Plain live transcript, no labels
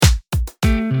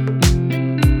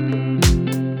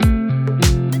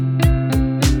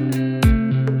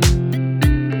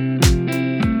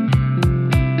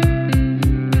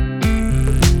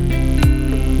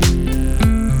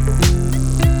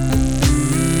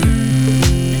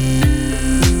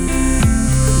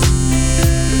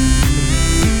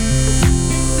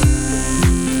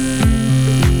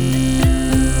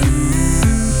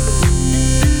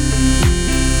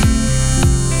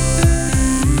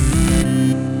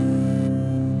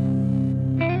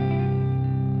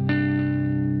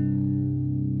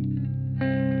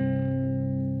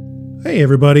Hey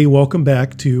everybody, welcome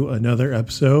back to another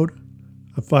episode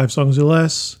of 5 Songs or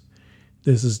Less.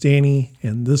 This is Danny,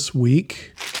 and this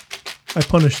week I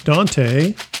punished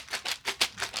Dante.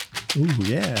 Ooh,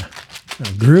 yeah. Got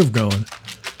a groove going.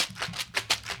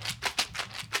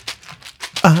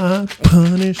 I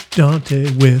punished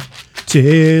Dante with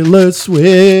Taylor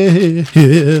Swift.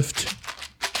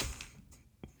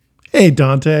 Hey,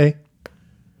 Dante.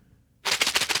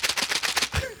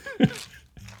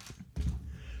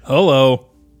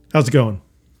 Hello. How's it going?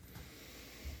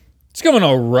 It's going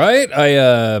all right.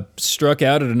 I struck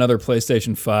out at another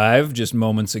PlayStation 5 just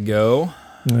moments ago.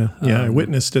 Yeah, I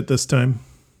witnessed it this time.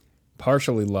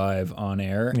 Partially live on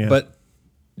air. Yeah. But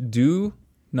do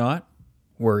not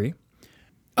worry.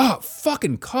 Oh,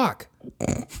 fucking cock.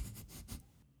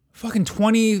 Fucking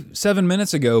 27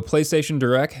 minutes ago, PlayStation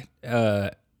Direct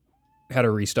had a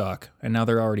restock, and now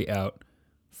they're already out.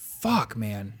 Fuck,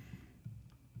 man.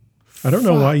 I don't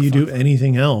know why you do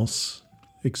anything else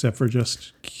except for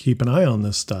just keep an eye on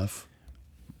this stuff.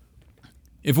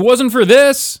 If it wasn't for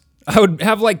this, I would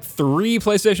have like 3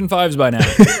 PlayStation 5s by now.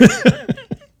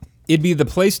 It'd be the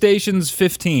PlayStation's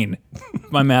 15.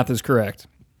 If my math is correct.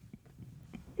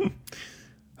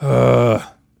 So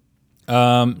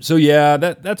yeah,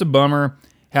 that's a bummer.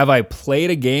 Have I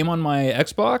played a game on my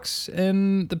Xbox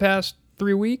in the past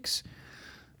 3 weeks?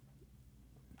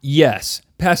 Yes.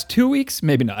 Past 2 weeks?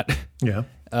 Maybe not. Yeah.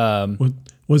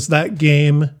 Was that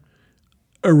game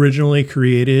originally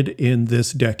created in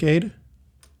this decade?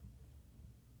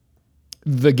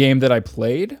 The game that I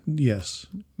played Yes.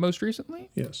 most recently?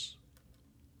 Yes.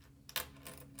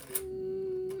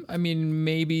 I mean,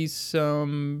 maybe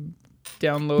some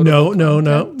downloadable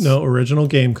content. No. Original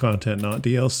game content, not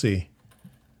DLC.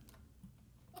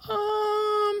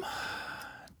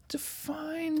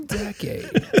 Define decade.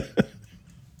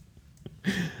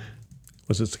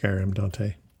 Was it Skyrim,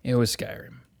 Dante? It was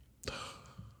Skyrim.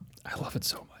 I love it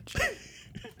so much.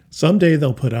 Someday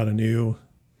they'll put out a new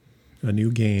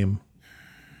game.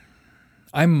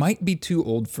 I might be too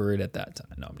old for it at that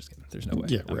time. No, I'm just kidding. There's no way.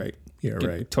 Yeah, right. Yeah,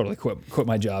 right. Totally quit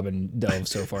my job and delve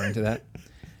so far into that.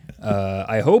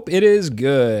 I hope it is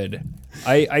good.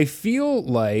 I feel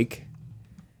like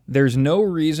there's no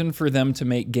reason for them to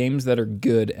make games that are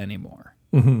good anymore.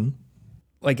 Mm-hmm.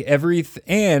 Like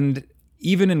and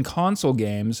even in console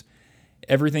games,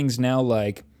 everything's now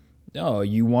like, oh,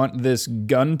 you want this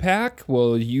gun pack?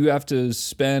 Well, you have to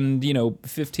spend,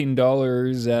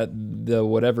 $15 at the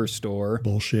whatever store.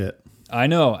 Bullshit. I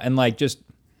know. And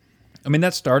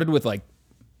that started with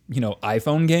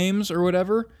iPhone games or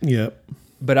whatever. Yep.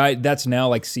 But that's now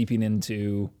like seeping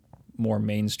into more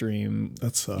mainstream.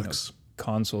 That sucks.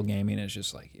 Console gaming. It's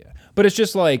just like, yeah. But it's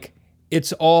just like,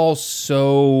 it's all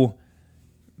so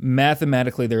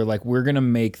mathematically, they're like, we're going to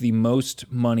make the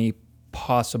most money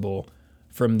possible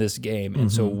from this game.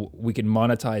 And so we can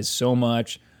monetize so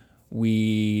much.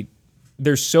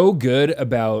 They're so good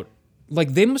about,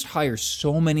 like, they must hire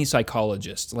so many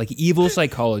psychologists, like evil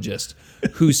psychologists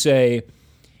who say,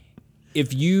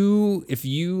 if you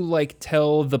like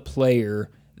tell the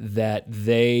player that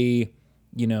they,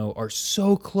 are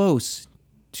so close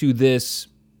to this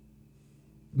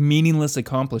meaningless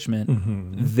accomplishment,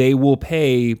 they will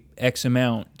pay X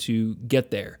amount to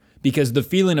get there. Because the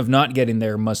feeling of not getting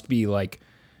there must be like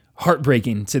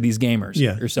heartbreaking to these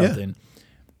gamers or something. Yeah.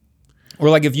 Or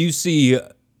like if you see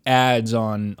ads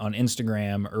on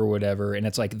Instagram or whatever, and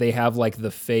it's like they have like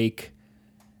the fake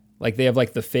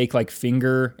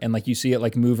finger, and like you see it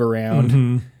like move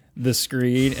around the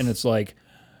screen, and it's like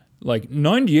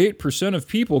 98% of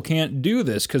people can't do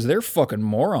this because they're fucking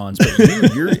morons.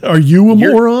 But you're Are you a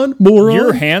moron? Moron?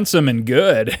 You're handsome and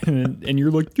good. And you're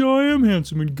like, yeah, I am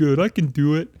handsome and good. I can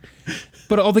do it.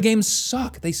 But all the games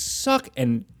suck. They suck.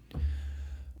 And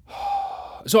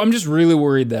so I'm just really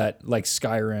worried that like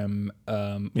Skyrim,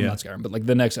 not Skyrim, but like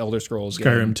the next Elder Scrolls game.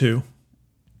 Skyrim 2.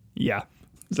 Yeah.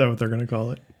 Is that what they're going to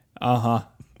call it? Uh-huh.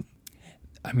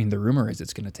 I mean, the rumor is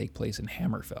it's going to take place in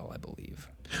Hammerfell, I believe.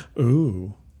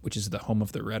 Ooh. Which is the home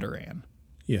of the Redoran.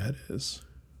 Yeah, it is.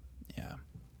 Yeah.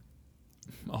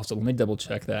 Also, let me double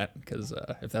check that, because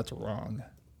if that's wrong,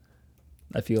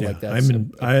 I feel like that's...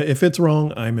 if it's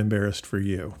wrong, I'm embarrassed for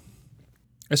you.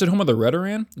 I said home of the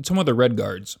Redoran? It's home of the Red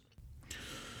Guards.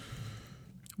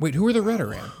 Wait, who are the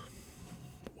Redoran?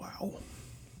 Wow.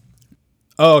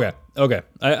 Oh, okay.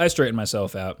 I straightened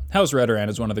myself out. House Redoran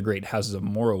is one of the great houses of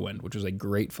Morrowind, which was a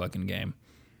great fucking game.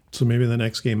 So maybe the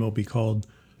next game will be called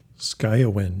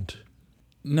Skywind.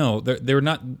 No, they're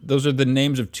not. Those are the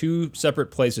names of 2 separate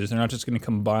places. They're not just going to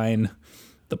combine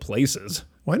the places.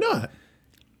 Why not?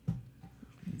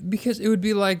 Because it'd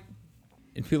be like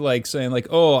saying like,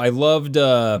 oh, I loved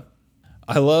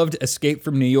I loved Escape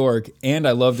from New York and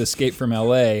I loved Escape from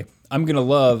LA. I'm going to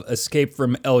love Escape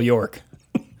from El York.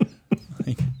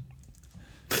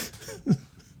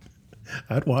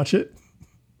 I'd watch it.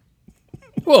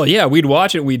 Well, yeah, we'd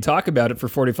watch it. We'd talk about it for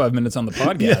 45 minutes on the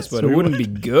podcast, Yes, but it wouldn't be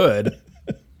good.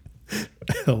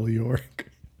 El York.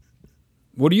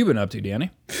 What have you been up to,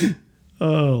 Danny?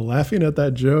 Oh, laughing at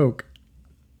that joke.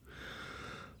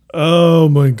 Oh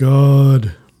my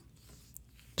God.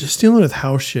 Just dealing with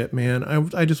house shit, man.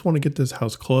 I just want to get this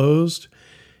house closed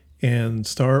and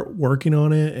start working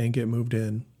on it and get moved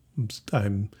in.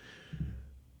 I'm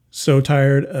so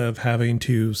tired of having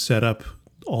to set up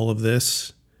all of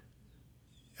this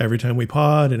every time we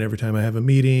pod and every time I have a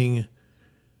meeting.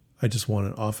 I just want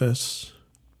an office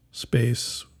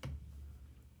space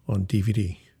on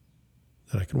DVD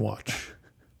that I can watch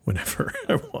whenever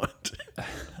I want.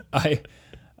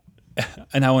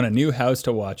 And I want a new house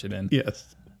to watch it in.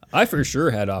 Yes. I for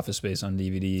sure had Office Space on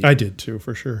DVD. I did too,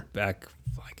 for sure. Back,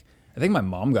 like, I think my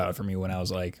mom got it for me when I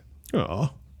was like Oh,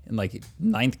 in like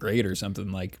 9th grade or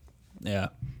something. Like, yeah.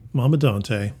 Mama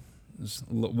Dante.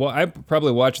 Well, I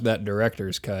probably watched that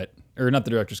director's cut, or not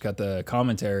the director's cut, the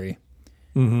commentary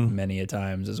many a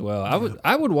times as well.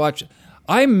 I would watch.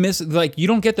 I miss, like, you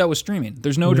don't get that with streaming.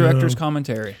 There's no director's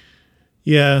commentary.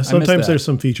 Yeah, sometimes that. there's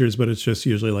some features, but it's just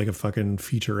usually like a fucking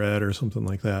featurette or something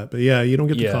like that. But yeah, you don't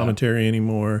get the Yeah. commentary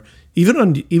anymore. Even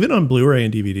on Blu-ray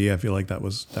and DVD, I feel like that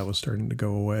was starting to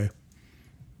go away.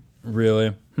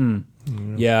 Really?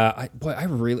 Yeah. I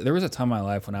really. There was a time in my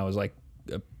life when I was like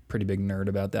a pretty big nerd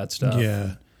about that stuff.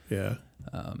 Yeah, yeah.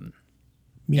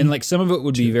 And like some of it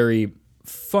would be very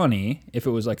funny if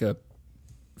it was like a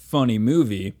funny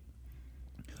movie,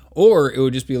 or it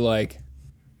would just be like,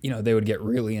 you know, they would get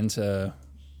really into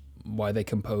why they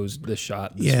composed this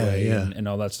shot this way and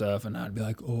all that stuff. And I'd be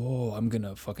like, oh, I'm going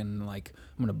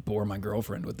to bore my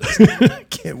girlfriend with this.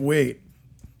 Can't wait.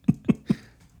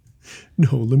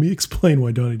 No, let me explain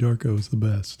why Donnie Darko is the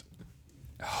best.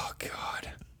 Oh,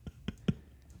 God.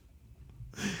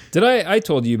 Did I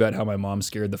told you about how my mom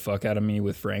scared the fuck out of me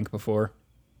with Frank before?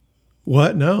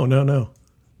 What? No.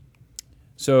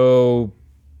 So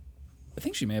I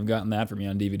think she may have gotten that for me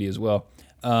on DVD as well.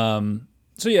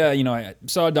 So yeah, you know, I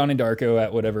saw Donnie Darko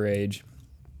at whatever age,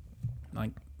 like,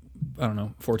 I don't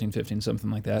know, 14, 15, something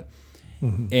like that.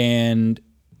 And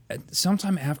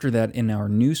sometime after that in our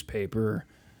newspaper,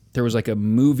 there was like a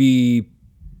movie,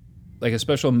 like a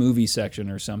special movie section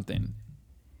or something.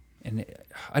 And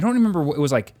I don't remember what it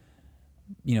was, like,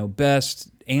 you know, best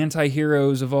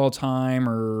anti-heroes of all time,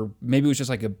 or maybe it was just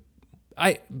like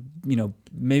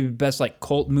maybe best like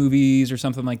cult movies or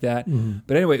something like that.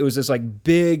 But anyway, it was this like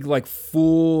big, like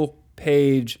full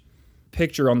page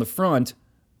picture on the front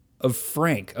of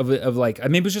Frank, of like,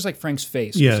 maybe it was just like Frank's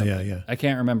face. Yeah. I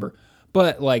can't remember.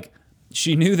 But like,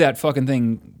 she knew that fucking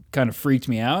thing kind of freaked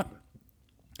me out.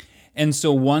 And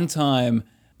so one time,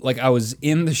 like, I was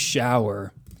in the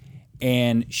shower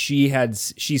and she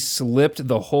slipped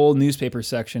the whole newspaper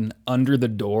section under the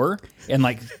door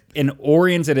and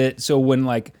oriented it so when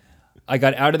like I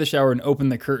got out of the shower and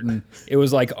opened the curtain, it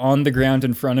was like on the ground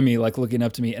in front of me, like looking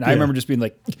up to me. And I remember just being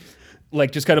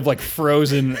like just kind of like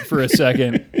frozen for a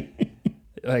second.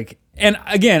 Like, and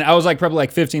again, I was like probably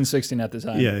like 15, 16 at the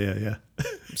time. Yeah.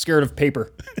 Scared of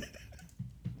paper.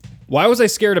 Why was I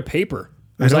scared of paper?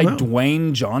 Was I don't know.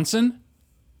 Dwayne Johnson?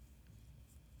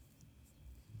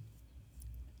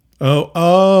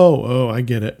 Oh, I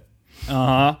get it.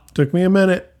 Uh-huh. Took me a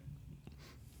minute.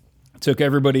 Took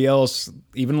everybody else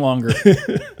even longer.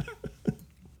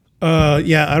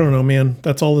 Yeah, I don't know, man.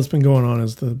 That's all that's been going on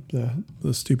is the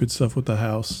stupid stuff with the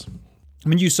house. I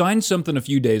mean, you signed something a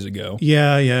few days ago.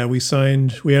 Yeah. We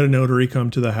had a notary come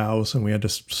to the house and we had to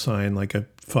sign like a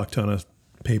fuck ton of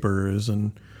papers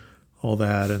and all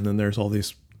that. And then there's all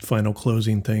these final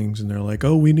closing things and they're like,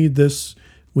 oh, we need this.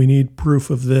 We need proof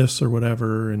of this or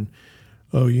whatever. And,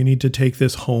 oh, you need to take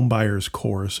this home buyer's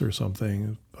course or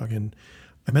something. Fucking,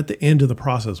 I'm at the end of the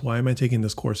process. Why am I taking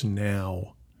this course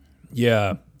now?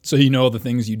 Yeah. So you know all the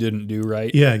things you didn't do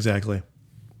right? Yeah, exactly.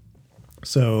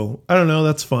 So, I don't know.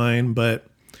 That's fine. But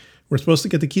we're supposed to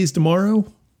get the keys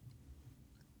tomorrow?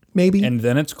 Maybe. And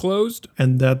then it's closed?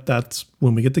 And that's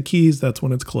when we get the keys, that's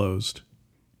when it's closed.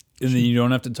 And then you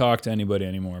don't have to talk to anybody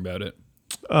anymore about it?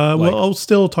 Well, I'll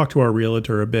still talk to our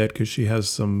realtor a bit because she has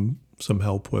some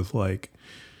help with like,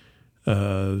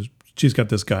 she's got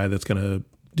this guy that's going to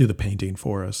do the painting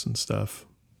for us and stuff,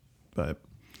 but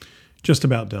just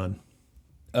about done.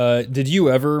 Did you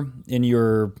ever in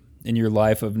your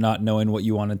life of not knowing what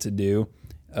you wanted to do,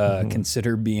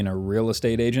 consider being a real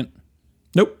estate agent?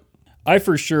 Nope. I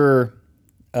for sure,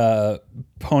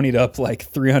 ponied up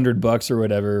like $300 or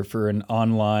whatever for an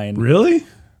online Really?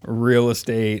 real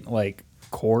estate like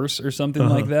course or something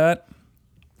like that.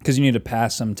 Because you need to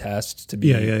pass some tests to be.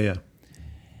 Yeah.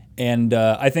 And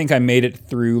I think I made it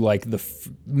through like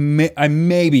I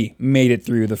maybe made it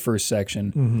through the first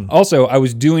section. Also, I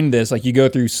was doing this, like you go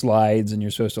through slides and you're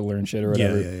supposed to learn shit or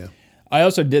whatever. Yeah. I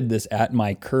also did this at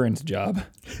my current job,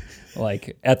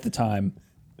 like at the time.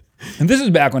 And this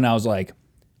is back when I was like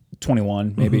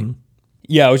 21, maybe.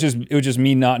 Yeah, it was just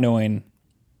me not knowing.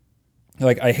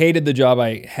 Like I hated the job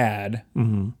I had.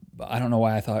 But I don't know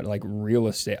why I thought like real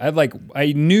estate.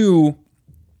 I knew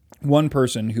one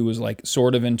person who was like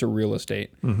sort of into real estate,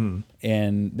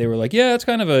 and they were like, "Yeah, it's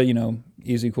kind of a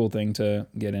easy, cool thing to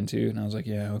get into." And I was like,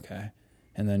 "Yeah, okay."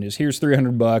 And then just here's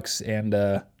 $300,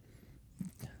 and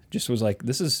just was like,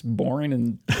 "This is boring,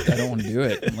 and I don't want to do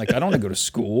it. Like, I don't want to go to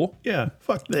school." Yeah,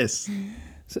 fuck this.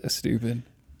 So stupid.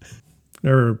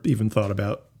 Never even thought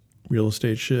about real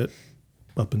estate shit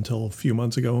up until a few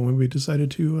months ago when we decided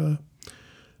to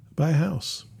buy a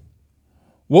house.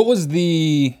 What was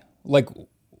the like?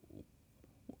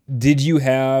 Did you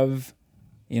have,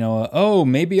 oh,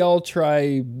 maybe I'll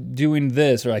try doing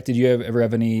this, or like, did you ever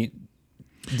have any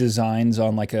designs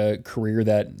on like a career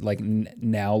that like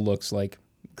now looks like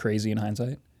crazy in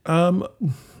hindsight?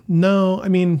 No, I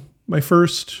mean, my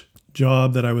first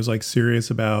job that I was like serious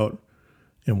about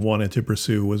and wanted to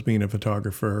pursue was being a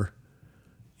photographer,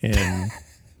 and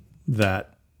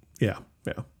that, yeah,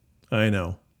 I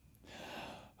know.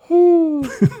 No,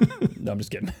 I'm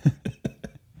just kidding.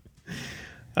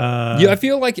 Yeah, I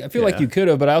feel like you could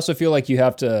have, but I also feel like you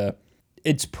have to.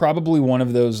 It's probably one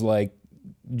of those like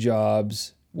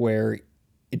jobs where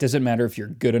it doesn't matter if you're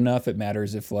good enough. It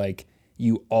matters if like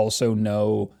you also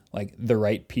know like the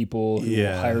right people who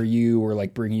will hire you or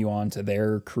like bring you on to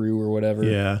their crew or whatever.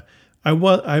 Yeah,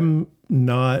 I'm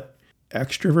not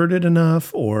extroverted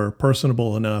enough or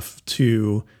personable enough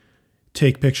to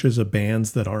take pictures of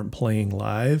bands that aren't playing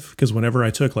live, because whenever I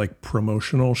took like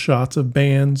promotional shots of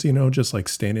bands, just like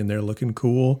standing there looking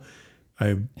cool,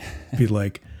 I'd be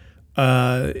like,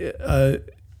 yeah,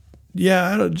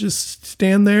 I don't just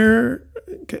stand there.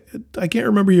 I can't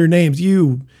remember your names.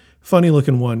 You funny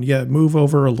looking one. Yeah, move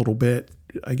over a little bit,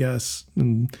 I guess.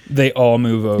 And they all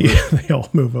move over. Yeah, they all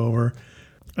move over.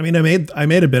 I mean, I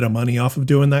made a bit of money off of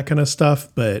doing that kind of stuff,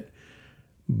 but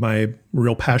my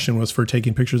real passion was for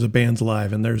taking pictures of bands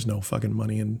live, and there's no fucking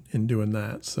money in doing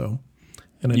that. So,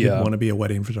 and I didn't want to be a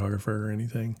wedding photographer or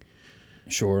anything.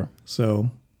 Sure. So,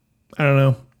 I don't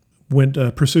know.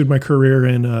 Pursued my career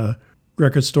in a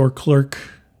record store clerk.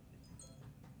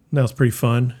 That was pretty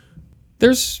fun.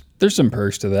 There's some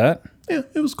perks to that. Yeah,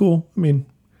 it was cool. I mean,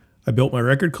 I built my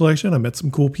record collection. I met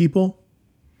some cool people.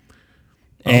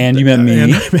 And you met me.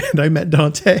 And I met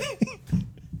Dante.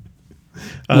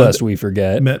 Lest we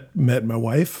forget. Met my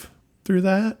wife through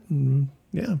that. And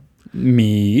yeah.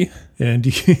 Me. And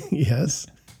yes.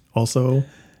 Also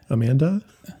Amanda.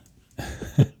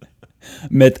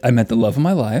 I met the love of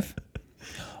my life.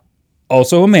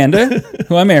 Also Amanda,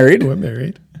 who I married.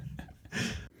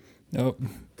 Oh.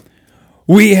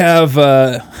 We have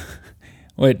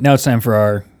wait, now it's time for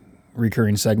our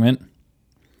recurring segment.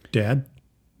 Dad?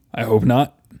 I hope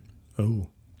not. Oh.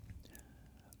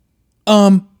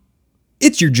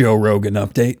 It's your Joe Rogan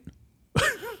update.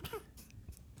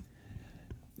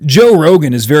 Joe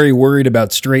Rogan is very worried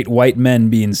about straight white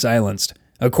men being silenced.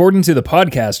 According to the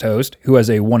podcast host, who has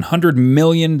a $100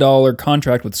 million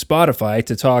contract with Spotify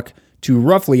to talk to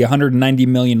roughly 190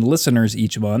 million listeners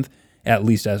each month, at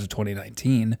least as of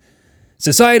 2019,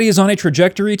 society is on a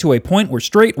trajectory to a point where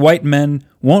straight white men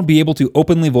won't be able to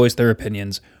openly voice their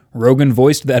opinions. Rogan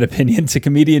voiced that opinion to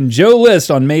comedian Joe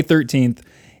List on May 13th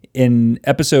in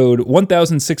episode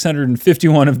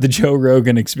 1651 of the Joe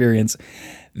Rogan Experience.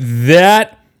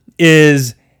 That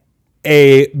is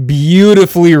a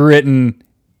beautifully written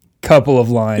couple of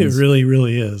lines. It really,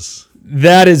 really is.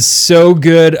 That is so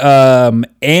good.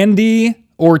 Andy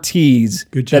Ortiz.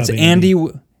 Good job, That's Andy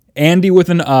with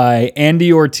an I.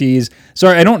 Andy Ortiz.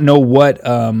 Sorry, I don't know what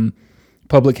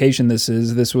publication this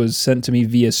is. This was sent to me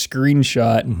via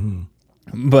screenshot.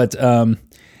 Mm-hmm. But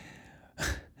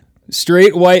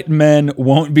straight white men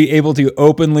won't be able to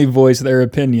openly voice their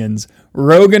opinions.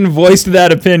 Rogan voiced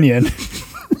that opinion.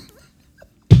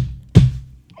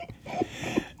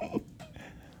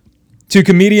 To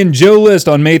comedian Joe List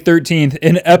on May 13th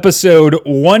in episode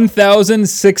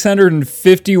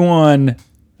 1651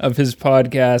 of his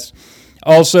podcast.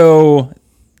 Also,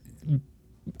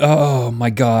 oh my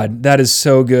God, that is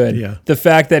so good. Yeah. The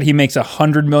fact that he makes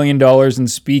 $100 million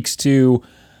and speaks to,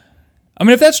 I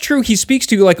mean, if that's true, he speaks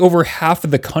to like over half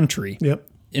of the country. Yep.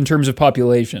 in terms of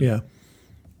population. Yeah.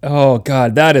 Oh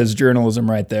God, that is journalism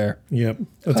right there. Yep.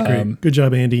 That's great. Good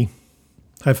job, Andy.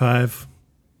 High five.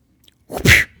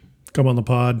 Come on the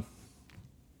pod.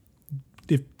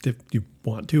 If you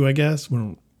want to, I guess. We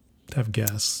don't have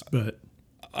guests, but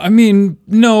I mean,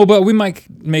 no, but we might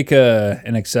make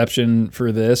an exception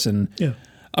for this. And yeah.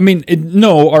 I mean,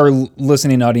 no, our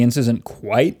listening audience isn't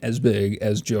quite as big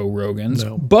as Joe Rogan's,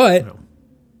 but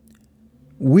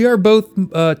we are both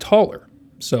taller.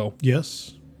 So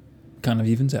yes, kind of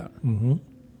evens out. Mm-hmm.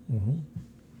 Mm-hmm.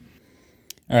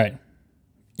 All right.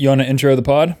 You want to intro the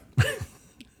pod?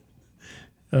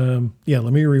 Yeah,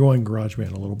 let me rewind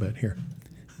GarageBand a little bit here.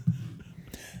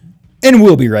 And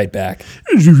we'll be right back.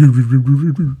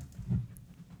 That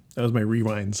was my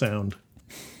rewind sound.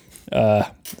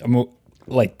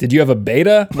 Did you have a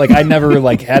beta? Like, I never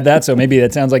had that, so maybe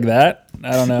that sounds like that.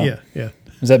 I don't know. Yeah.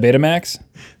 Is that Betamax?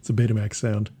 It's a Betamax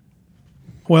sound.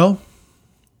 Well,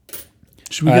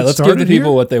 should we let's give the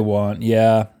people what they want.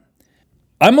 Yeah.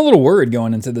 I'm a little worried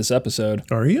going into this episode.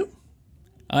 Are you?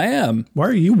 I am. Why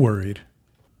are you worried?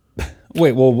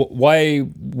 Wait, well, why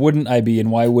wouldn't I be,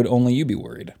 and why would only you be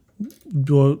worried?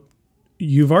 Well,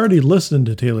 you've already listened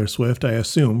to Taylor Swift, I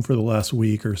assume, for the last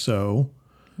week or so.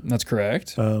 That's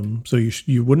correct. So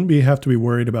you wouldn't have to be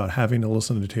worried about having to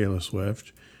listen to Taylor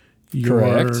Swift.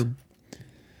 Correct.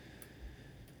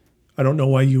 I don't know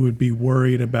why you would be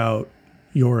worried about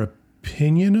your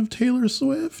opinion of Taylor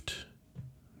Swift.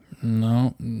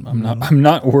 No, I'm not. I'm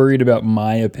not worried about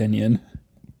my opinion.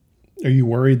 Are you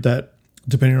worried that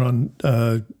depending on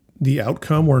the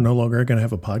outcome, we're no longer going to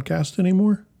have a podcast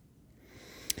anymore?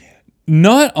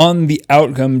 Not on the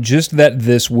outcome, just that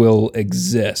this will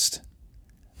exist.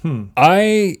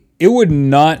 It would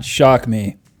not shock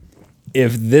me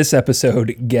if this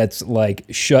episode gets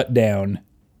shut down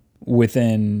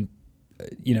within,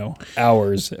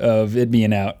 hours of it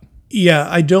being out. Yeah,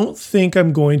 I don't think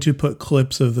I'm going to put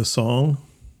clips of the songs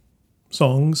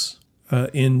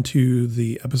into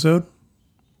the episode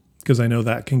because I know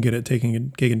that can get it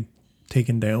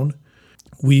taken down.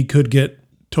 We could get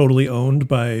totally owned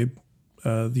by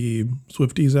the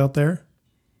Swifties out there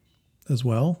as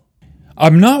well.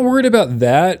 I'm not worried about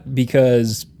that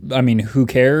because, who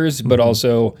cares? But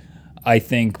also, I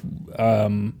think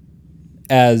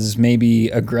as maybe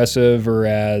aggressive or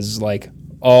as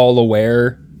all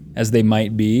aware as they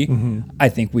might be, I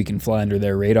think we can fly under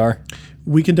their radar.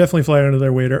 We can definitely fly under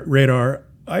their radar.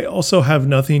 I also have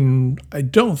nothing, I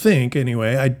don't think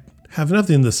anyway, I have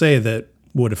nothing to say that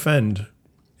would offend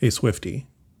a Swiftie.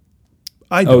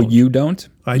 I don't. Oh, you don't?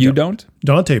 You don't?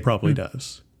 Dante probably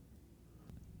does.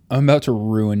 I'm about to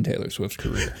ruin Taylor Swift's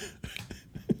career.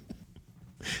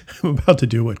 I'm about to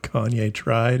do what Kanye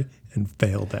tried and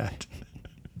failed at.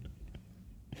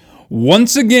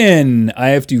 Once again, I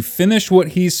have to finish what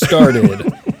he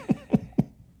started.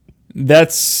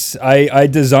 I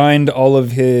designed all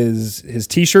of his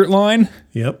t-shirt line.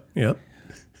 Yep.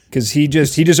 Because he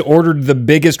just ordered the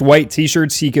biggest white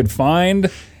t-shirts he could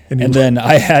find, and then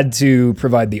I had to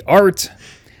provide the art.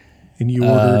 And you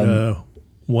ordered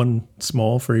one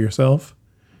small for yourself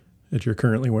that you're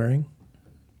currently wearing.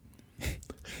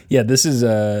 Yeah, this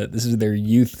is their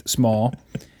youth small.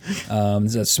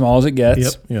 It's as small as it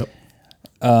gets. Yep.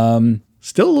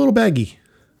 Still a little baggy.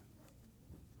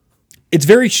 It's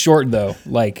very short though.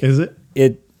 Is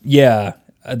it? Yeah.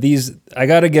 These I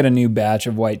got to get a new batch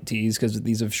of white tees because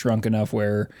these have shrunk enough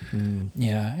where,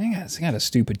 I got a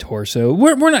stupid torso.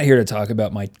 We're not here to talk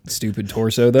about my stupid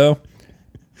torso though.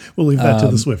 We'll leave that to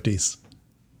the Swifties.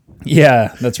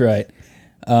 Yeah, that's right.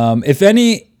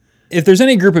 If there's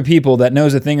any group of people that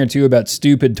knows a thing or two about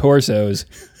stupid torsos,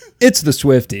 it's the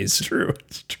Swifties. It's true.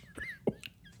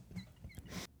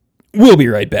 We'll be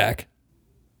right back.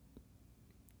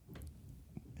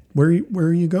 Where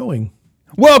are you going?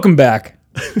 Welcome back.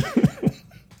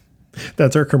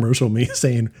 That's our commercial, me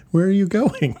saying, where are you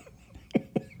going?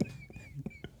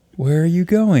 Where are you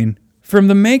going? From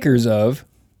the makers of,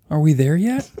 are we there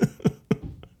yet?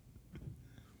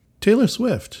 Taylor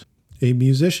Swift, a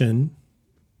musician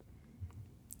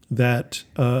that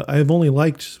I have only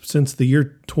liked since the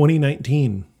year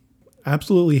 2019.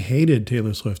 Absolutely hated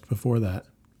Taylor Swift before that.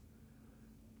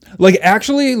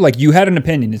 Actually, you had an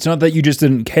opinion. It's not that you just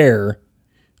didn't care.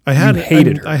 I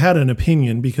hated her. I had an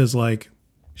opinion because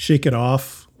Shake It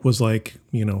Off was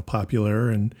popular,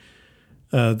 and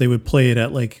they would play it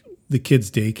at the kids'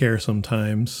 daycare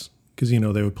sometimes because they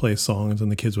would play songs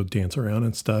and the kids would dance around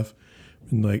and stuff.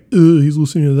 And he's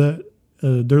listening to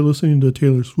that. They're listening to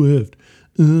Taylor Swift.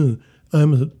 I'm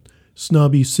a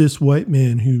snobby cis white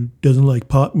man who doesn't like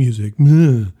pop music.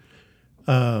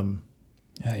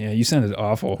 Yeah, you sounded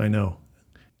awful. I know.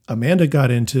 Amanda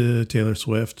got into Taylor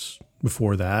Swift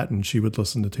before that, and she would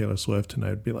listen to Taylor Swift, and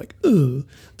I'd be like, ugh,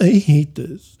 I hate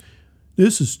this.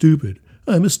 This is stupid.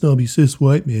 I'm a snobby cis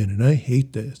white man, and I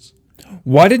hate this.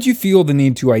 Why did you feel the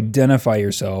need to identify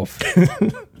yourself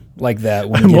like that?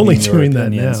 When I'm only doing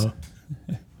that now.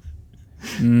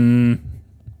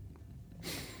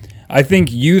 I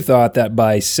think you thought that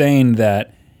by saying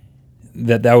that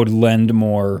would lend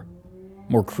more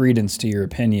credence to your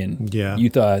opinion. Yeah. You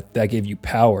thought that gave you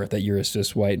power, that you're a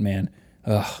cis white man.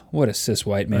 Ugh, what a cis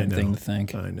white man thing to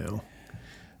think. I know.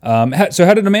 So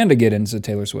how did Amanda get into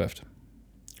Taylor Swift?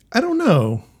 I don't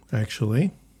know,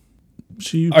 actually.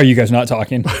 Are you guys not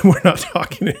talking? We're not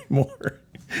talking anymore.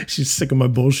 She's sick of my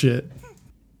bullshit.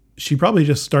 She probably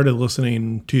just started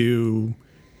listening to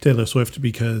Taylor Swift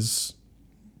because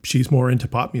she's more into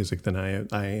pop music than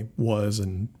I was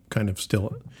and kind of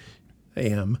still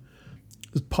am.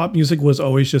 Pop music was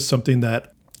always just something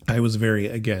that I was very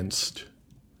against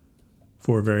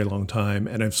for a very long time.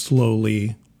 And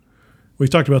we've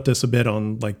talked about this a bit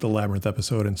on like the Labyrinth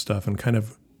episode and stuff, and kind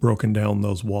of broken down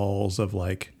those walls of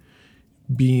like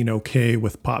being okay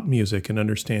with pop music and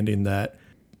understanding that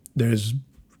there's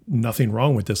nothing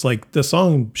wrong with this. Like the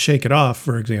song Shake It Off,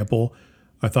 for example,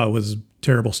 I thought was a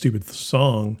terrible, stupid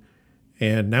song.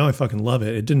 And now I fucking love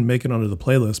it. It didn't make it onto the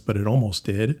playlist, but it almost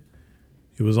did.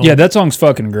 It was on, yeah, that song's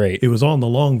fucking great. It was on the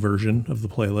long version of the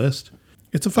playlist.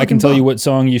 It's a fucking I can tell bop. you what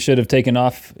song you should have taken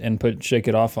off and put Shake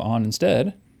It Off on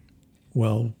instead.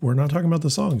 Well, we're not talking about the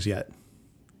songs yet.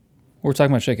 We're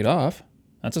talking about Shake It Off.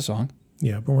 That's a song.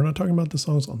 Yeah, but we're not talking about the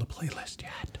songs on the playlist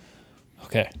yet.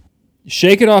 Okay.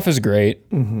 Shake It Off is great.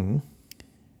 Mm-hmm.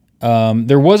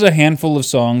 There was a handful of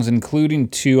songs, including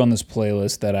 2 on this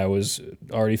playlist that I was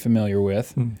already familiar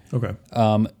with. Okay.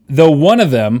 Though one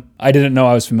of them I didn't know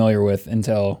I was familiar with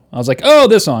until I was like, oh,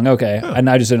 this song, okay. Oh. And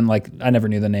I just didn't I never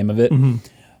knew the name of it.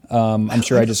 Mm-hmm. I'm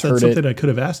sure I just heard it. That's something I could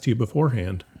have asked you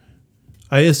beforehand.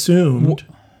 I assumed,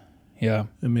 yeah,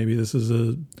 and maybe this is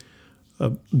a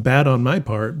bad on my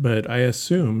part, but I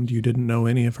assumed you didn't know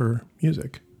any of her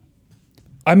music.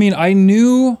 I mean, I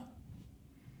knew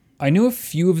a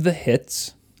few of the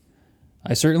hits.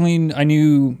 I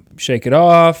knew Shake It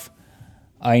Off.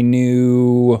 I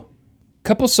knew a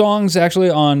couple songs actually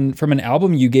from an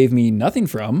album you gave me nothing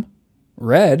from,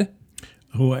 Red.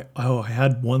 I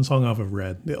had one song off of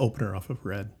Red, the opener off of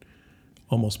Red.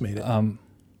 Almost made it.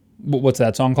 What's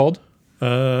that song called?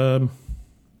 I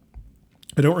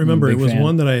don't remember. It was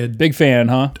one that I had. Big fan,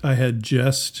 huh? I had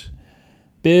just.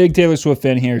 Big Taylor Swift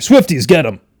fan here. Swifties, get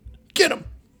them. Get them.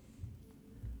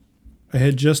 I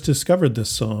had just discovered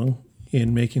this song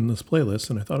in making this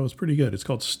playlist, and I thought it was pretty good. It's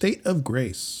called State of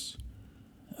Grace.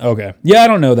 Okay. Yeah, I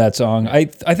don't know that song. I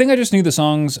think I just knew the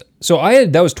songs. So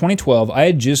that was 2012. I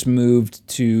had just moved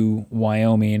to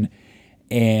Wyoming,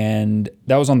 and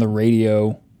that was on the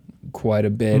radio quite a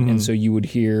bit. Mm-hmm. And so you would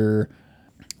hear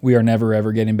We Are Never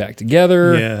Ever Getting Back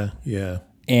Together. Yeah, yeah.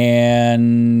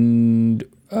 And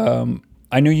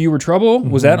I Knew You Were Trouble.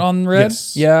 Mm-hmm. Was that on Red?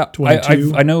 Yes. Yeah.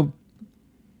 22. I know.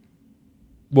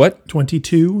 What?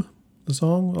 22, the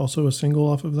song, also a single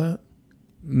off of that.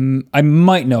 I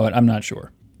might know it. I'm not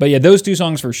sure. But yeah, those 2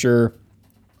 songs for sure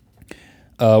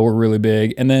were really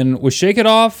big. And then was Shake It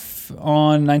Off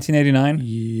on 1989?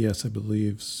 Yes, I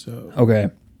believe so. Okay.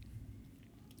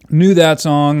 Knew that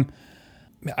song.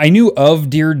 I knew of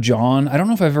Dear John. I don't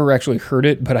know if I've ever actually heard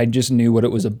it, but I just knew what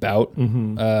it was about,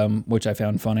 which I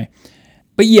found funny.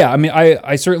 But yeah, I mean,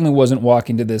 I certainly wasn't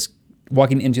walking into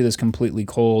this completely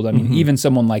cold. I mean, even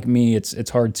someone like me, it's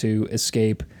hard to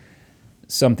escape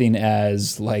something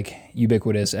as like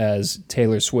ubiquitous as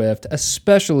Taylor Swift,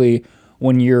 especially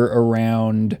when you're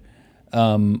around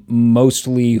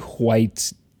mostly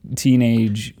white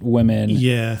teenage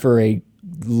women for a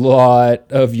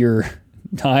lot of your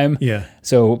time. Yeah.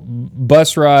 So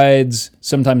bus rides,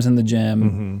 sometimes in the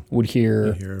gym, would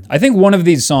hear. I think one of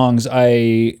these songs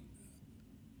I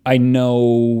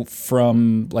know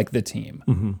from like the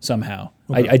team somehow.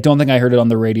 Okay. I don't think I heard it on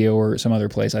the radio or some other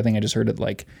place. I think I just heard it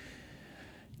like,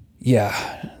 I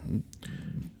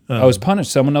was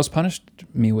punished. Someone else punished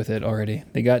me with it already.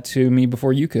 They got to me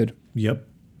before you could. Yep.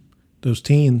 Those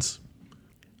teens.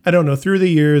 I don't know, through the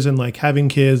years and like having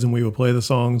kids, and we would play the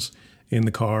songs in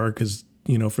the car because,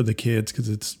 for the kids, because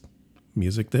it's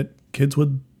music that kids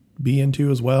would be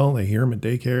into as well. They hear them at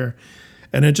daycare.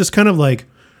 And it just kind of like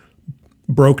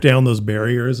broke down those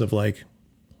barriers of like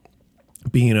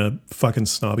being a fucking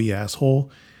snobby asshole.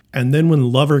 And then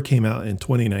when Lover came out in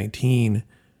 2019,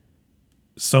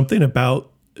 something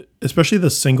about, especially the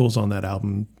singles on that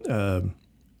album,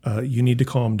 You Need to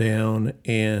Calm Down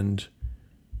and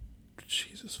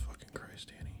Jesus fucking Christ,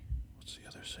 Danny. What's the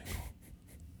other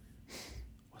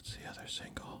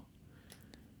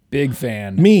Big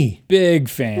fan. Me. Big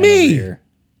fan. Me. Over here.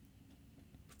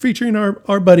 Featuring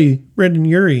our buddy, Brendan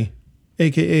Urie,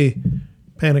 a.k.a.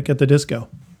 Panic at the Disco.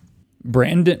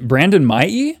 Brandon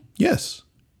Mai? Yes.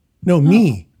 No,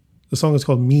 Me. The song is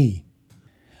called Me.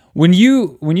 When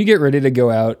you get ready to go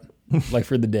out, like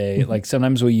for the day, like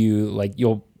sometimes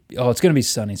it's gonna be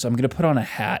sunny, so I'm gonna put on a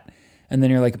hat, and then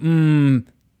you're like,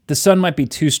 the sun might be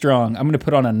too strong. I'm gonna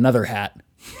put on another hat.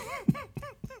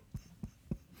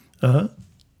 Yeah,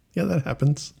 that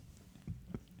happens.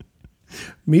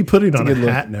 Me putting on a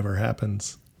hat never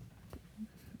happens.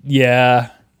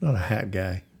 Yeah. Not a hat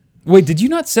guy. Wait, did you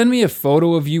not send me a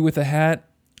photo of you with a hat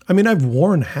I mean, I've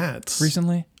worn hats.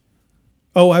 recently?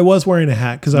 Oh, I was wearing a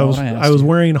hat because I I was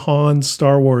wearing Han's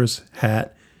Star Wars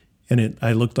hat, and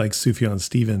I looked like Sufjan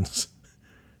Stevens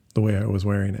the way I was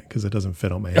wearing it because it doesn't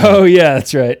fit on my head. Oh yeah,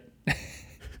 that's right.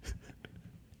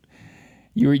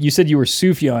 You said you were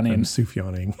Sufjaning. I'm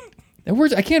Sufjaning. That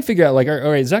word, I can't figure out. Like, all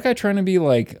right, is that guy trying to be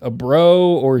like a bro,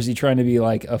 or is he trying to be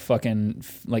like a fucking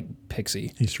like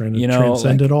pixie? He's trying to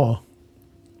transcend it all.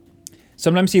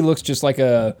 Sometimes he looks just like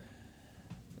a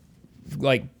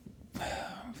like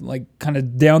kind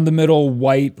of down the middle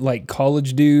white like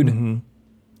college dude,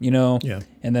 Yeah.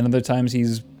 And then other times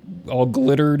he's all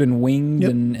glittered and winged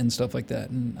and stuff like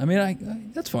that. And I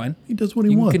mean, that's fine. He does what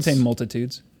he You wants. can contain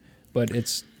multitudes, but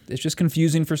it's just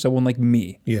confusing for someone like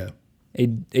me, Yeah. a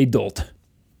dolt.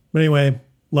 But anyway,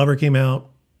 Lover came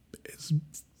out. It's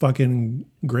fucking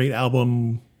great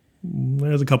album.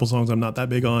 There's a couple songs I'm not that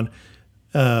big on.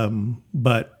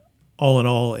 But all in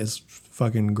all, it's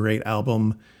fucking great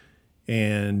album.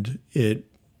 And it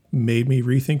made me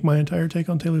rethink my entire take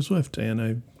on Taylor Swift. And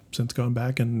I've since gone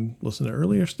back and listened to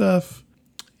earlier stuff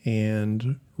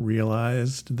and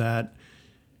realized that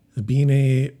being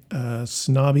a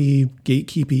snobby,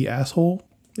 gatekeepy asshole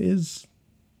is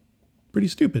pretty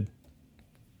stupid.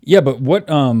 Yeah, but what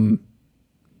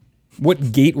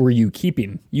gate were you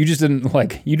keeping? You just didn't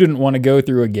want to go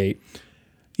through a gate.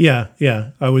 Yeah.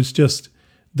 I was just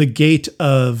the gate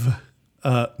of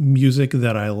music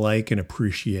that I like and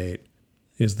appreciate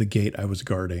is the gate I was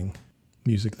guarding.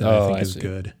 Music that I think is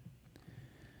good.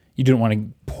 You didn't want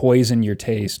to poison your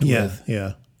taste with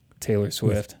Taylor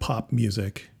Swift. With pop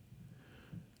music.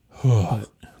 But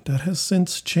that has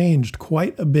since changed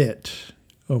quite a bit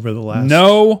over the last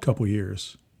couple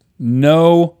years.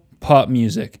 No pop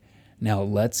music. Now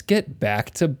let's get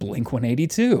back to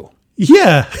Blink-182.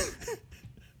 Yeah.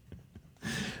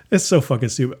 It's so fucking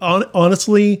stupid.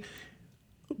 Honestly,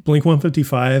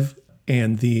 Blink-155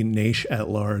 and the Naish at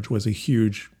large was a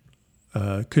huge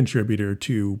contributor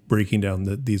to breaking down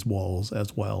these walls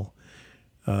as well.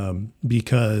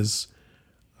 Because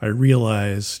I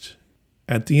realized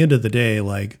at the end of the day,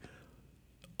 like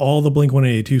all the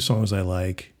Blink-182 songs I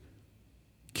like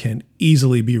can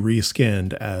easily be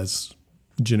reskinned as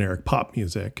generic pop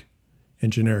music,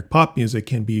 and generic pop music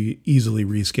can be easily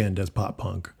reskinned as pop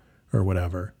punk or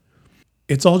whatever.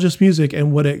 It's all just music,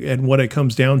 and what it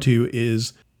comes down to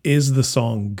is the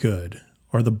song good?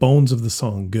 Are the bones of the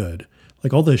song good?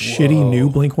 Like all the shitty new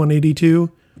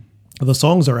Blink-182, the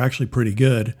songs are actually pretty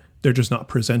good. They're just not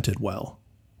presented well.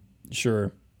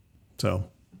 Sure. So,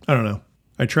 I don't know.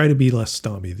 I try to be less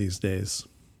snobby these days.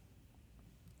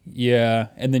 Yeah,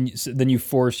 and then you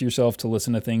force yourself to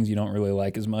listen to things you don't really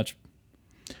like as much.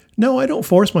 No, I don't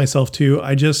force myself to.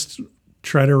 I just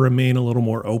try to remain a little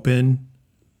more open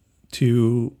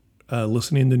to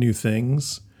listening to new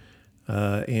things.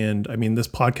 And I mean, this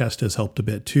podcast has helped a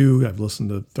bit too. I've listened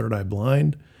to Third Eye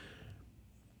Blind,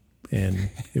 and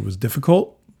it was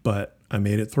difficult, but I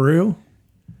made it through.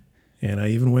 And I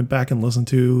even went back and listened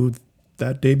to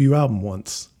that debut album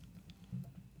once.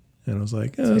 And I was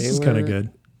like, this is kind of good.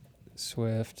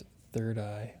 Swift, Third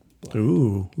Eye Blind.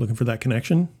 Ooh, looking for that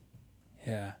connection?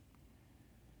 Yeah.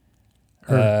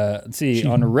 Let's see.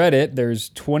 On Reddit, there's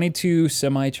 22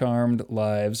 semi-charmed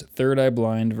lives. Third Eye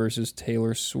Blind versus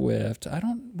Taylor Swift.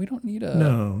 We don't need a...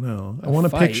 No. I want a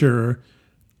fight. picture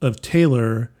of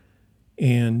Taylor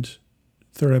and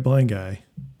Third Eye Blind guy.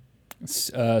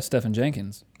 Stephen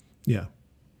Jenkins. Yeah.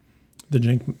 The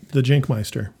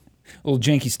Jinkmeister. Old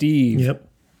Janky Steve. Yep.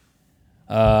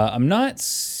 I'm not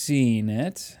seeing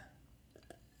it.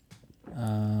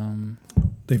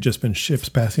 They've just been ships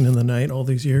passing in the night all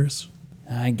these years.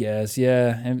 I guess,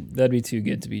 yeah. And that'd be too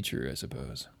good to be true, I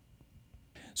suppose.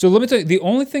 So let me tell you, the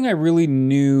only thing I really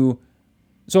knew...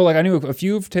 So, like, I knew a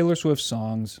few of Taylor Swift's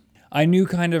songs. I knew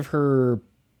kind of her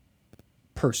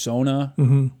persona.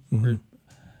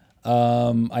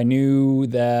 I knew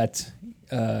that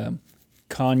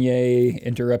Kanye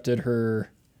interrupted her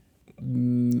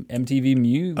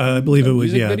MTV I believe it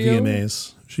was, music video?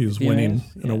 VMAs. she was winning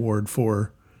an award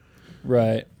for.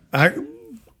 Right.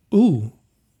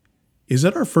 Is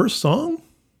that our first song?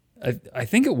 I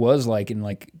think it was like in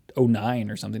like 09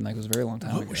 or something. Like it was a very long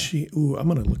time ago. Was she? I'm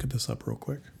gonna look at this up real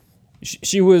quick.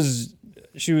 She was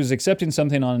accepting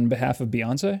something on behalf of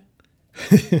Beyonce.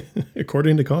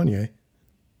 According to Kanye.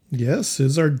 Yes,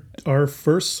 is our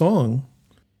first song.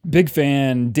 Big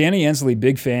fan. Danny Ensley,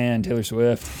 big fan. Taylor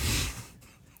Swift.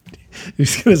 You're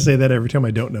just going to say that every time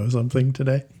I don't know something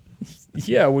today?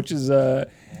 Yeah, which is,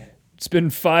 it's been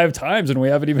 5 times and we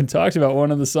haven't even talked about one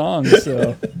of the songs.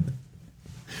 So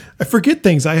I forget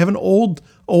things. I have an old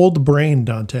brain,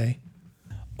 Dante.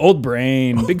 Old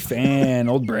brain. Big fan.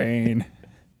 Old brain.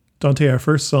 Dante, our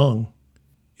first song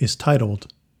is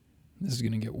entitled This is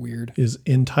going to get weird.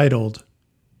 The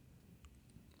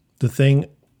Thing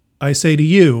I Say to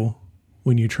You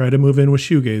When You Try to Move In with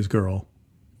Shoegaze Girl.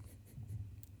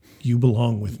 You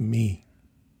belong with me.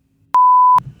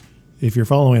 If you're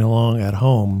following along at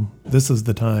home, this is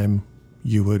the time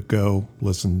you would go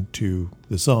listen to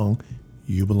the song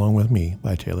You Belong With Me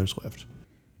by Taylor Swift.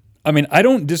 I mean, I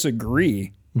don't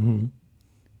disagree.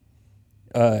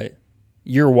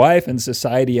 Your wife and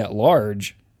society at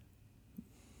large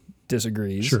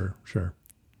disagrees. Sure.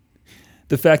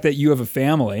 The fact that you have a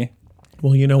family.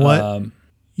 Well, you know what?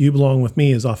 You Belong With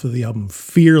Me is off of the album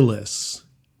Fearless,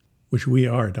 which we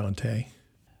are, Dante.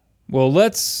 Well,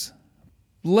 let's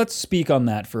speak on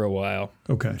that for a while.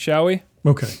 Okay. Shall we?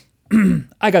 Okay.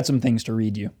 I got some things to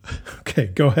read you. Okay,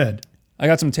 go ahead. I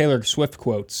got some Taylor Swift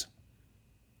quotes.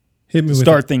 Hit me with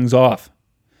Start things off.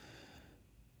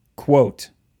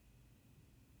 Quote,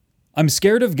 I'm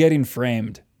scared of getting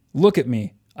framed. Look at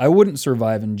me. I wouldn't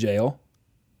survive in jail.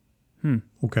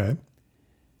 Okay.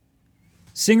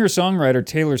 Singer-songwriter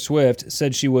Taylor Swift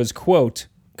said she was, quote,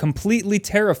 completely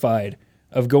terrified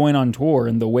of going on tour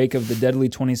in the wake of the deadly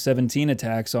 2017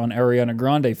 attacks on Ariana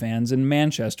Grande fans in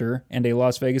Manchester and a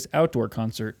Las Vegas outdoor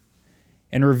concert,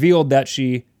 and revealed that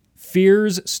she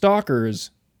fears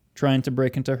stalkers trying to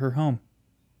break into her home.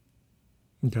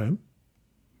 Okay.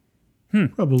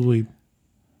 Probably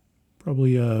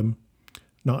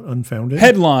not unfounded.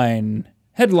 Headline.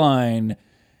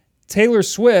 Taylor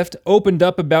Swift opened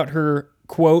up about her,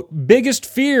 quote, biggest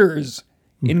fears,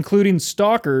 including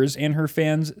stalkers and her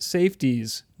fans'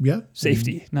 safeties. Yeah.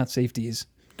 Safety, not safeties.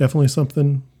 Definitely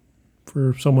something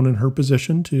for someone in her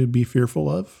position to be fearful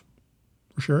of,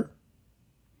 for sure.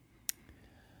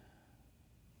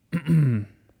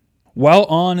 While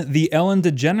on the Ellen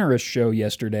DeGeneres show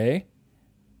yesterday,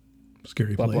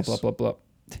 Scary blah, place. blah, blah, blah, blah.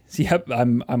 Yep,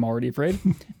 I'm already afraid.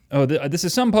 This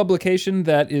is some publication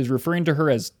that is referring to her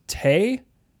as Tay,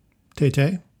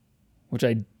 Tay-Tay. which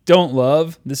I don't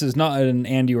love. This is not an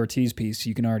Andy Ortiz piece,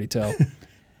 you can already tell.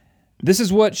 This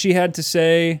is what she had to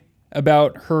say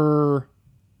about her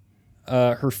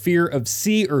fear of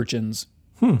sea urchins.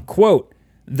 Quote,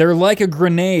 they're like a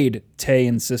grenade, Tay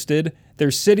insisted.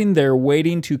 They're sitting there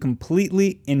waiting to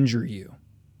completely injure you.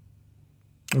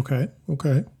 Okay.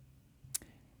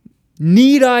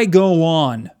 Need I go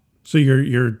on? So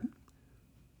you're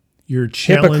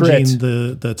challenging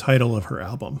the title of her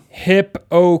album.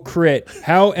 Hypocrite.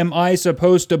 How am I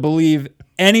supposed to believe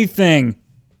anything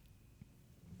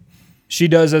she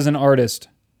does as an artist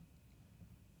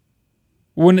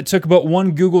when it took but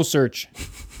one Google search?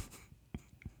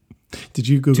 Did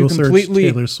you Google search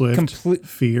Taylor Swift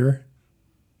fear?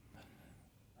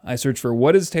 I searched for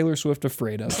what is Taylor Swift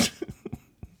afraid of?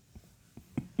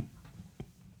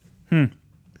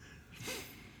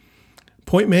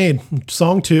 Point made.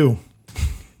 Song 2.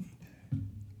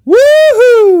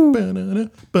 Woohoo!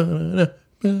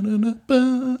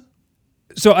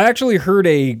 So I actually heard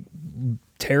a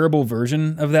terrible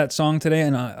version of that song today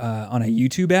on a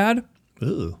YouTube ad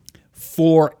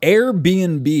for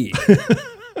Airbnb.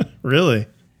 Really?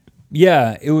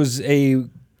 Yeah, it was a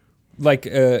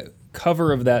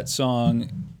cover of that song.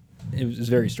 It was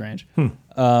very strange.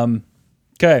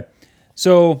 Okay,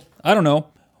 so I don't know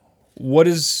what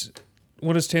is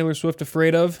Taylor Swift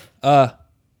afraid of? How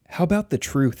about the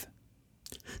truth?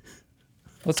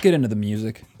 Let's get into the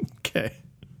music. Okay.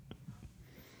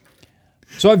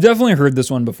 So I've definitely heard this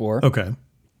one before. Okay.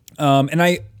 And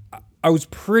I was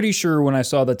pretty sure when I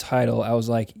saw the title, I was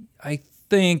like, I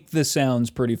think this sounds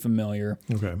pretty familiar.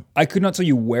 Okay. I could not tell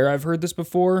you where I've heard this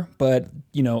before, but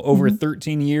over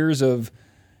 13 years of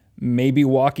maybe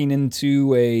walking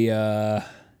into a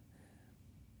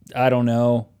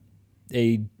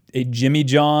Jimmy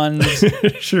John's,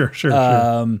 Sure.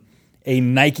 a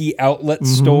Nike outlet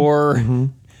store.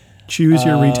 Choose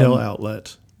your retail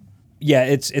outlet. Yeah,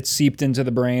 it's seeped into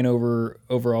the brain over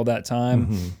all that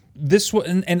time. this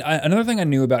one, another thing I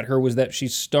knew about her was that she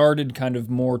started kind of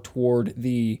more toward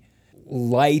the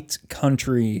light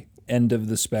country end of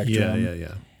the spectrum.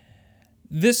 Yeah.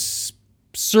 This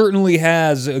certainly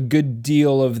has a good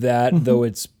deal of that, though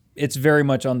it's very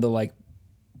much on the like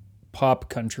pop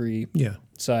country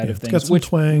side of things. It's got some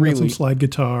twang, got some slide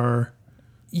guitar.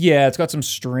 Yeah, it's got some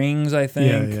strings, I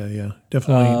think. Yeah.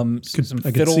 Definitely. Some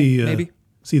I fiddle, could see, maybe?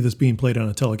 see this being played on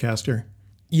a Telecaster.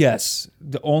 Yes,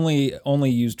 the only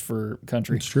used for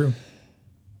country. It's true.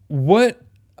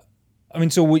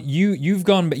 So what you've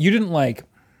gone, you didn't like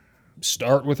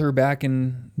start with her back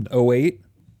in 2008,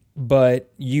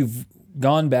 but you've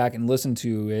gone back and listened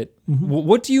to it.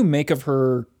 What do you make of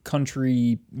her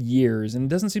country years? And it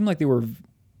doesn't seem like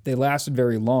they lasted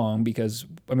very long, because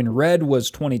I mean, Red was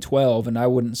 2012, and I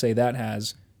wouldn't say that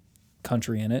has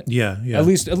country in it. Yeah. At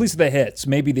least the hits,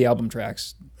 maybe the album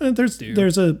tracks. There's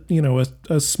a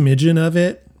smidgen of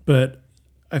it, but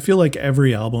I feel like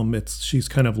every album she's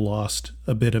kind of lost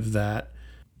a bit of that.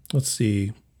 Let's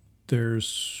see.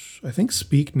 I think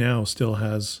Speak Now still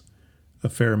has a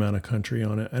fair amount of country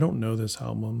on it. I don't know this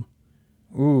album.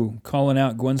 Ooh, calling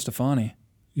out Gwen Stefani.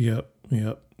 Yep.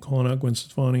 Calling out Gwen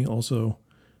Stefani. Also,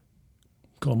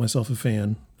 call myself a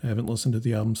fan. I haven't listened to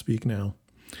the album Speak Now.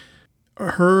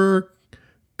 Her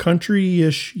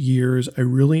country-ish years, I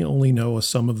really only know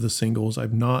some of the singles.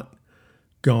 I've not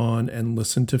gone and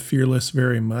listened to Fearless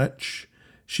very much.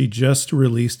 She just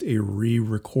released a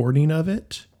re-recording of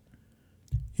it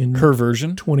in Her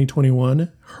version?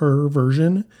 2021. Her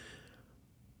version.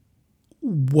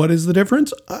 What is the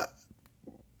difference? I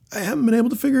haven't been able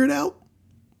to figure it out.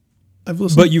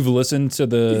 But you've listened to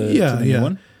the new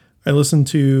one? I listened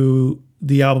to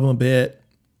the album a bit.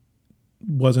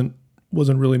 Wasn't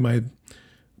really my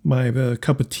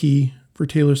cup of tea for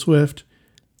Taylor Swift.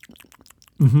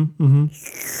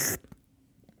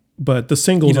 But the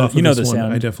singles off of this one,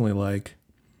 I definitely like.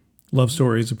 Love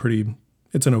Story is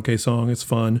it's an okay song. It's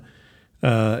fun.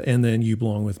 And then You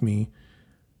Belong With Me.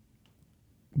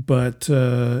 But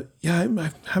I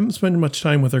haven't spent much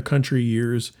time with her country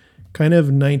years. Kind of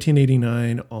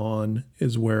 1989 on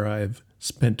is where I've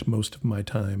spent most of my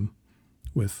time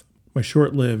with my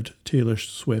short-lived Taylor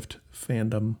Swift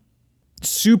fandom.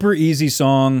 Super easy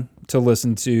song to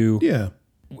listen to. Yeah.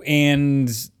 And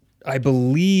I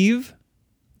believe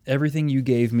Everything You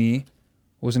Gave Me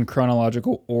was in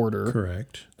chronological order.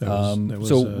 Correct. That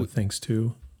was thanks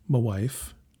to my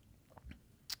wife.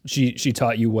 She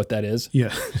taught you what that is?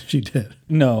 Yeah, she did.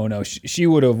 No. She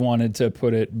would have wanted to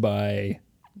put it by,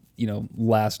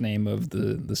 last name of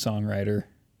the songwriter.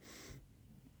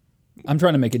 I'm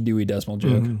trying to make a Dewey Decimal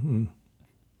joke. Mm-hmm.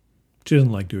 She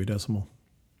doesn't like Dewey Decimal.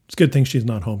 It's a good thing she's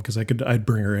not home, because I'd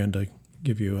bring her in to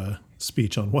give you a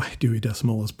speech on why Dewey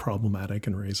Decimal is problematic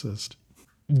and racist.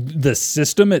 The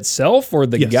system itself, or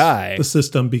the guy? The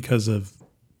system, because of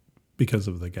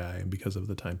the guy and because of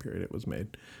the time period it was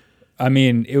made. I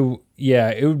mean, it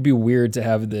would be weird to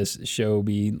have this show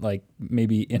be like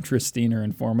maybe interesting or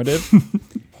informative.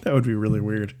 That would be really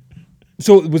weird.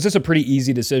 So was this a pretty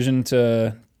easy decision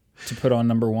to put on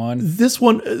number one? This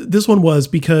one was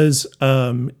because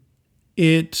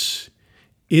it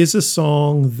is a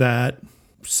song that,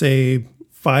 say,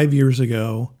 5 years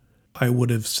ago, I would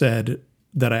have said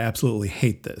that I absolutely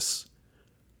hate this.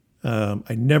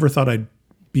 I never thought I'd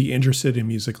be interested in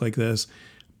music like this,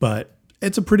 but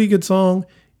it's a pretty good song.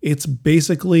 It's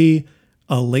basically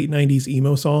a late 90s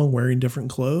emo song wearing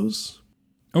different clothes.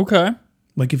 Okay.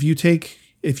 Like if you take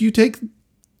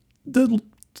the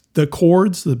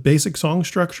chords, the basic song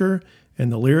structure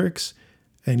and the lyrics,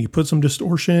 and you put some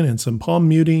distortion and some palm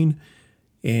muting,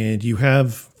 and you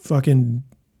have fucking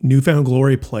Newfound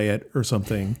Glory play it or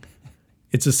something,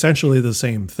 it's essentially the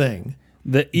same thing.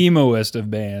 The emo-est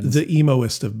of bands.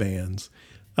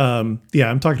 I'm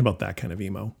talking about that kind of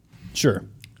emo. Sure.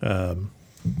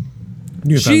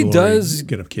 She does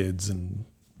Get Up Kids and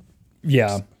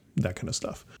that kind of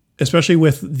stuff. Especially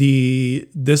with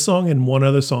this song and one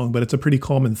other song, but it's a pretty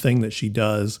common thing that she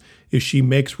does, is she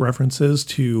makes references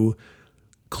to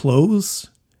clothes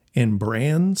and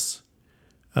brands.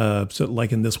 So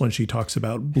like in this one, she talks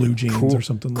about blue jeans or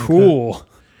something like that. Cool.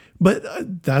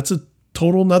 But that's a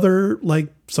total nother,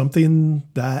 like, something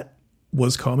that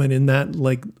was common in that,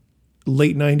 like,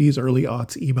 late 90s, early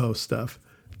aughts emo stuff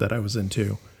that I was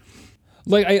into.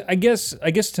 Like, I guess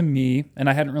to me, and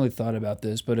I hadn't really thought about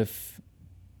this, but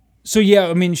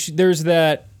there's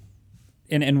that,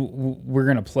 and we're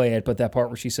going to play it, but that part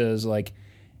where she says, like,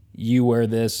 you wear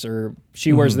this, or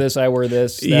she wears this, I wear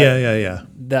this.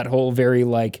 That whole very,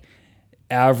 like,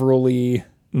 Avril-y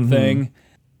thing.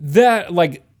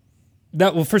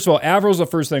 Well, first of all, Avril's the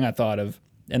first thing I thought of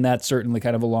And that's certainly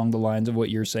kind of along the lines of what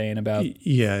you're saying about,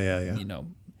 Yeah.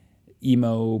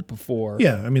 emo before.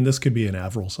 Yeah, I mean, this could be an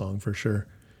Avril song for sure.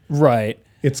 Right.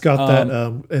 It's got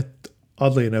that.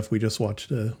 Oddly enough, we just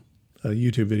watched a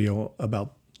YouTube video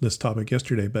about this topic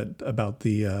yesterday, but about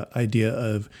the idea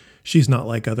of she's not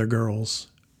like other girls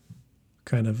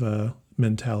kind of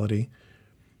mentality.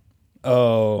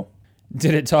 Oh,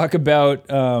 did it talk about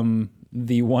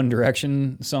the One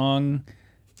Direction song?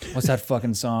 What's that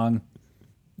fucking song?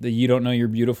 The You Don't Know You're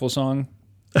Beautiful song?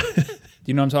 Do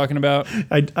you know what I'm talking about?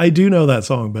 I do know that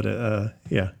song, but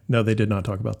no, they did not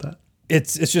talk about that.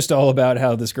 It's just all about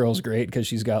how this girl's great because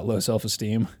she's got low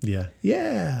self-esteem.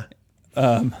 Yeah.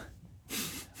 I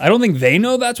don't think they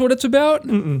know that's what it's about.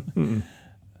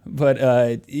 But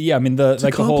I mean,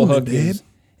 the whole hook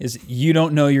is you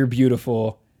don't know you're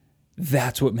beautiful.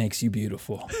 That's what makes you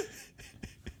beautiful.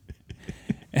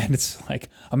 And it's like,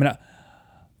 I mean,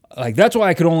 that's why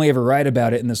I could only ever write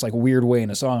about it in this like weird way in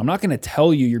a song. I'm not going to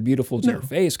tell you you're beautiful to your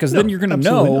face because then you're going to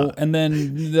know, not. And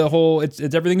then the whole it's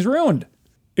everything's ruined.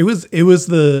 It was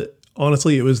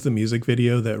honestly it was the music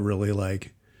video that really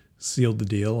like sealed the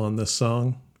deal on this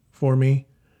song for me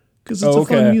because it's a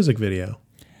fun music video.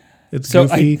 It's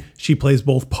goofy. She plays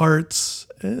both parts.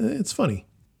 It's funny.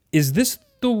 Is this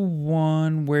the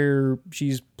one where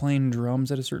she's playing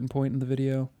drums at a certain point in the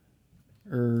video?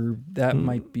 Or that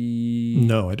might be...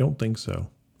 No, I don't think so.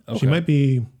 Okay. She might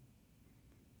be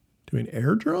doing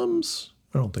air drums?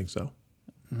 I don't think so.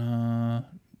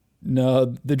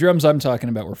 No, the drums I'm talking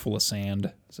about were full of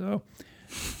sand. So,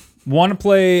 want to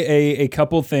play a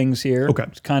couple things here. Okay.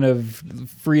 To kind of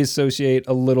free associate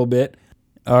a little bit.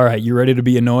 All right, you ready to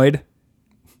be annoyed?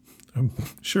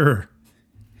 Sure.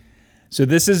 So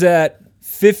this is at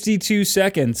 52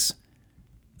 seconds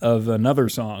of another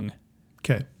song.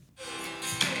 Okay.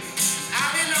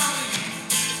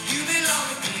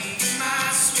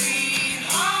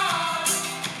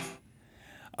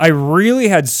 I really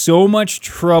had so much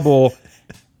trouble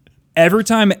every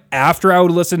time after I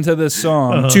would listen to this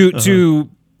song to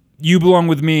You Belong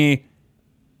With Me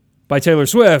by Taylor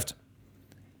Swift.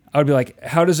 I would be like,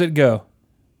 how does it go?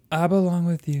 I belong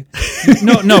with you.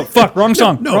 No, fuck, wrong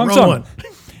song. Wrong song. One.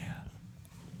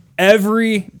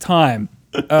 Every time.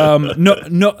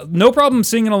 No problem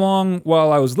singing along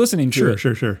while I was listening to it.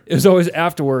 Sure. It was always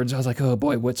afterwards. I was like, oh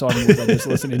boy, what song was I just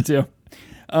listening to?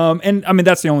 And I mean,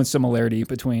 that's the only similarity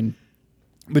between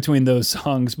those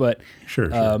songs, but sure.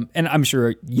 And I'm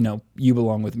sure, You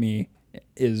Belong With Me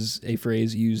is a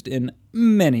phrase used in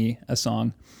many a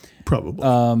song.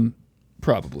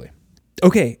 Probably.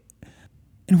 Okay.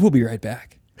 And we'll be right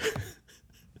back.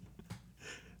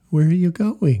 Where are you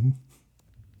going?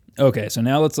 Okay, so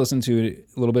now let's listen to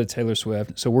a little bit of Taylor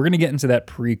Swift. So we're going to get into that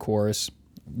pre-chorus,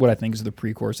 what I think is the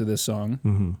pre-chorus of this song.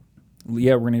 Mm-hmm.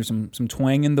 Yeah, we're going to have some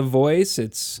twang in the voice.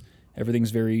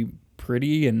 Everything's very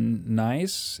pretty and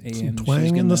nice. And some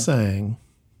twang in the sang.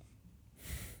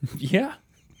 Yeah.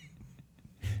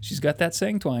 She's got that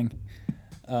sang twang.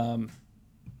 All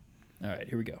right,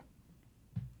 here we go.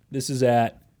 This is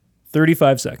at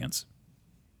 35 seconds.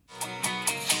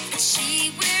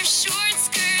 She wears short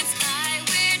skirts, I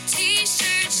wear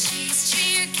t-shirts. She's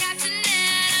cheer captain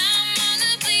and I'm on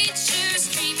the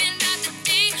bleachers, dreaming about the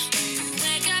day when you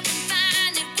wake up and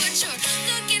find that what you're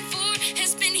looking for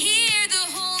has been here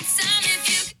the whole time.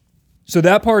 If you... So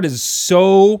that part is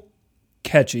so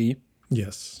catchy.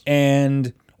 Yes.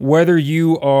 And whether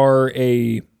you are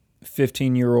a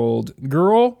 15-year-old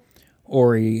girl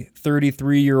or a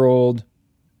 33-year-old,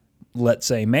 let's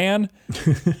say, man,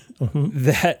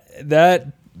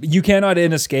 that you cannot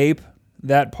escape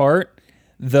that part.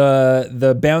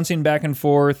 The bouncing back and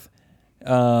forth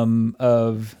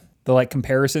of the like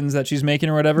comparisons that she's making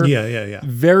or whatever. Yeah.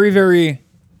 Very, very,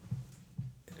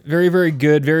 very, very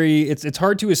good. It's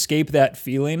hard to escape that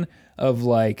feeling of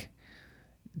like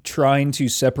trying to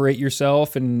separate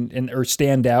yourself and or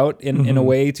stand out in a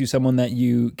way to someone that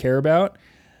you care about.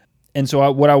 And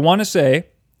so what I want to say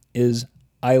is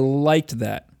I liked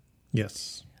that.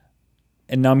 Yes.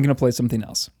 And now I'm going to play something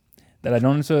else that I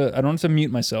don't have to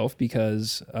mute myself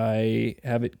because I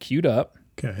have it queued up.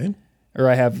 Okay. Or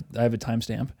I have a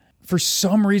timestamp. For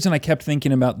some reason I kept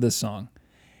thinking about this song.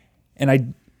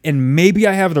 And maybe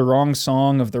I have the wrong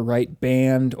song of the right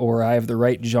band or I have the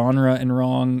right genre and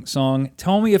wrong song.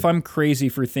 Tell me if I'm crazy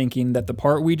for thinking that the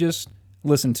part we just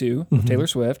listened to of Taylor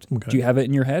Swift, do you have it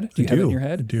in your head? Do you have it in your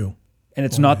head? I do. And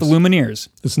it's not the Lumineers.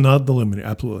 It's not the Lumineers,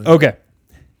 absolutely. Okay.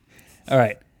 All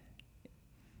right.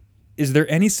 Is there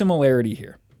any similarity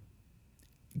here?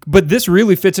 But this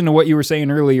really fits into what you were saying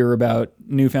earlier about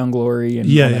Newfound Glory and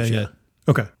all that shit.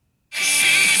 Okay.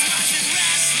 She's watching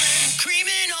wrestling,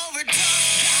 creaming over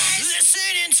tough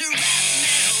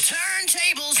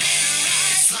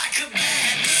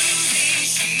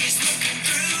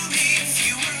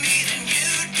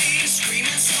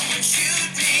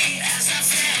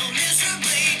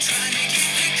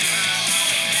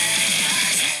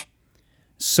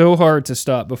so hard to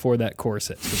stop before that chorus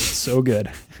hits. 'Cause it's so good.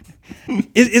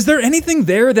 Is there anything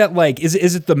there that like is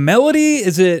it the melody?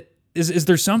 Is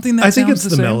there something that I think sounds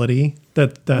it's the same? melody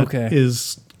that Okay.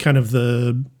 is kind of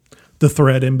the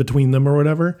thread in between them or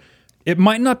whatever. It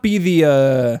might not be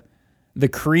the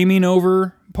creaming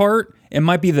over part. It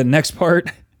might be the next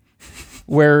part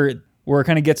where it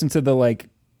kind of gets into the like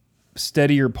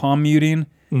steadier palm muting.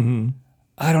 Mm-hmm.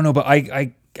 I don't know, but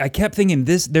I kept thinking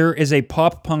there is a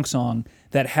pop punk song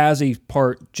that has a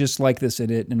part just like this in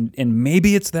it, and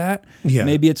maybe it's that,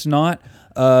 maybe it's not.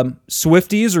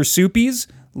 Swifties or Soupies,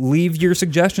 leave your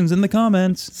suggestions in the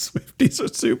comments. Swifties or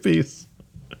Soupies.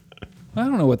 I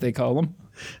don't know what they call them.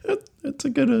 It's a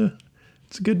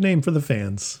good name for the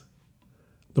fans.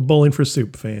 The Bowling for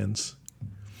Soup fans.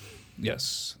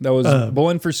 Yes, that was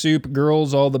Bowling for Soup,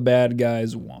 Girls All the Bad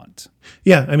Guys Want.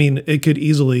 Yeah, I mean, you could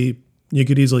easily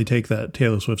take that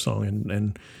Taylor Swift song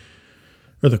and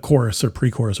or the chorus or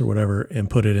pre-chorus or whatever and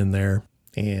put it in there,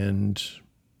 and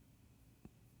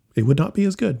it would not be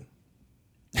as good.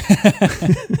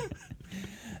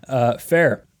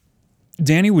 Fair.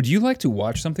 Danny, would you like to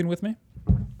watch something with me?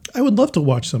 I would love to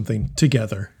watch something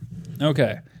together.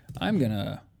 Okay, I'm going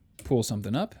to pull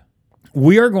something up.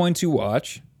 We are going to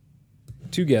watch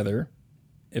together,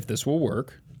 if this will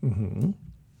work.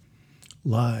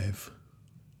 Live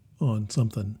on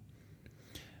something.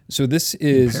 So this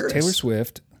is Paris. Taylor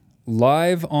Swift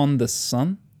live on the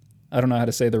Sun. I don't know how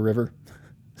to say the river.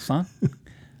 Sun?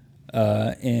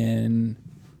 In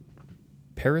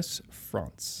Paris,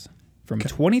 France. From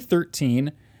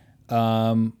 2013.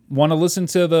 Want to listen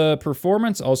to the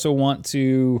performance. Also want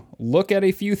to look at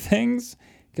a few things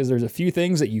because there's a few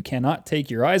things that you cannot take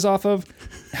your eyes off of.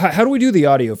 How do we do the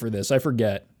audio for this? I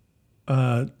forget.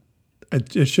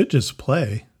 It should just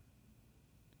play.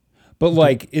 But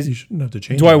like, You shouldn't have to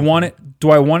change. do I anything. want it?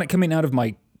 Do I want it coming out of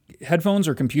my headphones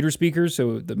or computer speakers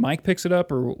so the mic picks it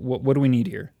up, or what do we need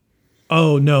here?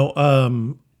 Oh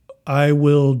no. I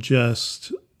will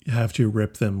just have to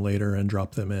rip them later and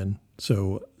drop them in.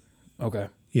 So Okay.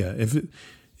 yeah,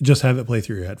 just have it play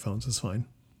through your headphones. It's fine.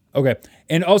 Okay.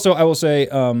 And also, I will say,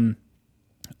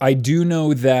 I do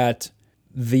know that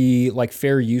the like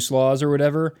fair use laws or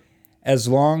whatever, as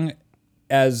long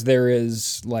as there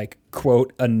is like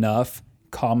quote enough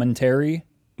commentary,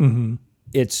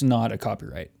 it's not a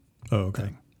copyright. Oh, okay.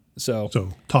 So So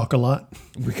talk a lot.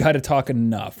 we got to talk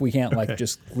enough. We can't like Okay.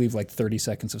 just leave like 30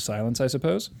 seconds of silence, I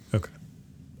suppose. Okay.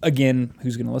 Again,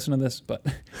 who's going to listen to this? But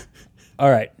all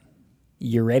right.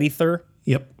 You ready, Thur?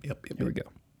 Yep. Here we go.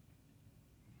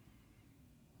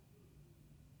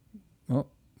 Oh,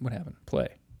 what happened? Play.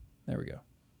 There we go.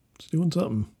 It's doing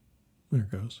something. There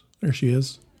it goes. There she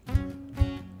is.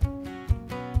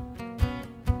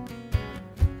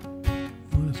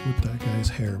 What is with that guy's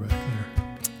hair back there?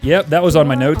 Yep, that was on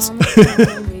my notes.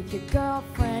 With your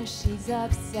girlfriend, she's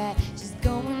upset. She's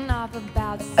going off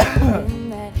about something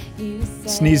that you said.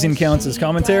 Sneezing counts as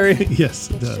commentary. Yes,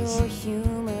 it Get does. your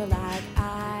humor like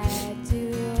I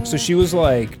do. So she was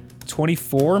like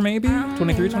 24, maybe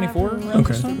 23, 24. around Okay.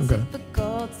 this time? Okay.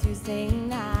 Typical Tuesday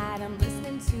night. I'm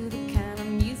listening to the kind of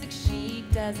music she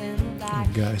doesn't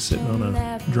like. Guy sitting on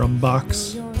a drum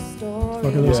box. Your story What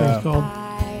are those Yeah. things called?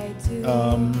 I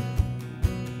do.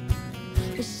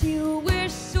 She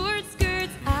wears short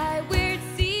skirts, I wear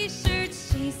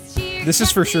t-shirts. This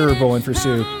is for sure Bowling for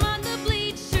Soup.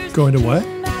 Going to what?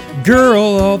 Girl,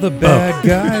 all the bad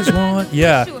guys want.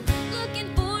 Yeah.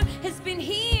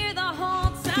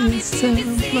 It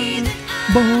sounds like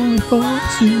Bowling for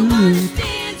Soup.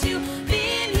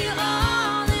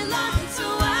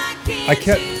 I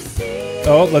kept.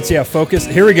 Oh, let's focus.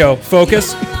 Here we go.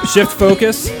 Focus. Shift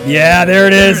focus. Yeah, there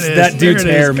it is. There it That is. dude's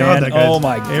There it is. hair, God, man. that guy's Oh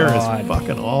my hair god. is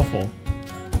fucking awful.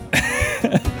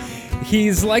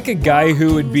 He's like a guy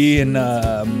who would be in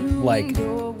like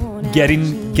get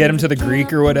him to the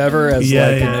Greek or whatever as Yeah,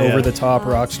 like yeah, an yeah. over the top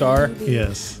rock star.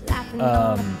 Yes.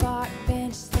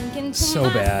 So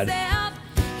bad.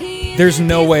 There's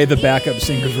no way the backup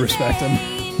singers respect him.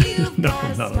 No,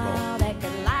 not at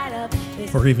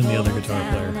all. Or even the other guitar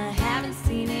player.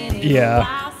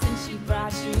 Yeah.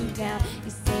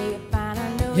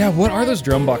 Yeah, what are those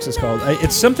drum boxes called?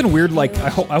 It's something weird like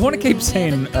I want to keep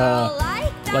saying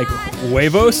like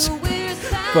huevos,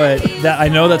 but that I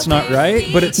know that's not right,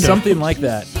 but it's something like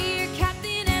that.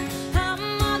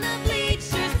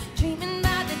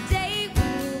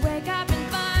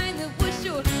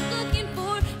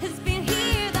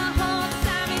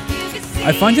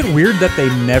 I find it weird that they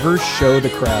never show the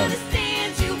crowd.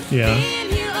 Yeah.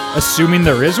 Assuming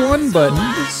there is one, but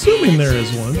Assuming there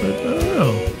is one, but I don't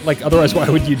know. like otherwise why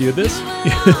would you do this?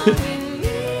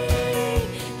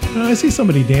 I see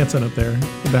somebody dancing up there,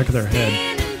 the back of their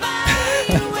head.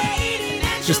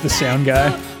 Just the sound guy.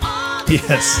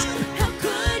 Yes.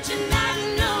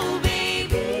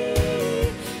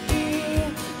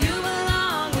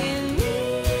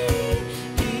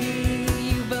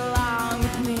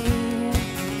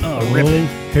 Oh, ripping.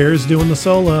 Hair's doing the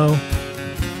solo.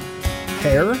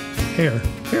 Hair?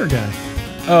 Hair guy.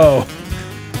 Oh.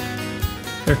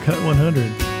 Haircut 100.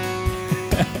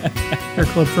 Hair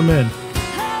Club for Men.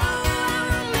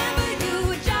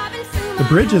 The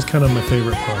bridge is kind of my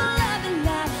favorite part.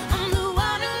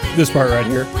 This part right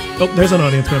here. Oh, there's an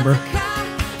audience member.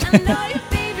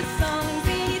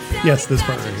 Yes, this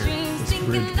part right here. This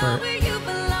bridge part.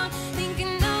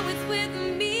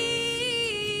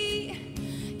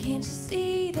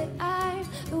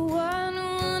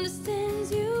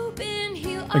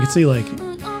 I could see like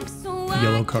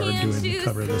Yellow Card doing the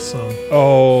cover of this song.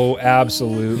 Oh,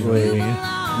 absolutely.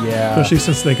 Yeah. Especially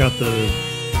since they got the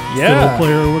fiddle Yeah.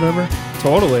 player or whatever.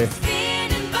 Totally.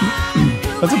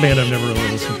 That's a band I've never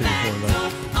really listened to before though.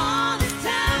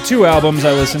 2 albums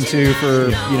I listened to for,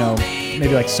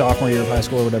 maybe like sophomore year of high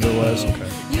school or whatever it was.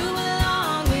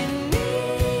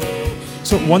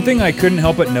 So one thing I couldn't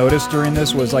help but notice during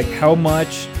this was like how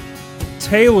much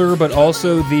Taylor, but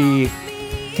also the...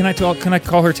 Can I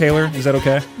call her Taylor? Is that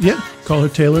okay? Yeah, call her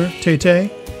Taylor,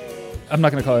 Tay-Tay, I'm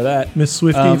not going to call her that. Miss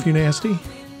Swifty if you nasty.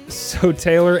 So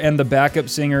Taylor and the backup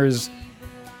singers,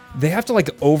 they have to like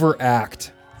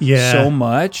overact Yeah. so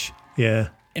much. Yeah.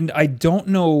 And I don't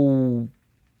know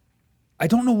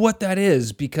what that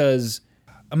is because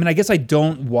I guess I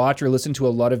don't watch or listen to a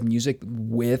lot of music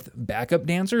with backup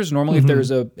dancers. Normally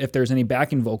if there's any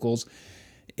backing vocals,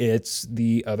 it's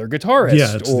the other guitarist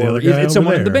Yeah, it's the or other guy it's over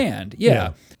someone in the there. band.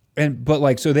 Yeah.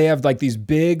 But so they have like these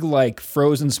big like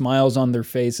frozen smiles on their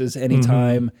faces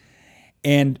anytime.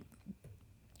 And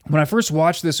when I first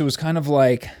watched this, it was kind of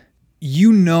like,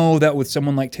 that with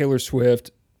someone like Taylor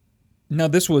Swift, now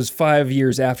this was 5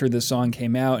 years after this song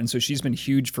came out, and so she's been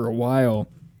huge for a while.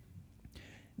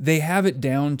 They have it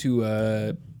down to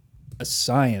a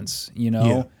science,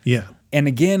 Yeah. And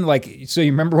again, like, so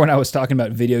you remember when I was talking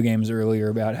about video games earlier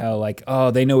about how like,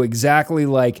 they know exactly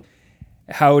like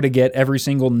how to get every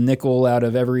single nickel out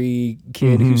of every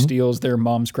kid who steals their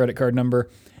mom's credit card number.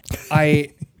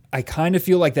 I kind of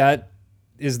feel like that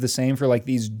is the same for like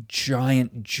these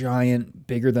giant,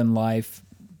 bigger than life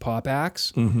pop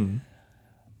acts.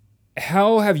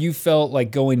 How have you felt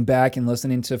like going back and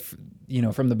listening to,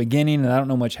 from the beginning? And I don't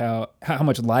know how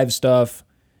much live stuff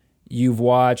you've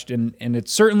watched, and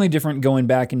it's certainly different going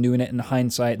back and doing it in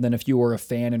hindsight than if you were a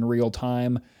fan in real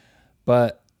time.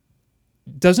 But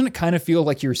doesn't it kind of feel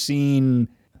like you're seeing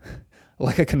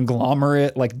like a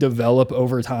conglomerate like develop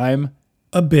over time?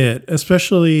 A bit,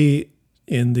 especially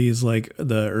in these like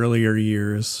the earlier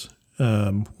years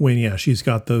when she's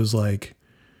got those like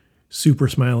super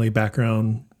smiley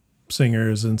background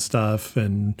singers and stuff,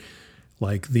 and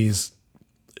like these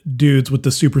dudes with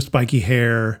the super spiky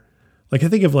hair. Like I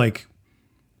think of like,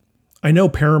 I know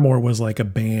Paramore was like a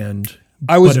band.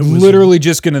 I was literally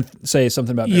just going to say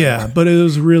something about Paramore. Yeah, but it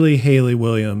was really Hayley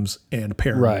Williams and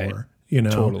Paramore, Right.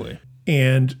 Totally.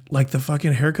 And like the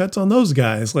fucking haircuts on those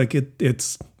guys, like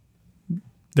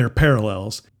they're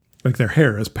parallels. Like their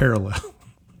hair is parallel.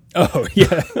 Oh,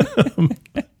 yeah.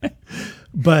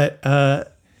 But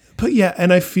yeah,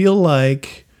 and I feel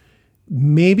like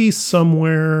maybe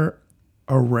somewhere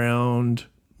around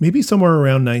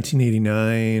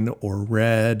 1989 or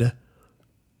Red,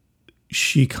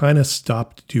 she kind of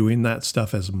stopped doing that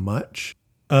stuff as much.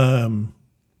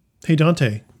 Hey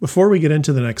Dante, before we get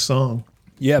into the next song,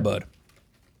 Yeah, bud.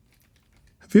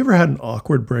 have you ever had an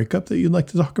awkward breakup that you'd like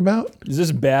to talk about? Is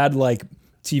this bad like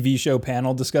TV show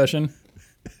panel discussion?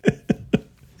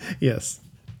 Yes.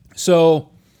 So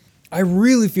I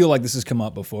really feel like this has come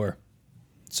up before.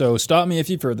 So stop me if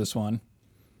you've heard this one.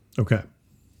 Okay.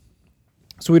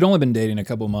 So we'd only been dating a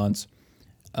couple months.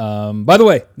 By the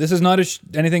way, this is not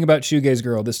anything about Shoegaze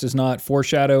Girl. This does not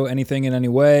foreshadow anything in any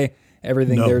way.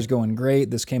 Everything there's going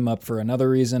great. This came up for another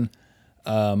reason.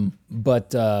 So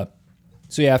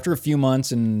yeah, after a few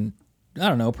months and I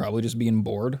don't know, probably just being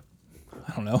bored,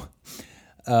 I don't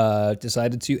know,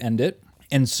 decided to end it.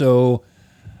 And so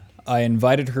I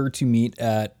invited her to meet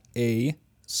at a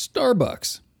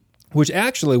Starbucks, which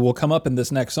actually will come up in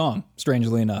this next song,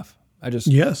 strangely enough.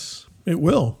 Yes, it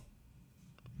will.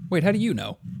 Wait, how do you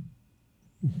know?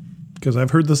 Because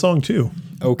I've heard the song too.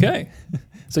 Okay.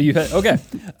 So you had, okay.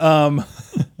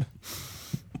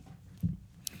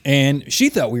 And she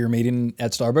thought we were meeting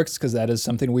at Starbucks because that is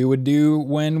something we would do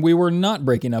when we were not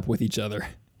breaking up with each other.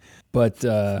 But,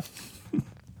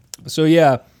 so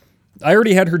yeah, I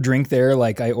already had her drink there.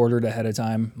 Like I ordered ahead of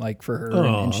time, like for her,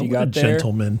 and she what got a there.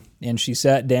 gentleman. And she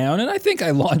sat down, and I think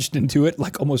I launched into it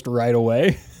like almost right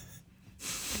away.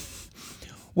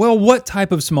 Well, what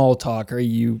type of small talk are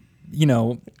you,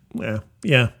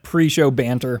 Yeah. pre-show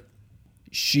banter?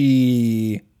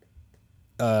 She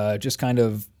just kind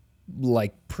of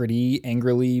like pretty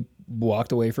angrily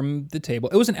walked away from the table.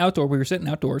 It was an outdoor. We were sitting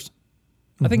outdoors,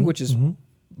 I think, which is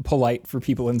polite for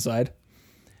people inside.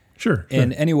 Sure.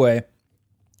 And anyway,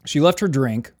 she left her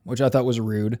drink, which I thought was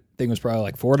rude. I think it was probably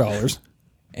like $4.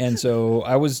 And so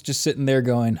I was just sitting there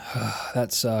going,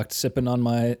 that sucked, sipping on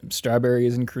my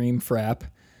strawberries and cream frap,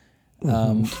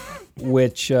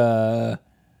 which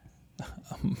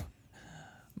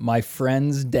my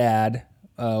friend's dad,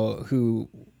 who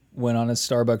went on a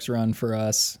Starbucks run for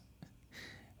us,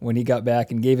 when he got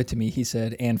back and gave it to me, he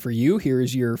said, "And for you, here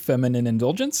is your feminine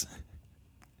indulgence."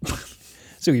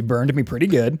 So he burned me pretty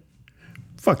good.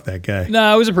 Fuck that guy.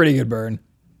 No, it was a pretty good burn.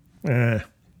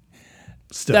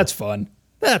 Still. That's fun.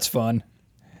 That's fun.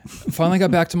 Finally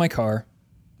got back to my car.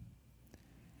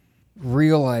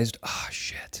 Realized,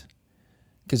 shit.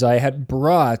 Because I had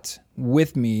brought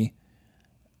with me,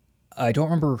 I don't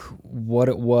remember what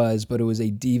it was, but it was a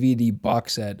DVD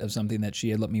box set of something that she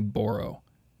had let me borrow.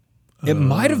 It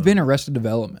might have been Arrested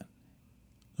Development.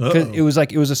 Because it was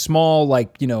a small,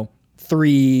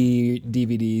 3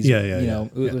 DVDs.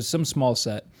 It was some small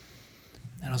set.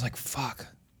 And I was like, fuck,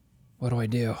 what do I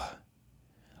do?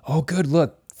 Oh, good.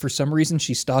 Look, for some reason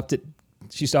she stopped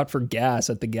for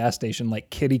gas at the gas station, like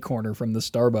kitty corner from the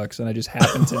Starbucks. And I just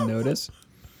happened to notice,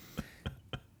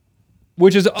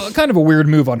 which is kind of a weird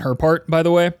move on her part, by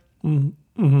the way.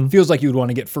 Mm-hmm. Feels like you would want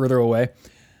to get further away.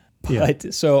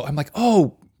 But so I'm like,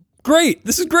 oh, great.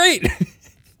 This is great.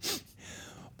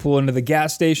 Pull into the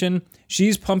gas station.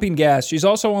 She's pumping gas. She's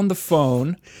also on the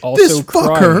phone, also this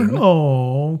crying. fucker.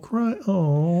 Oh, cry.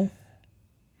 Oh.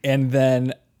 And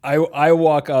then I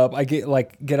walk up. I get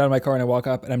out of my car and I walk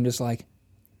up and I'm just like,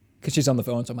 because she's on the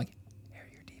phone, so I'm like, here are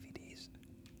your DVDs.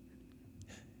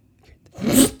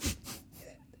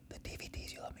 The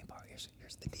DVDs you let me borrow. Here's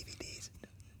the DVDs.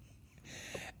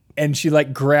 And she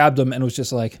grabbed them and was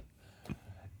just like,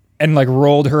 and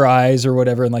rolled her eyes or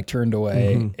whatever and turned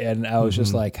away. And I was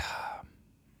just like,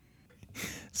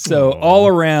 so all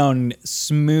around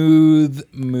smooth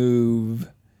move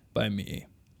by me.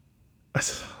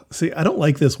 See, I don't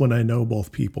like this when I know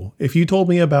both people. If you told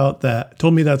me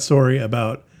that story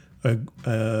about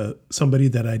somebody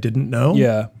that I didn't know,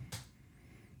 Yeah.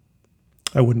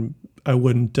 I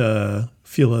wouldn't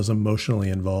feel as emotionally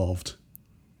involved.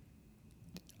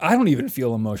 I don't even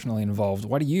feel emotionally involved.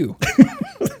 Why do you?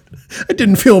 I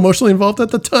didn't feel emotionally involved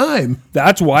at the time.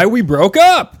 That's why we broke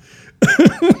up.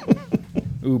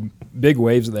 Ooh, big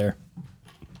waves there.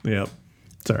 Yep.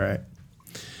 It's all right.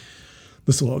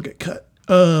 This will all get cut.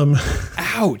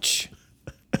 Ouch.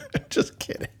 Just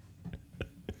kidding.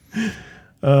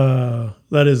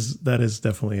 That is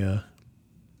definitely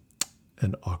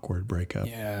an awkward breakup.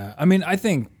 Yeah. I mean, I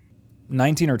think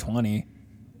 19 or 20.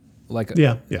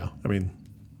 Yeah. I mean,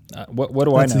 what do I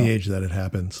know? that's the age that it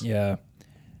happens. Yeah.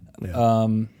 Yeah.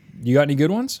 You got any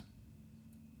good ones?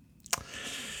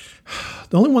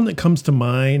 The only one that comes to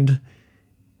mind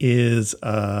is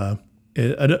a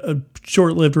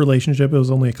short-lived relationship. It was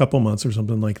only a couple months or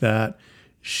something like that.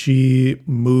 She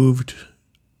moved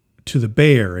to the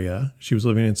Bay Area. She was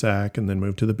living in Sac and then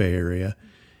moved to the Bay Area.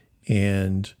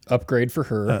 And Upgrade for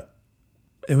her.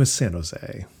 it was San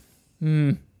Jose.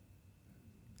 Yeah.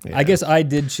 I guess I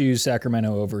did choose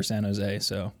Sacramento over San Jose,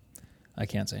 so I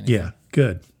can't say anything. Yeah,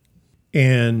 good.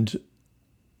 And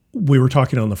we were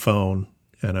talking on the phone,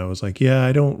 and I was like, yeah,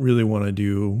 I don't really want to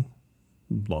do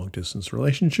long-distance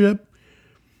relationship.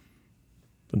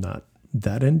 I'm not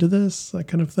that into this, that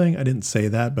kind of thing. I didn't say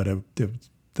that, but that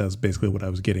was basically what I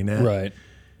was getting at. Right.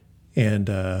 And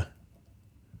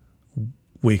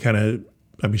we kind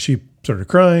of, she started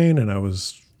crying, and I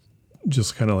was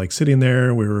just kind of sitting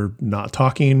there. We were not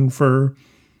talking for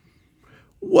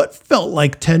what felt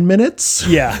like 10 minutes.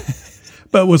 Yeah.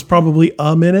 But was probably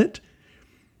a minute.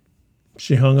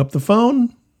 She hung up the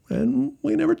phone and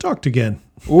we never talked again.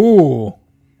 Ooh. All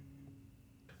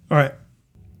right.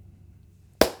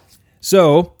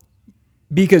 So,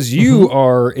 because you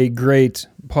are a great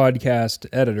podcast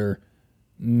editor,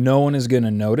 no one is going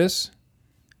to notice.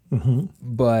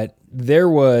 But there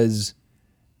was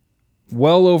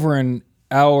well over an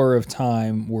hour of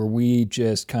time where we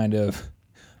just kind of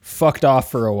fucked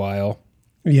off for a while.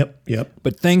 Yep.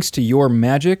 But thanks to your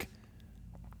magic,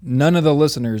 none of the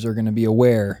listeners are going to be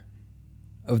aware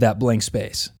of that blank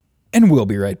space. And we'll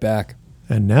be right back.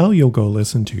 And now you'll go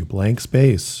listen to Blank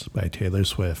Space by Taylor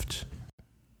Swift.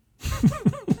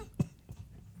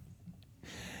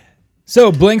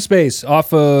 So, Blank Space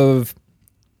off of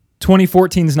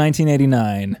 2014's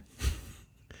 1989.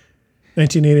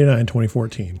 1989,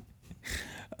 2014.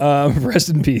 Rest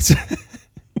in peace.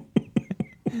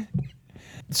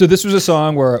 So this was a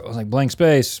song where I was like, blank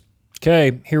space.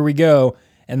 Okay, here we go.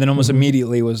 And then almost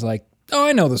immediately was like, oh,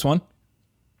 I know this one.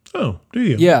 Oh, do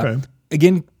you? Yeah. Okay.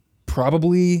 Again,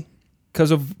 probably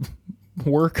because of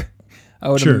work, I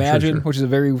would Sure, imagine, which is a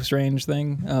very strange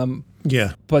thing.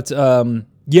 Yeah. But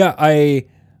yeah, I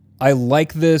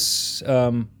like this.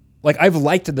 Like I've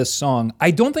liked this song.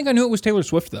 I don't think I knew it was Taylor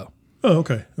Swift though. Oh,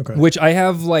 okay. Okay. Which I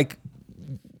have like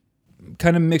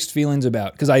kind of mixed feelings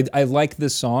about because I like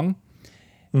this song.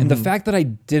 And the fact that I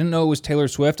didn't know it was Taylor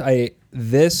Swift,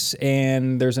 this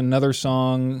and there's another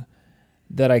song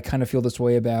that I kind of feel this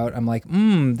way about. I'm like,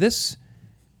 this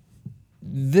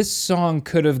song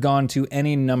could have gone to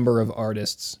any number of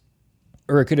artists,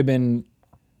 or it could have been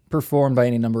performed by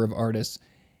any number of artists,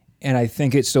 and I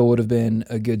think it still would have been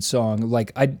a good song.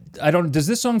 Like I don't. Does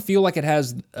this song feel like it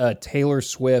has a Taylor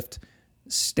Swift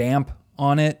stamp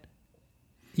on it?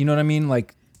 You know what I mean?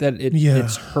 Like that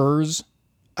it's hers.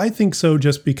 I think so,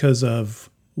 just because of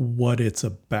what it's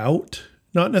about.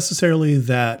 Not necessarily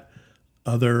that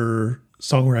other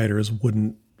songwriters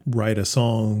wouldn't write a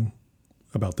song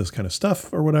about this kind of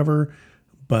stuff or whatever,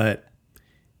 but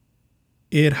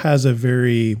it has a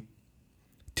very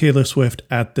Taylor Swift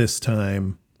at this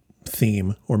time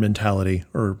theme or mentality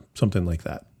or something like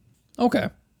that. Okay.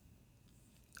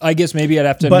 I guess maybe I'd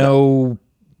have to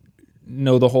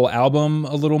know the whole album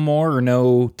a little more, or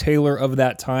know Taylor of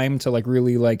that time to like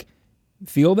really like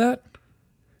feel that.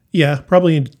 Yeah,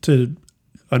 probably to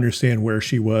understand where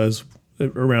she was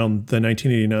around the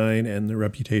 1989 and the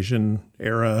Reputation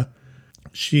era.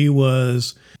 She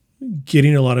was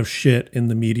getting a lot of shit in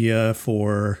the media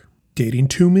for dating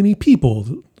too many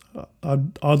people.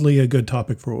 Oddly a good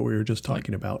topic for what we were just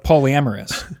talking about.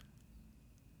 Polyamorous.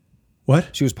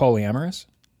 What? She was polyamorous.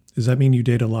 Does that mean you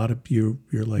date a lot of you're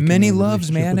like Many in a loves,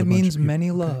 relationship man. with It a bunch means of people?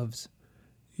 many Okay. loves.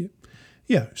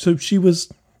 Yeah. So she was,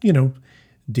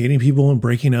 dating people and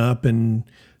breaking up and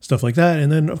stuff like that.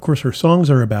 And then of course her songs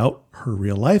are about her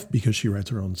real life because she writes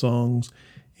her own songs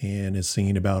and is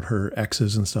singing about her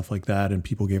exes and stuff like that. And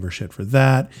people gave her shit for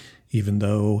that, even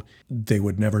though they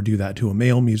would never do that to a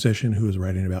male musician who was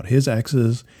writing about his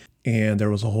exes. And there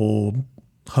was a whole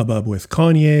hubbub with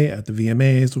Kanye at the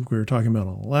VMAs, which we were talking about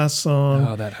on the last song.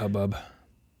 Oh, that hubbub.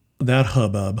 That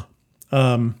hubbub.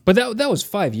 But that was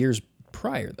 5 years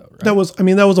prior, though, right? That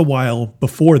was a while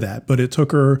before that, but it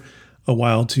took her a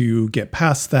while to get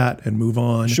past that and move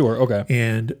on. Sure. Okay.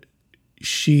 And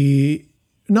she,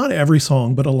 not every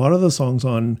song, but a lot of the songs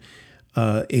on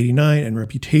 89 and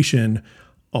Reputation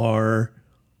are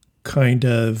kind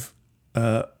of,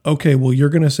 okay, well, you're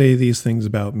going to say these things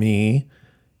about me.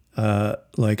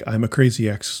 Like I'm a crazy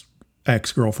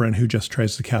ex-girlfriend who just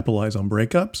tries to capitalize on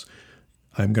breakups.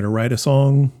 I'm going to write a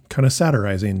song kind of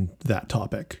satirizing that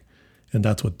topic. And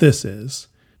that's what this is.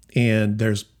 And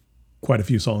there's quite a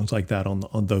few songs like that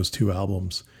on those two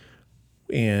albums.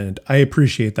 And I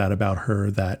appreciate that about her,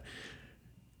 that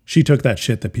she took that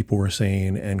shit that people were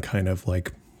saying and kind of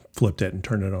like flipped it and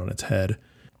turned it on its head.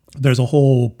 There's a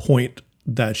whole point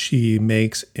that she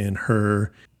makes in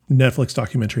her Netflix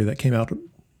documentary that came out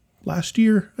last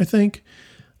year, I think,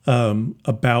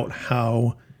 about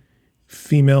how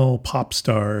female pop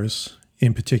stars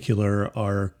in particular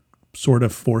are sort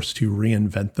of forced to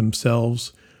reinvent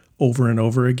themselves over and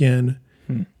over again.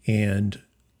 And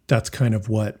that's kind of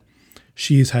what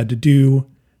she's had to do.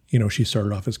 She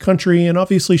started off as country, and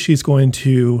obviously she's going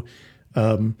to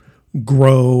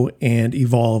grow and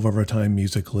evolve over time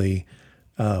musically.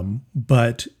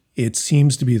 But it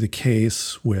seems to be the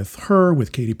case with her,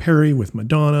 with Katy Perry, with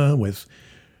Madonna, with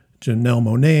Janelle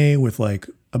Monáe, with like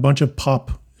a bunch of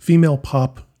female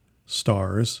pop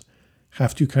stars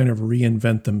have to kind of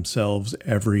reinvent themselves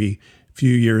every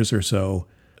few years or so,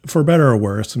 for better or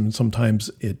worse. And sometimes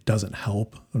it doesn't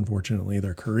help, unfortunately,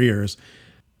 their careers,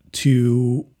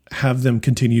 to have them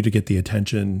continue to get the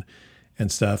attention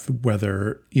and stuff.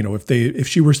 Whether, if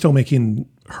she were still making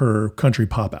her country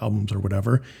pop albums or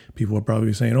whatever, people would probably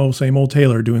be saying, oh, same old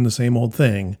Taylor doing the same old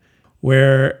thing,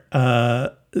 where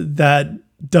that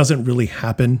doesn't really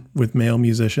happen with male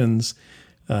musicians.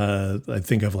 I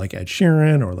think of like Ed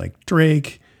Sheeran or like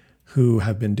Drake, who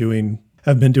have been doing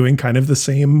kind of the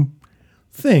same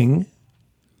thing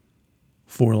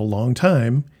for a long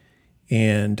time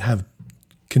and have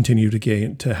continued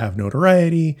to have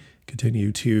notoriety,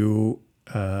 continue to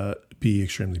be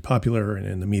extremely popular and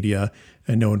in the media,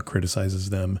 and no one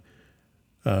criticizes them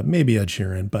Maybe Ed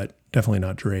Sheeran, but definitely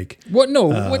not Drake. What? No.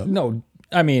 What? No.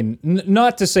 I mean,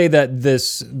 not to say that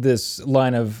this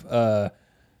line of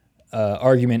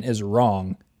argument is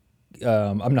wrong.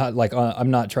 I'm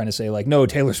not trying to say like, no,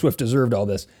 Taylor Swift deserved all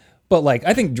this, but like,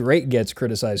 I think Drake gets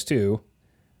criticized too.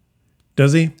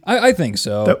 Does he? I think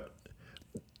so.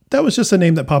 That was just a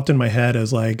name that popped in my head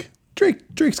as like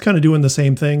Drake's kind of doing the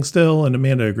same thing still, and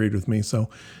Amanda agreed with me, so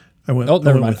I went. Oh,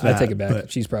 never mind. With that, I take it back.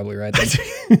 but- She's probably right.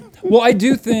 Then. Well, I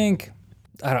do think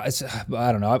I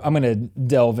don't know. I'm going to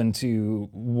delve into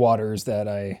waters that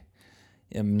I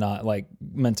am not like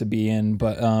meant to be in,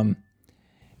 but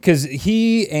because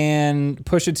he and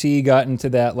Pusha T got into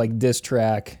that like diss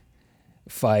track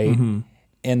fight,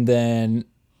 and then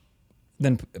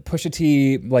Pusha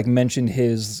T like mentioned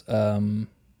his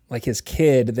like his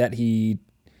kid that he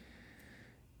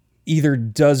either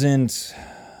doesn't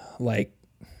like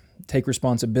take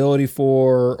responsibility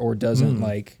for or doesn't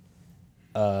like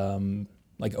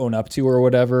own up to or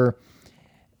whatever.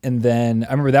 And then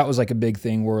I remember that was like a big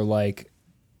thing where like,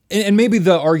 and maybe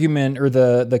the argument or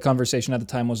the conversation at the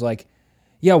time was like,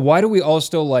 yeah, why do we all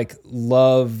still like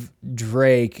love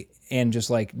Drake and just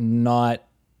like not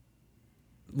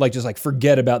like just like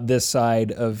forget about this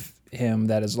side of him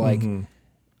that is like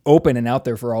open and out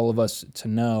there for all of us to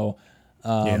know.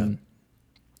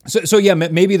 So yeah,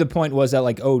 maybe the point was that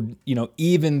like, oh, you know,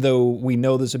 even though we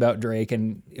know this about Drake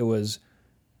and it was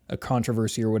a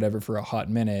controversy or whatever for a hot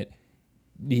minute,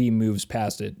 he moves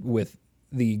past it with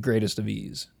the greatest of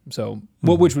ease. So,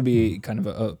 which would be kind of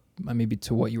a maybe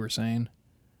to what you were saying.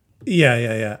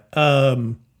 Yeah.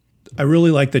 I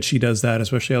really like that she does that,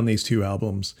 especially on these two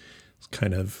albums. It's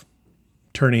kind of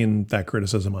turning that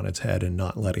criticism on its head and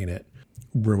not letting it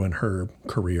ruin her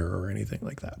career or anything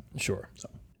like that. Sure. So.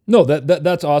 No,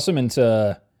 that's awesome, and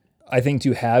I think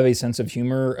to have a sense of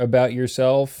humor about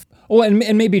yourself. Well,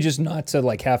 and maybe just not to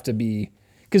like have to be,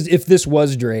 because if this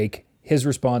was Drake, his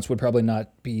response would probably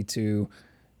not be to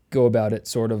go about it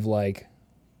sort of like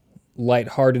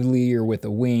lightheartedly or with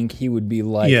a wink. He would be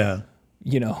like,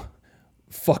 you know,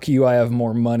 fuck you, I have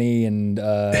more money, and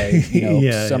you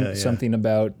know, something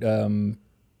about I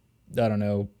don't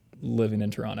know, living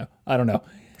in Toronto. I don't know.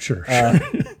 Sure.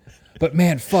 But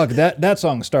man, fuck, that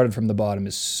song Started From the Bottom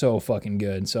is so fucking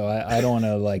good. So I don't want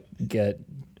to like get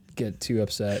too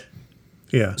upset.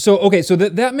 Yeah. So okay, so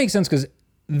that makes sense because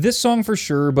this song for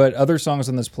sure, but other songs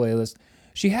on this playlist,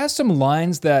 she has some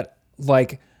lines that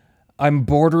like I'm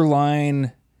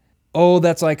borderline. Oh,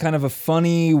 that's like kind of a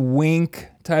funny wink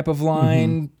type of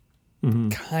line.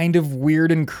 Kind of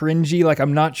weird and cringy. Like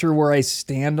I'm not sure where I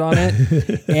stand on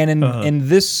it. And in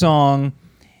this song,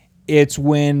 it's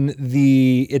when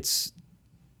it's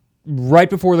right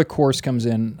before the chorus comes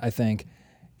in, I think.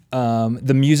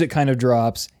 The music kind of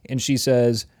drops and she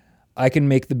says, I can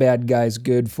make the bad guys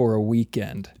good for a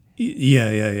weekend.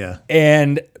 Yeah.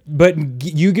 But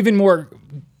you giving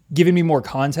me more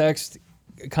context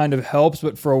kind of helps.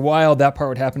 But for a while, that part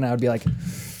would happen. And I would be like,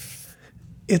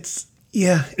 it's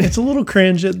a little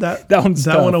cringe. That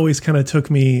one always kind of took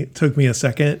me a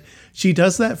second. She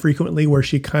does that frequently where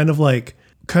she kind of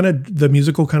the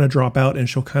music will kind of drop out and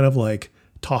she'll kind of like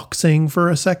sing for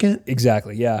a second.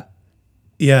 Exactly. Yeah.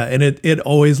 Yeah. And it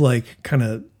always like kind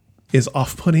of is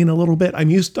off-putting a little bit.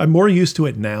 I'm more used to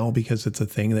it now because it's a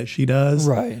thing that she does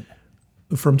right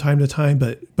from time to time.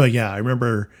 But yeah, I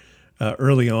remember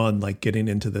early on, like getting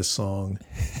into this song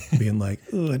being like,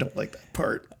 oh, I don't like that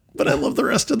part, but I love the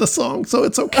rest of the song. So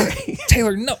it's okay.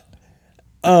 Taylor, no.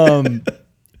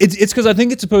 It's because I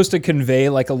think it's supposed to convey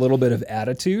like a little bit of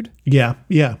attitude. Yeah.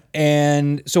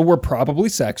 And so we're probably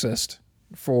sexist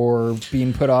for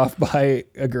being put off by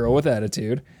a girl with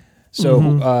attitude.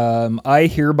 So I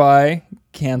hereby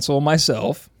cancel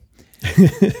myself.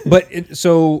 But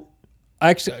so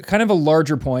actually kind of a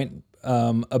larger point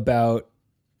about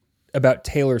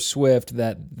Taylor Swift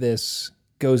that this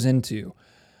goes into.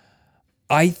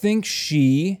 I think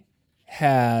she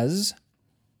has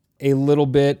a little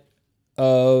bit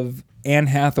of Anne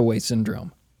Hathaway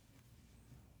syndrome.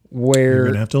 Where You're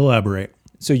going to have to elaborate.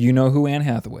 So you know who Anne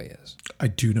Hathaway is? I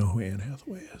do know who Anne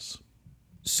Hathaway is.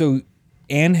 So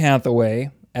Anne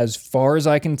Hathaway, as far as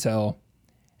I can tell,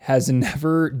 has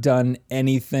never done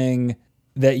anything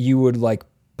that you would like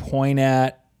point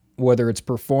at, whether it's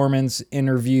performance,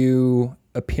 interview,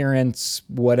 appearance,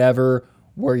 whatever,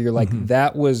 where you're like,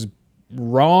 that was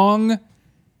wrong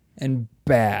and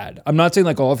bad. I'm not saying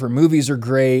like all of her movies are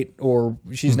great or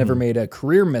she's never made a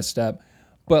career misstep,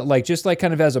 but like just like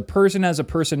kind of as a person, as a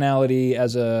personality,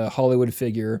 as a Hollywood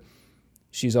figure,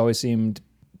 she's always seemed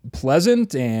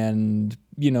pleasant and,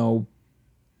 you know,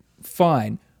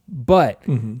 fine. But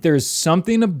there's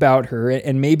something about her,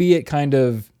 and maybe it kind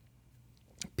of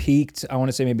peaked, I want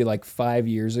to say maybe like 5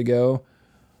 years ago,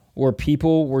 where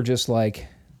people were just like,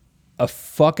 a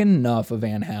fucking enough of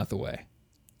Anne Hathaway.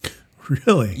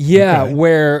 Really? Yeah, Okay.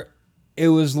 where it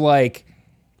was like,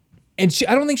 and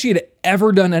I don't think she had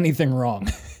ever done anything wrong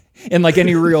in like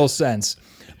any real sense.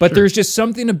 But there's just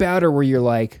something about her where you're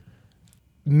like,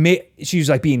 she's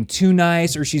like being too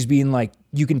nice, or she's being like,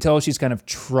 you can tell she's kind of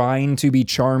trying to be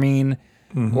charming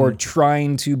or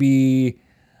trying to be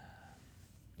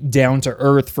down to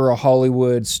earth for a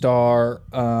Hollywood star.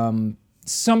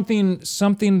 Something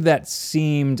that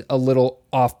seemed a little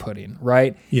off-putting,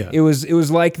 right? Yeah. It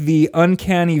was like the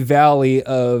uncanny valley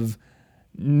of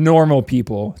normal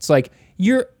people. It's like,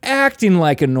 you're acting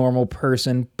like a normal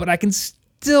person, but I can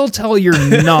still tell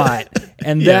you're not.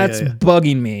 And that's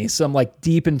bugging me. So I'm like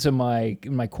deep into my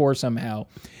core somehow.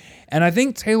 And I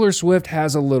think Taylor Swift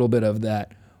has a little bit of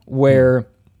that, where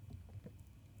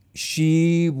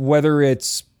she, whether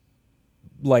it's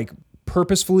like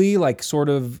purposefully, like sort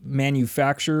of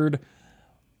manufactured,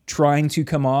 trying to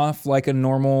come off like a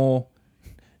normal,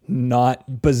 not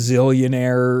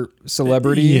bazillionaire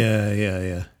celebrity.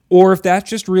 Yeah. Or if that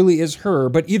just really is her.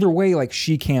 But either way, like,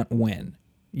 she can't win,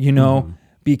 you know?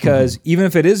 Because even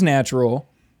if it is natural,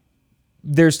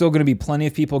 there's still going to be plenty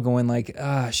of people going like,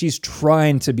 she's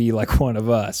trying to be like one of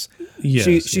us.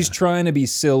 Yes, She's trying to be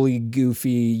silly, goofy,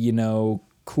 you know,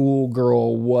 cool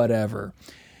girl, whatever.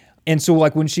 And so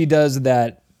like when she does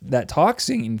that talk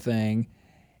singing thing,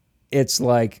 it's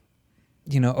like,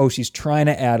 you know, she's trying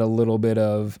to add a little bit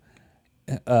of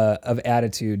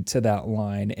attitude to that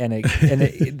line. And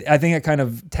I think it kind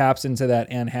of taps into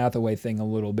that Anne Hathaway thing a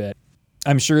little bit.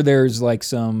 I'm sure there's like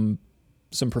some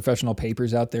professional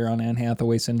papers out there on Anne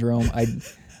Hathaway syndrome.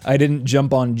 I didn't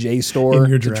jump on JSTOR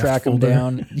to draft track folder.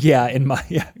 them down. Yeah,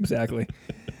 exactly.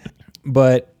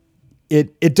 But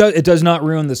it does not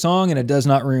ruin the song, and it does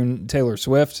not ruin Taylor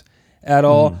Swift at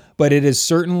all. But it is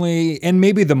certainly, and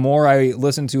maybe the more I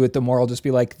listen to it, the more I'll just be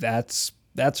like, that's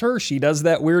her. She does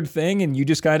that weird thing, and you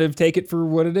just kind of take it for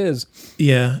what it is.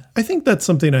 Yeah. I think that's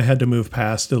something I had to move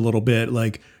past a little bit.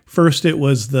 Like, first it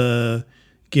was the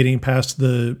getting past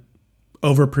the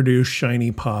overproduced,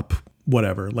 shiny pop,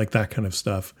 whatever, like that kind of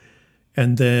stuff.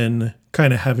 And then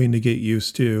kind of having to get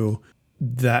used to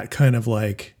that kind of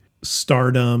like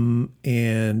stardom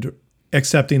and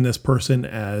accepting this person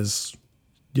as,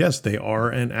 yes, they are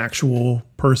an actual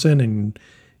person, and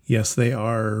yes, they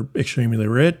are extremely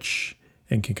rich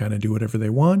and can kind of do whatever they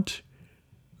want,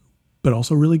 but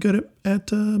also really good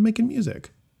at making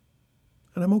music.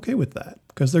 And I'm okay with that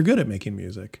because they're good at making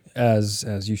music.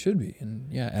 As you should be.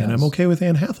 And And I'm okay with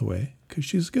Anne Hathaway because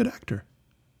she's a good actor.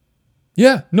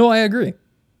 Yeah, no, I agree.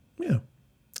 Yeah.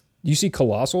 You see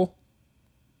Colossal?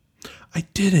 I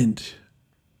didn't.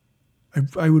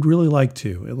 I would really like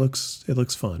to. It looks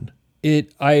fun.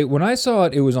 When I saw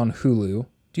it, it was on Hulu.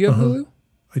 Do you have Hulu?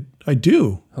 I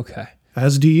do. Okay.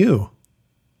 As do you.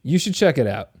 You should check it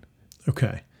out.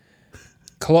 Okay.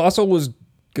 Colossal was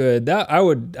good. That I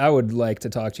would like to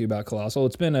talk to you about Colossal.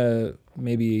 It's been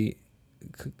maybe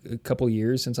a couple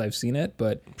years since I've seen it,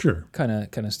 but Sure. kind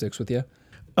of sticks with you.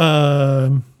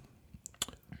 Starbucks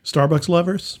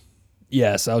lovers?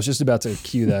 Yes, I was just about to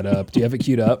cue that up. Do you have it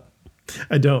queued up?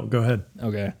 I don't. Go ahead.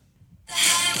 Okay.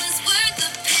 I was worth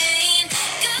the pain.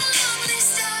 Got lonely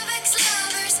Starbucks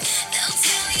lovers. They'll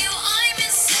tell you I'm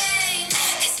insane.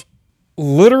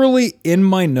 Literally in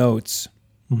my notes,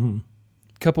 a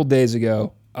couple days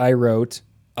ago, I wrote,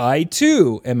 I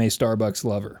too am a Starbucks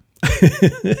lover.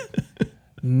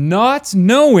 Not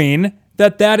knowing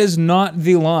that is not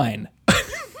the line.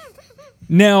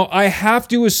 Now, I have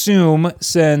to assume,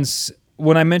 since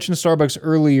when I mentioned Starbucks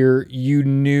earlier, you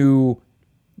knew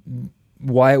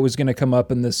why it was going to come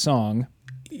up in this song.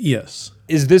 Yes.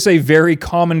 Is this a very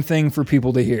common thing for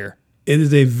people to hear? It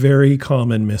is a very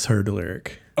common misheard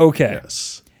lyric. Okay.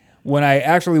 Yes. When I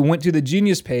actually went to the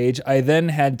Genius page, I then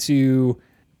had to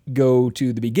go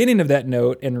to the beginning of that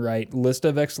note and write list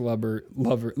of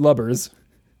ex-lovers.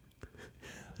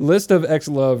 List of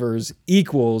ex-lovers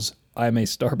equals I'm a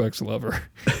Starbucks lover.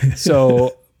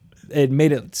 So it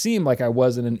made it seem like I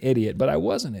wasn't an idiot, but I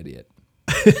was an idiot.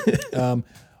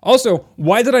 Also,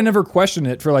 why did I never question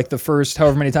it for like the first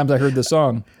however many times I heard the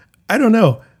song? I don't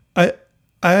know.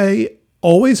 I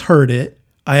always heard it.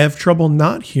 I have trouble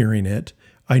not hearing it.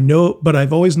 I know, but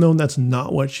I've always known that's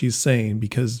not what she's saying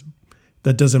because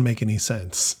that doesn't make any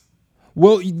sense.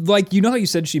 Well, like, you know how you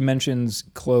said she mentions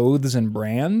clothes and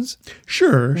brands?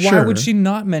 Sure, Why would she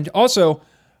not mention? Also,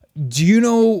 do you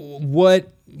know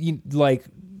what like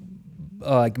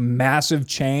massive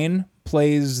chain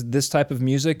plays this type of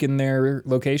music in their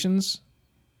locations?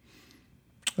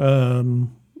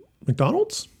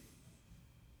 McDonald's?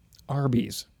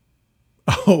 Arby's.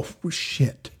 Oh,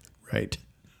 shit. Right.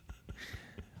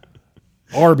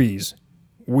 Arby's.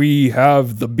 We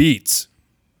have the beats.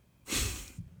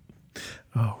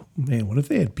 Oh, man. What if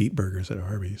they had beet burgers at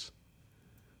Arby's?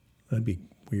 That'd be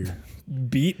weird.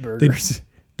 Beet burgers.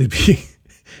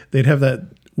 They'd have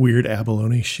that weird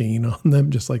abalone sheen on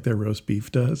them, just like their roast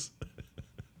beef does.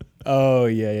 Oh,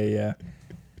 yeah.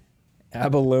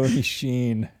 Abalone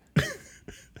sheen.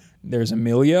 There's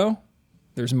Emilio.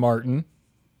 There's Martin.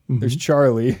 There's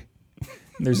Charlie.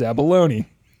 There's abalone.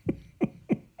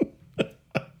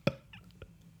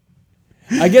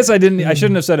 I guess I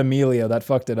shouldn't have said Emilio. That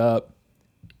fucked it up.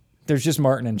 There's just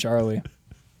Martin and Charlie.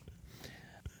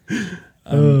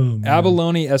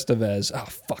 Abalone Estevez. Oh,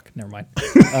 fuck. Never mind.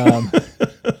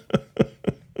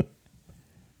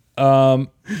 I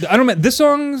don't know. This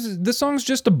song's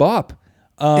just a bop.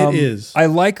 It is. I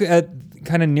like at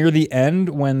kind of near the end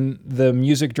when the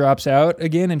music drops out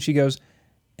again and she goes,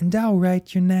 "And I'll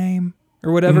write your name,"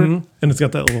 or whatever. And it's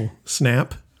got that little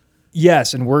snap.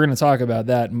 Yes, and we're going to talk about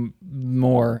that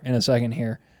more in a second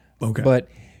here. Okay. But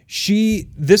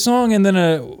this song and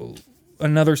then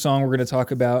another song we're going to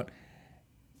talk about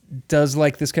does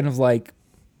like this kind of like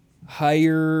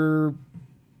higher,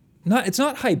 it's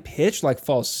not high pitched like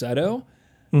falsetto,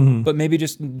 but maybe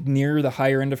just near the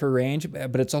higher end of her range.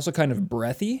 But it's also kind of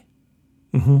breathy.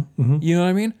 You know what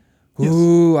I mean? Yes.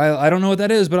 Ooh, I don't know what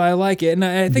that is, but I like it, and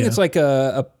I think it's like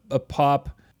a pop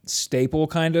staple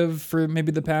kind of for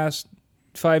maybe the past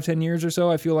 5-10 years or so.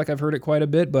 I feel like I've heard it quite a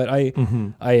bit, but I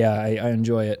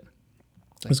enjoy it.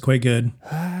 It's quite good.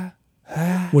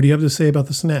 What do you have to say about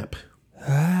the snap?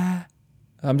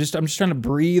 I'm just trying to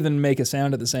breathe and make a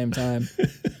sound at the same time.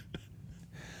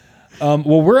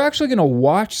 Well, we're actually going to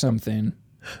watch something.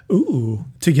 Ooh,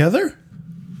 together?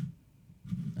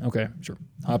 Okay, sure.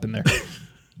 Hop in there.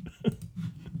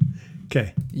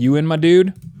 Okay. You in, my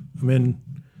dude? I'm in.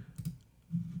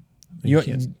 Do you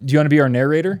want to be our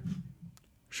narrator?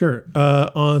 Sure.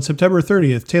 On September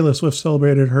 30th, Taylor Swift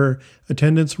celebrated her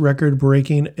attendance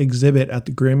record-breaking exhibit at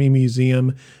the Grammy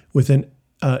Museum with an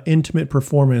intimate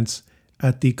performance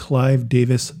at the Clive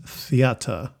Davis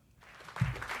Theatre.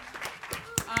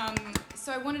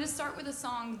 So I wanted to start with a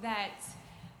song that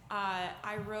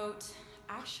I wrote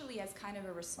actually as kind of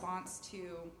a response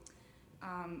to,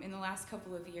 in the last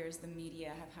couple of years, the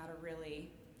media have had a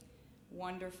really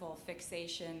wonderful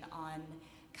fixation on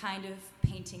kind of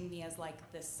painting me as like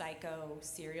the psycho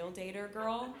serial dater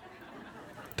girl.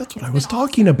 That's what I was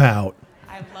talking about.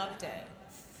 I loved it.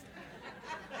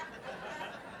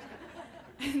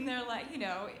 And they're like,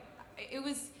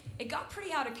 it got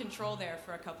pretty out of control there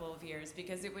for a couple of years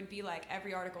because it would be like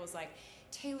every article was like,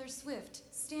 Taylor Swift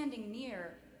standing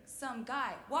near some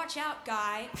guy. Watch out,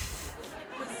 guy.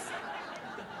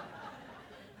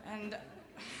 And,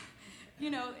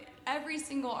 every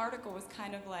single article was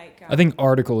kind of like... I think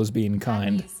article is being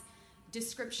kind. These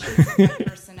descriptions of my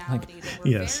personality that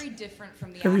were very different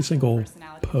from the every single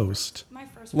personality. post. My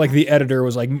first like the editor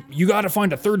was like, you got to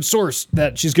find a third source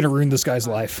that she's going to ruin this guy's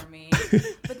life. For me.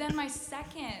 But then my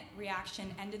second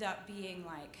reaction ended up being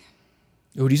like...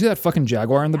 Oh, do you see that fucking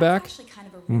jaguar in the back? That's actually kind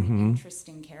of a really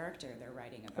interesting character they're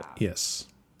writing about. Yes.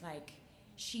 Like,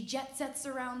 she jet sets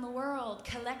around the world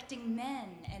collecting men,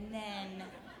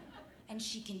 and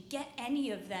she can get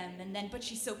any of them, but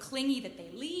she's so clingy that they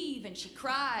leave, and she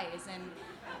cries,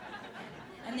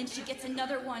 and then she gets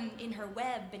another one in her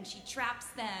web, and she traps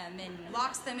them and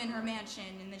locks them in her mansion,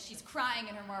 and then she's crying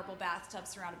in her marble bathtub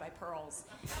surrounded by pearls.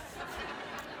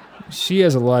 She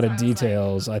has a lot of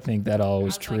details. I think that all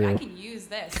was I was true. like, I can use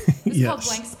this. This is called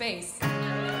Blank Space.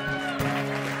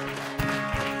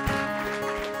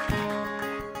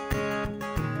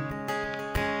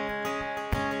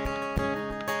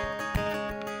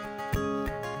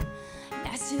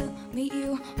 Meet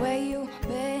you where you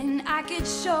been. I could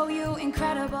show you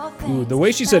incredible things. Ooh, the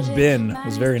way she said "been"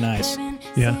 was very nice.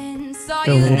 Yeah. Got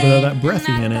a little bit of that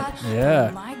breathy in it. Yeah.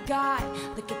 Oh my God,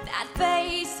 look at that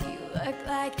face. You look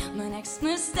like my next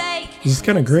mistake. This is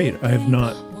kind of great. I have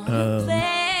not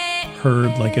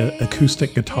heard like an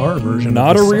acoustic guitar version.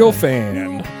 Not of a this real song.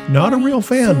 fan. Not a real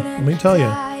fan. Let me tell you.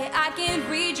 I can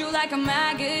read you like a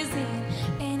magazine.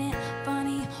 Ain't it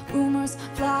funny? Rumors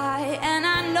fly, and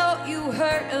I know you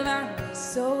heard about me.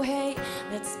 So hey,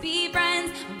 let's be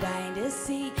friends. I'm dying to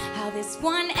see how this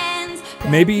one ends.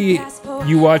 Maybe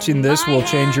you watching this will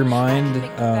change your mind.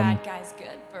 That guy's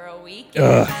good for a week.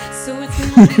 Ugh. So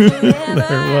it's gonna be forever,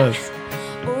 There it was.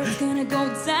 or it's gonna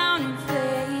go down in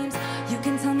flames. You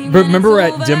can tell me But when remember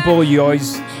it's at over. Dimple, you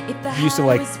always If the You used to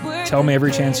like tell me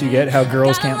every chance you get how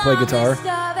girls can't play guitar.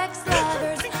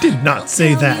 Did not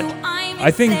say that.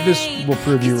 I think this will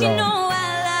prove you wrong.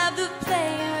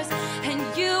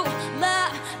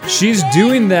 She's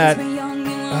doing that.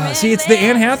 See, it's the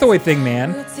Anne Hathaway thing,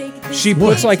 man. She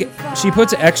puts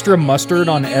extra mustard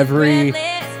on every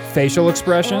facial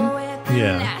expression.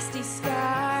 Yeah.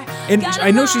 And I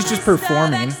know she's just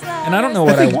performing, and I don't know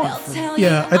what I want.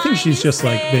 Yeah, I think she's just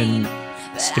like been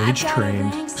stage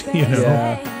trained, you know?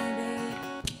 Yeah.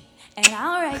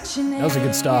 That was a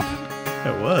good stop.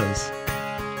 It was.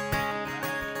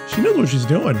 She knows what she's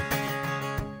doing.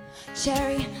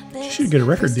 She should get a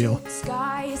record deal.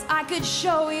 Skies, I could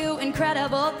show you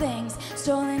incredible things.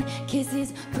 Stolen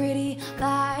kisses, pretty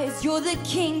lies. You're the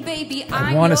king, baby.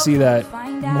 I want to see that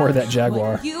more of that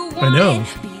Jaguar. I know.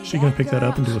 She gonna pick that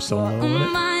up and do a solo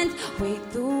on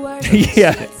it?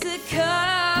 Yeah.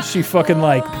 She fucking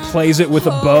like plays it with a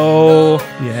bow.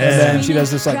 Yeah. And then she does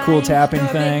this like cool tapping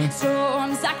thing.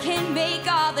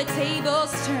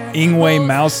 Ingwe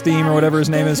Malmsteen or whatever his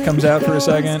name is comes out for a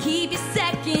second.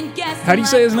 How do you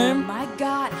say his name?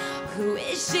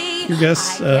 Your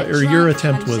guess, or your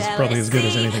attempt was probably as good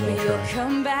as anything I'll try.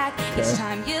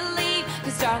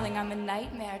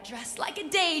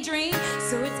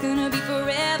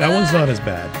 That one's not as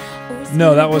bad.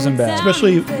 No, that wasn't bad.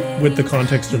 Especially with the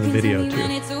context of the video, too.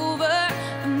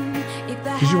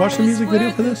 Did you watch the music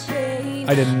video for this?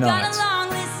 I did not.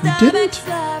 You didn't?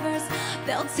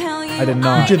 I did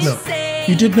not. You did not.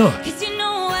 You did not.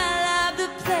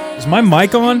 Is my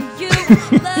mic on?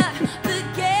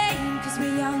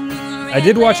 I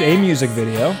did watch a music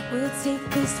video.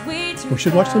 We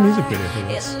should watch the music video for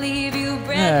this.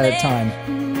 Time.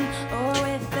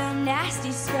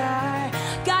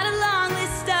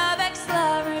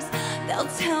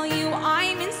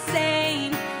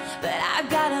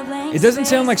 It doesn't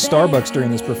sound like Starbucks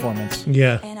during this performance.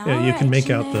 Yeah, you can make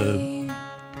out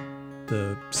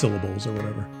the syllables or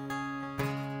whatever.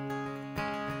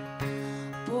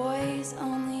 Boys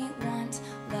only want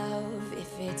love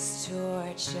if it's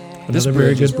torture. Another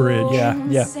very good bridge. Yeah.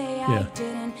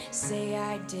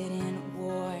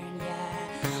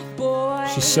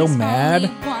 She's so mad.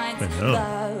 I know.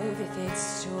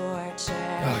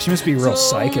 Oh, she must be real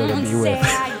psycho to be with.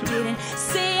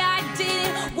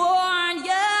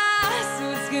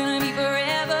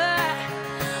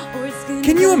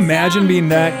 Can you imagine being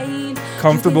that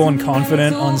comfortable and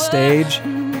confident on stage?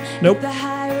 Nope.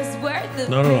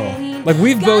 Not at all. Like,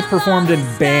 we've both performed in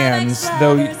bands,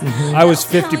 though I was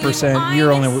 50%,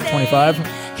 you're only 25.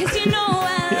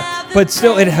 But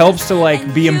still, it helps to,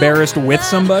 like, be embarrassed with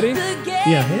somebody.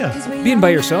 Yeah. Being by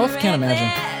yourself, can't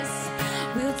imagine.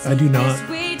 I do not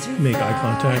make eye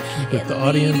contact with the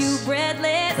audience.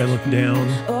 I look down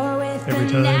every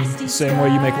time. Same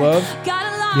way you make love?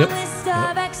 Yep.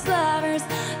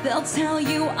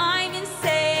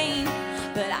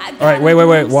 All right,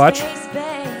 wait, watch.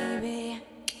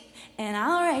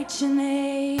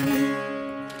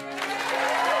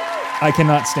 I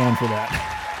cannot stand for that.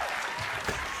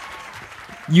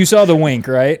 You saw the wink,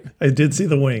 right? I did see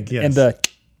the wink, yes. And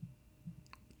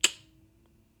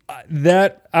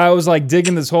that I was like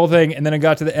digging this whole thing, and then it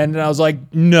got to the end, and I was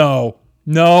like, no.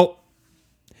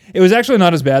 It was actually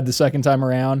not as bad the second time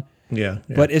around. Yeah.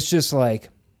 But it's just like,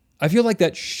 I feel like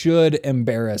that should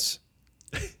embarrass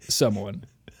someone.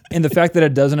 And the fact that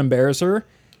it doesn't embarrass her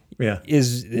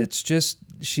it's just,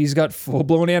 she's got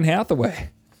full-blown Anne Hathaway.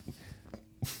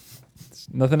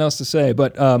 Nothing else to say.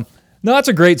 But no, it's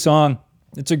a great song.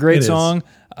 It's a great song.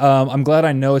 I'm glad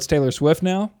I know it's Taylor Swift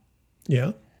now.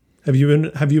 Yeah. Have you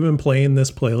been playing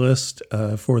this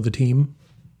playlist for the team?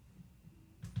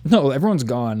 No, everyone's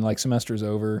gone. Like, semester's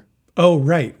over. Oh,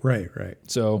 right.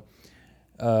 So,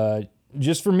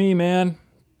 just for me, man.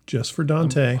 Just for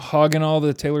Dante. I'm hogging all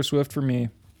the Taylor Swift for me.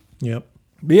 Yep.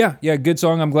 But yeah, good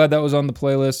song. I'm glad that was on the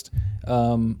playlist.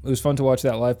 It was fun to watch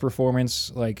that live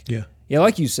performance. Like, yeah,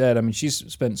 like you said, I mean, she's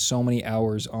spent so many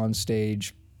hours on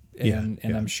stage, and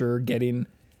I'm sure getting,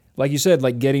 like you said,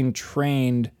 like getting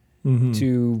trained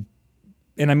to,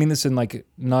 and I mean this in like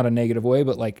not a negative way,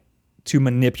 but like to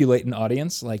manipulate an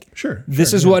audience. Like,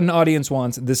 this is what an audience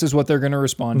wants. This is what they're going to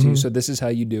respond to. So this is how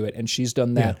you do it. And she's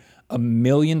done that a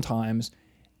million times.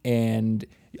 And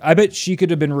I bet she could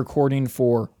have been recording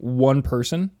for one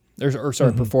person, or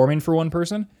performing for one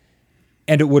person,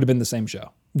 and it would have been the same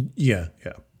show. Yeah.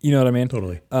 You know what I mean?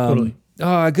 Totally. Oh,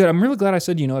 good. I'm really glad I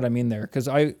said you know what I mean there, because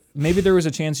maybe there was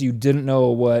a chance you didn't know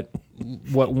what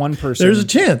one person. There's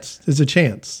a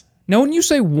chance. Now, when you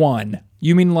say one,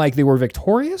 you mean like they were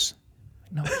victorious?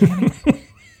 No.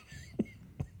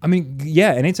 I mean,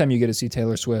 yeah. Anytime you get to see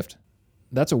Taylor Swift,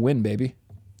 that's a win, baby.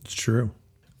 It's true.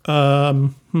 I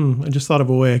just thought of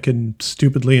a way I could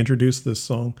stupidly introduce this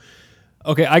song.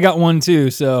 Okay, I got one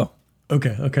too. So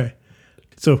Okay.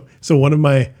 So one of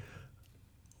my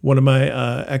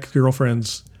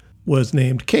ex-girlfriends was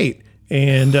named Kate,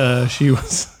 and she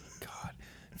was.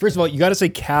 first of all, you got to say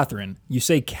Catherine. You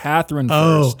say Catherine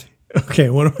Oh, first. okay.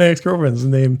 One of my ex-girlfriends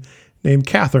is named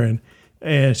Catherine,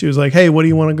 and she was like, "Hey, what do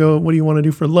you want to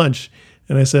do for lunch?"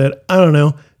 And I said, "I don't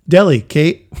know, deli,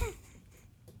 Kate."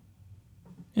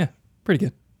 Yeah, pretty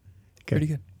good. Okay. Pretty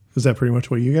good. Was that pretty much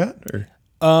what you got? Or?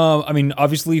 I mean,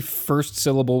 obviously, first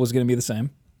syllable was going to be the same.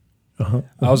 I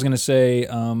was going to say,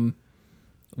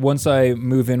 once I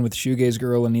move in with Shoegaze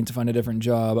Girl and need to find a different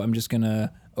job, I'm just going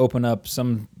to open up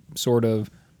some sort of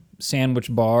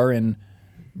sandwich bar and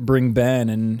bring Ben,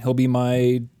 and he'll be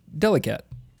my deli cat.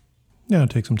 Now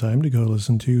take some time to go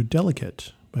listen to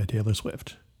 "Delicate" by Taylor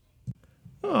Swift.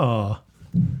 Oh,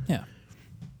 Yeah.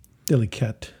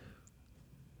 Delicate.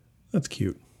 That's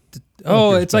cute.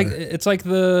 Oh, yours it's like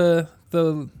the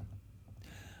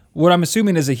what I'm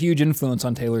assuming is a huge influence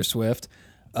on Taylor Swift.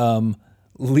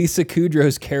 Lisa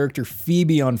Kudrow's character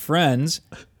Phoebe on Friends,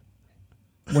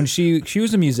 when she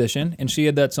was a musician and she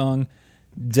had that song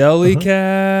Deli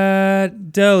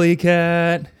Cat, Deli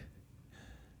Cat.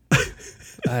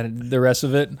 The rest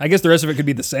of it, I guess the rest of it could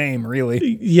be the same,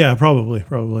 really. Yeah, probably.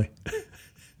 People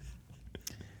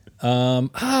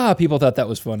thought that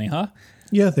was funny, huh?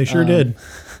 Yeah, they sure did.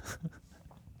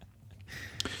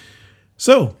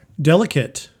 So,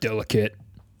 Delicate, Delicate.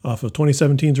 off of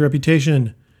 2017's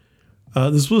Reputation.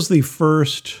 This was the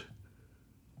first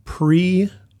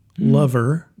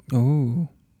pre-Lover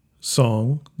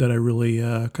song that I really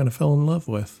kind of fell in love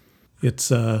with.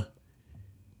 It's I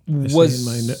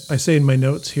say in my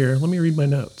notes here. Let me read my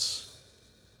notes.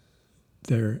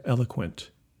 They're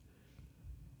eloquent.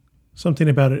 Something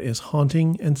about it is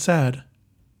haunting and sad,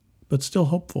 but still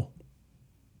hopeful.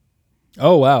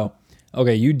 Oh, wow.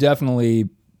 Okay, you definitely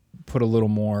put a little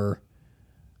more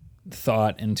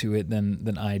thought into it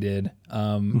than I did.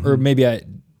 Or maybe I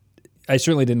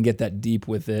certainly didn't get that deep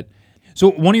with it.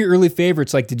 So one of your early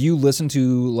favorites, like, did you listen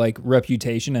to like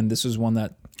Reputation and this was one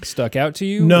that stuck out to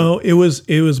you? No, it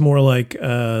was more like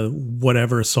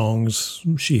whatever songs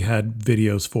she had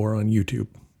videos for on YouTube.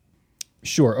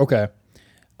 Sure, okay.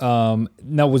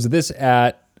 Now, was this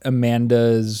at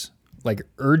Amanda's like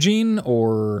urging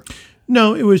or?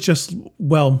 No, it was just,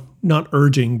 well, not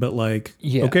urging, but like,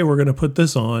 Yeah. okay, we're going to put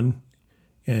this on.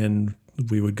 And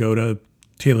we would go to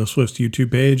Taylor Swift's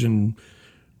YouTube page and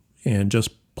just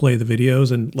play the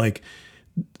videos. And like,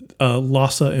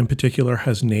 Lhasa in particular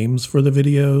has names for the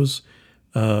videos.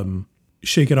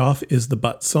 Shake It Off is the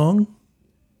butt song.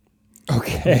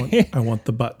 Okay. I want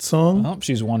the butt song. Oh,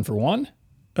 she's 1 for 1.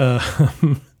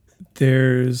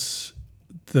 There's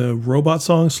the robot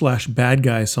song / bad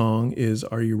guy song is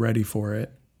Are You Ready For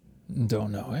It?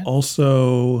 Don't know it.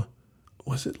 Also,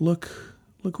 was it Look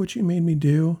What You Made Me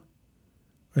Do?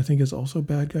 I think is also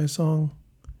bad guy song.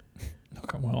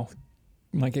 Okay, well,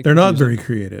 might get They're not confusing. very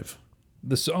creative.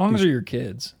 The songs are your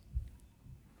kids.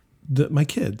 My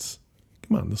kids.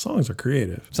 Come on, the songs are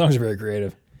creative. Songs are very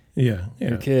creative. Yeah.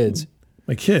 Your kids.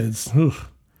 My kids. Ugh,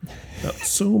 not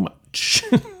so much.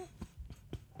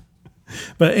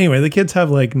 But anyway, the kids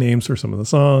have like names for some of the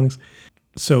songs.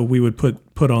 So we would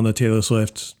put on the Taylor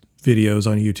Swift videos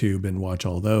on YouTube and watch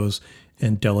all those.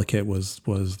 And Delicate was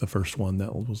the first one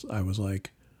that I was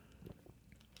like,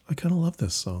 I kind of love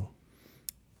this song.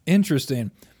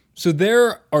 Interesting. So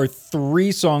there are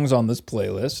 3 songs on this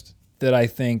playlist that I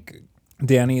think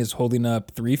Danny is holding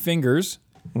up 3 fingers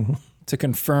to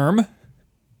confirm,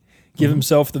 give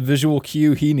himself the visual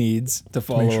cue he needs to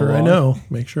follow Make sure along. I know.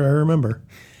 Make sure I remember.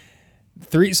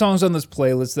 3 songs on this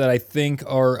playlist that I think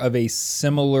are of a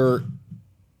similar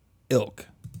ilk,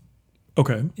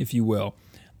 Okay. if you will.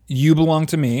 You Belong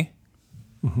to Me,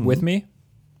 With Me,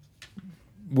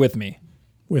 With Me.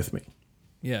 With me.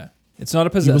 Yeah. It's not a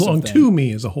You possessive belong thing. to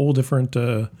me is a whole different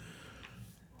thing.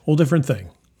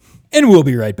 And we'll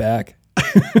be right back.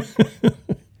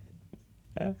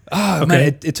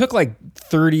 Man, it took like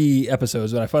 30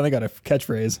 episodes, but I finally got a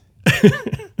catchphrase.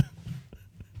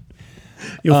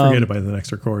 You'll forget it by the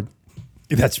next record.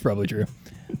 That's probably true.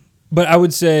 But I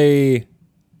would say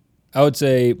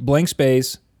Blank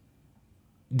Space,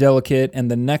 Delicate, and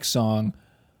the next song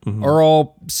are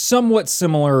all somewhat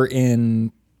similar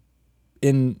in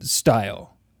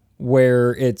style,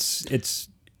 where it's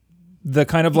the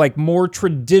kind of like more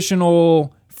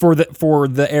traditional for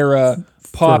the era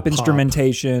pop pop.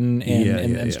 instrumentation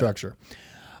and Yeah. structure.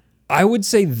 I would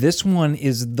say this one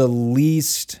is the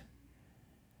least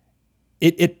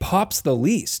it pops the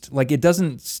least. Like, it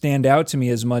doesn't stand out to me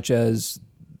as much as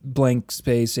Blank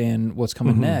Space and What's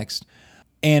Coming Next.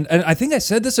 And I think I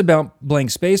said this about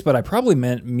Blank Space, but I probably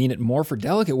mean it more for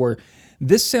Delicate, where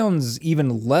this sounds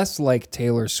even less like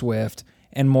Taylor Swift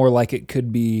and more like it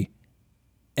could be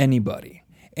anybody.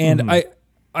 And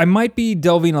I might be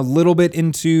delving a little bit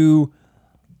into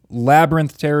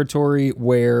Labyrinth territory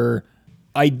where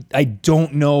I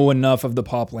don't know enough of the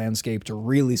pop landscape to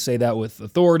really say that with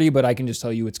authority, but I can just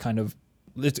tell you it's kind of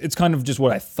just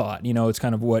what I thought. You know, it's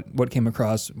kind of what came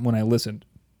across when I listened.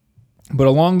 But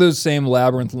along those same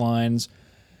Labyrinth lines,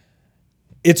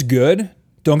 it's good.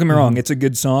 Don't get me wrong, it's a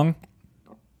good song.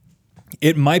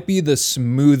 It might be the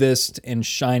smoothest and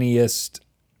shiniest,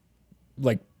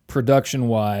 like,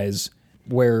 production-wise,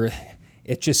 where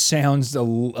it just sounds a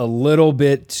little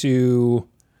bit too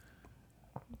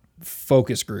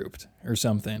focus grouped or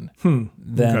something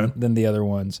than the other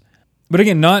ones. But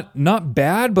again, not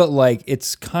bad, but like,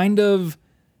 it's kind of,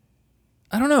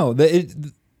 I don't know.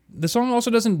 The song also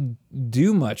doesn't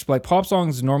do much. Like, pop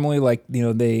songs normally, like, you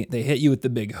know, they hit you with the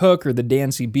big hook or the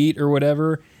dancey beat or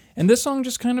whatever. And this song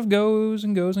just kind of goes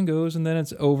and goes and goes, and then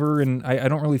it's over, and I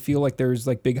don't really feel like there's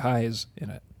like big highs in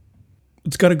it.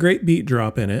 It's got a great beat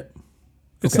drop in it.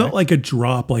 It's Okay. not like a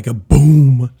drop, like a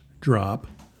boom drop.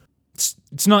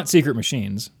 It's not Secret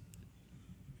Machines.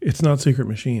 It's not Secret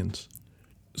Machines.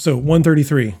 So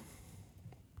 133.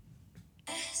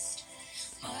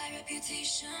 My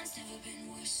reputation's never been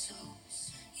worse, so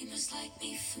you must like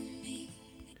me for me.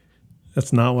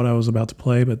 That's not what I was about to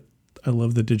play, but I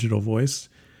love the digital voice.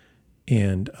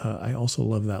 And I also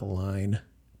love that line.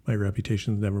 My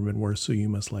reputation's never been worse, so you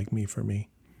must like me for me.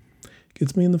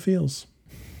 Gets me in the feels.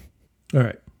 All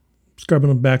right. Scrubbing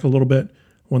them back a little bit.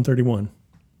 131.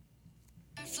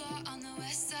 Floor on the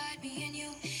west side, me and you,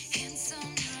 handsome,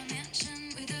 you're a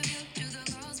mansion with a view. Do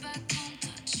the girls back home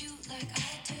touch you like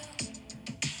I do?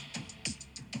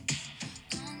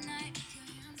 All night, your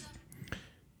hands up.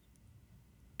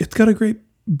 It's got a great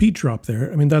beat drop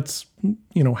there. I mean, that's,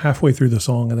 you know, halfway through the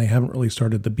song and they haven't really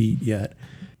started the beat yet.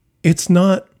 It's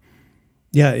not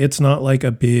like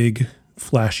a big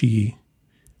flashy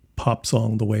pop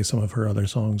song the way some of her other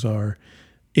songs are.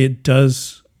 It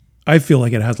does, I feel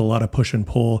like it has a lot of push and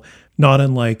pull, not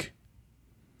unlike,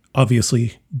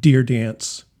 obviously, Dear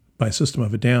Dance by System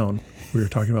of a Down. We were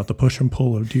talking about the push and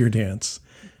pull of Dear Dance,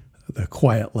 the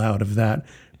quiet loud of that.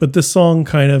 But this song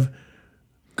kind of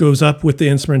goes up with the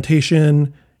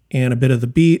instrumentation and a bit of the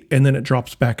beat, and then it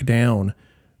drops back down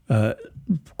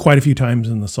quite a few times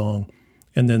in the song.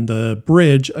 And then the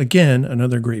bridge, again,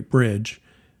 another great bridge,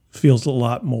 feels a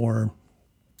lot more,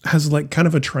 has like kind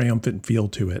of a triumphant feel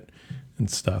to it and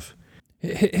stuff.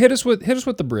 Hit us with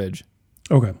the bridge.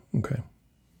 Okay. Sometimes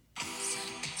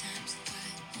I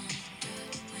wonder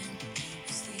when you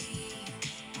sleep,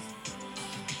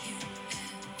 are you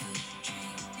ever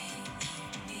dreaming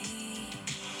of me?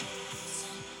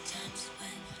 Sometimes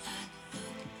when I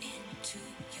look into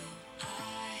your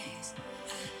eyes,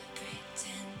 I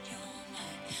pretend you're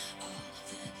mine all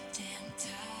the damn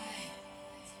time.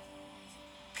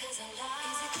 'Cause I lie.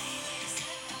 Is it clear, is it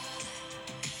all that?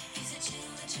 Is it you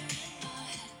that you're in my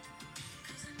head?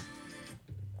 'Cause I know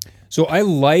that. So I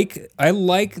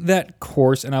like that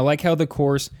chorus, and I like how the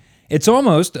chorus, it's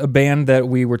almost a band that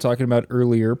we were talking about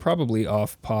earlier, probably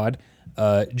off pod,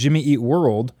 Jimmy Eat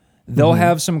World. They'll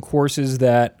have some choruses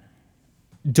that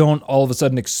don't all of a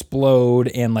sudden explode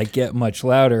and like get much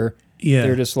louder. Yeah.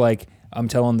 They're just like, I'm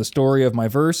telling the story of my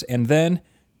verse, and then,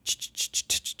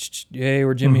 hey,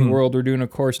 we're Jimmy Eat World, we're doing a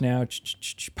chorus now,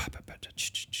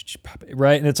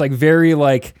 right? And it's like very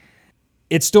like,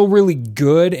 it's still really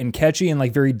good and catchy and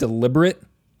like very deliberate.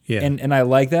 Yeah. And I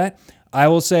like that. I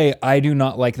will say I do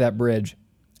not like that bridge.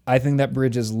 I think that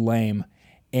bridge is lame.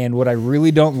 And what I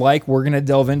really don't like, we're going to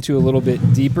delve into a little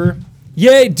bit deeper.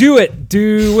 Yay, do it.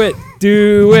 Do it.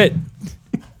 Do it.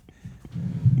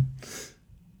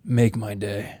 Make my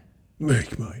day.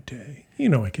 Make my day. You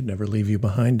know I could never leave you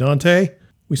behind, Dante.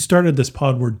 We started this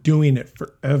pod. We're doing it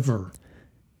forever.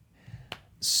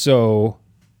 So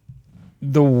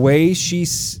the way she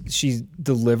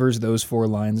delivers those 4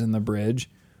 lines in the bridge,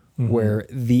 where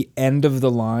the end of the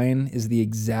line is the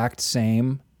exact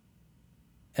same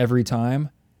every time,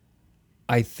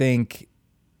 I think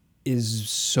is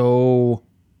so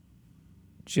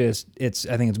just,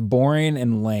 I think it's boring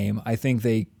and lame. I think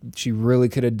she really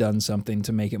could have done something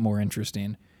to make it more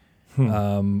interesting.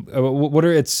 What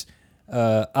are its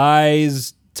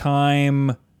eyes,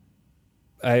 time?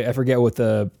 I forget what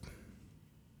the.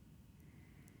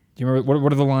 Do you remember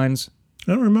what are the lines?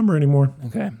 I don't remember anymore.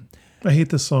 Okay, I hate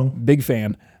this song. big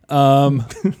fan.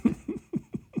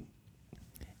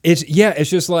 It's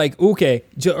just like, okay,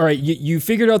 all right, you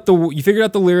figured out the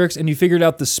lyrics and you figured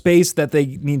out the space that they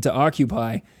need to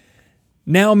occupy.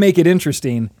 Now make it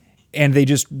interesting, and they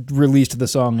just released the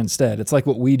song instead. It's like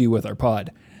what we do with our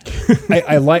pod.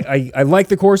 I like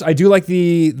the chorus. I do like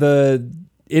the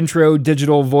intro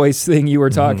digital voice thing you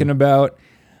were talking about.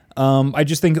 I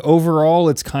just think overall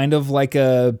it's kind of like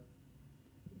a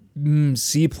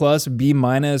C+, B-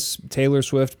 Taylor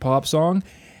Swift pop song.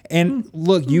 And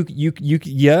look,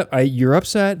 you're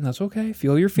upset, and that's okay.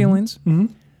 Feel your feelings.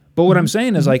 But what I'm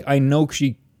saying is, like, I know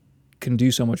she can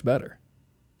do so much better,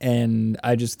 and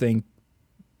I just think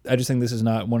this is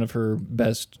not one of her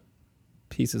best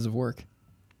pieces of work.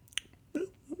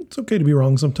 It's okay to be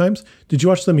wrong sometimes. Did you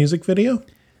watch the music video?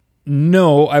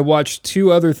 No, I watched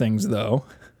 2 other things though.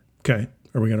 Okay.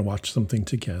 Are we going to watch something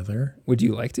together? Would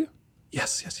you like to?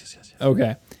 Yes.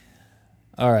 Okay.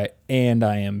 All right. And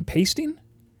I am pasting.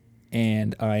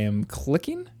 And I am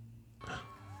clicking.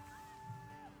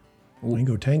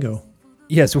 Wango Tango.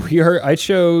 Yes, we are. I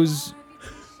chose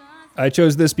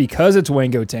this because it's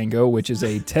Wango Tango, which is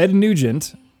a Ted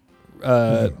Nugent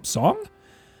song.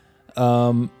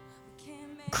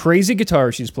 Crazy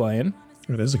guitar she's playing.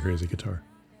 It is a crazy guitar.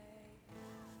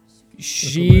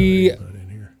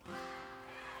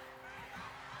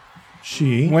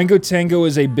 Wango Tango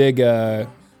is a big,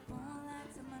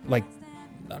 like,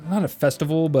 not a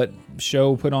festival, but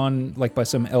show put on like by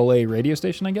some LA radio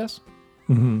station, I guess.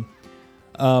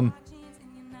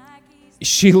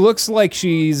 She looks like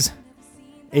she's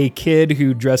a kid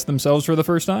who dressed themselves for the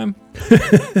first time.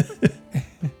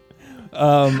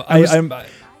 I'm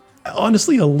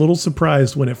honestly a little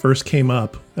surprised when it first came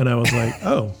up, and I was like,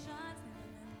 oh,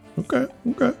 okay.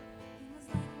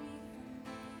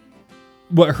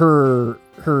 What her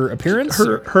appearance?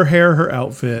 Her hair, her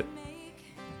outfit.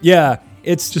 Yeah,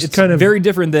 it's kind of very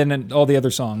different than all the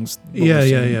other songs.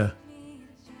 Yeah.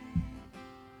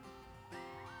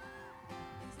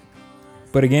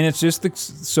 But again, it's just the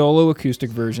solo acoustic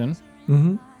version.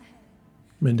 I'm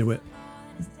into it.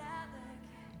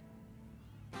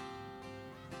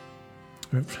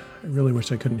 I really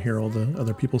wish I couldn't hear all the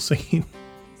other people singing.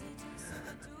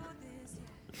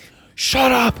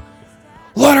 Shut up!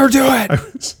 Let her do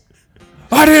it!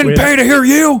 I didn't pay to hear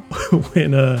you!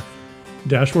 When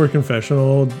Dashboard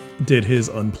Confessional did his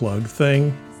Unplugged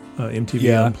thing,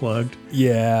 MTV Unplugged.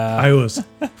 Yeah. I was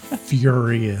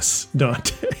furious,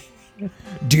 Dante.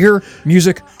 Dear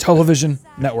Music Television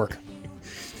Network.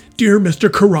 Dear Mr.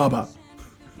 Caraba.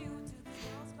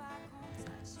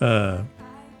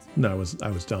 No, I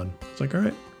was done. It's like, all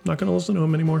right, I'm not going to listen to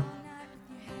him anymore.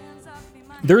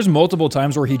 There's multiple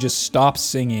times where he just stops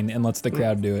singing and lets the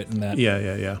crowd do it. And that.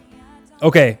 Yeah.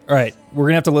 Okay, all right. We're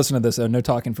going to have to listen to this, though. No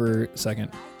talking for a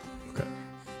second. Okay.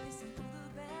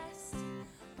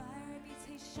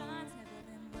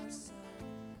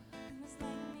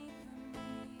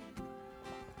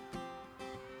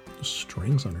 The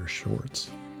strings on her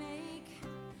shorts.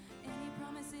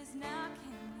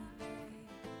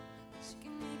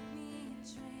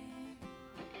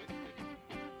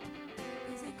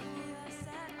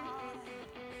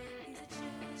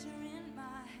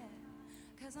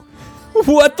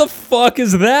 What the fuck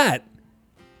is that?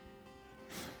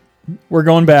 We're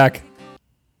going back.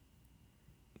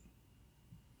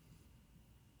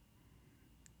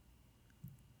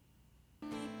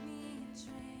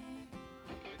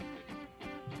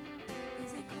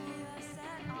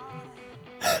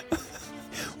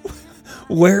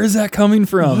 Where is that coming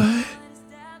from?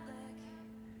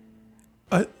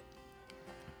 What?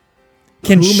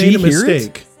 Can Who she made a hear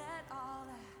mistake? it?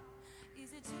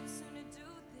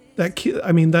 That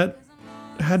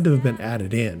had to have been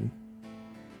added in.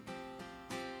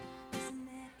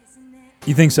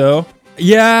 You think so?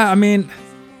 Yeah, I mean,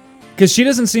 because she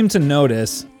doesn't seem to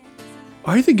notice.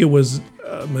 I think it was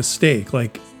a mistake,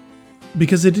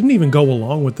 because it didn't even go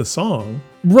along with the song.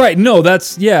 Right, no,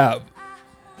 that's, yeah.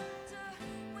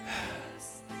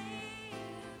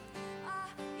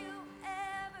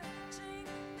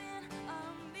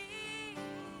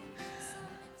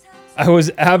 I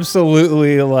was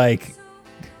absolutely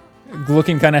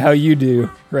looking kind of how you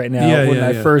do right now when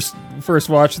I first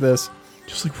watched this.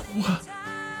 Just like, what?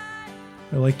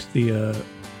 I liked the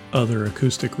other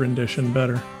acoustic rendition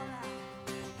better.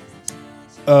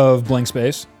 Of Blank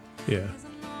Space? Yeah.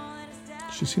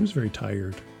 She seems very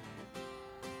tired.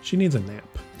 She needs a nap.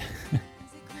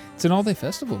 It's an all-day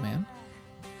festival, man.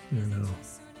 I know.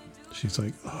 She's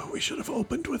like, oh, we should have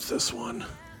opened with this one.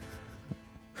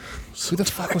 Who the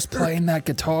fuck was playing that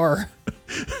guitar?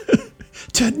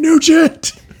 Ted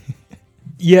Nugent.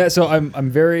 Yeah, so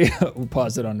I'm very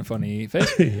paused it on a funny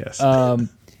face. Yes.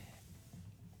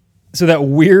 So that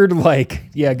weird,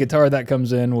 like, guitar that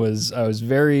comes in I was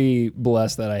very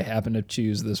blessed that I happened to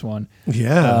choose this one.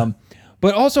 Yeah.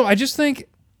 But also, I just think,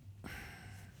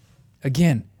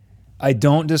 again, I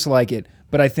don't dislike it,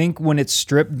 but I think when it's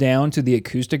stripped down to the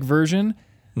acoustic version,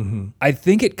 I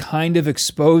think it kind of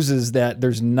exposes that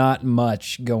there's not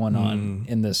much going on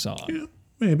in this song. Yeah,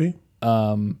 maybe.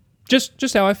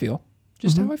 Just how I feel.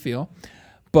 Just how I feel.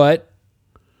 But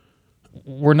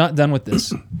we're not done with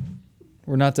this.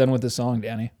 We're not done with this song,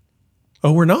 Danny.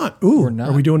 Oh, we're not. Ooh, We're not.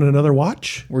 Are we doing another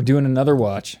watch? We're doing another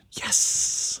watch.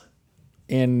 Yes.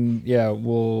 And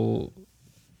we'll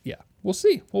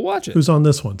see. We'll watch it. Who's on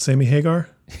this one? Sammy Hagar?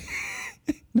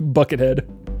 Buckethead.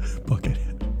 Buckethead.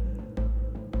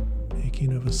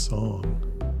 Making of a song.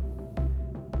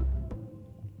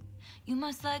 You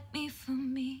must like me for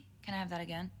me. Can I have that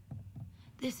again?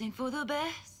 This ain't for the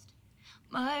best.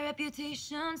 My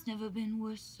reputation's never been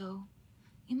worse, so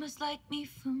you must like me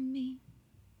for me.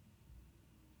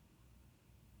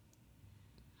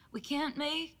 We can't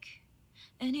make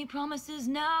any promises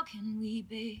now, can we,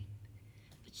 babe?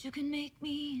 But you can make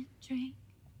me drink.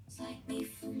 Like me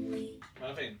for me.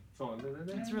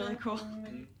 It's really cool.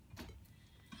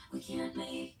 We can't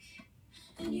make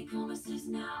any promises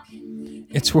now, can we, babe?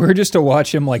 It's weird just to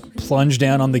watch him like plunge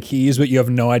down on the keys, but you have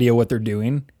no idea what they're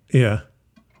doing. Yeah.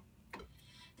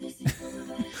 This ain't for the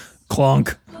best.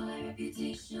 Clunk. My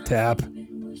reputation's Tap. never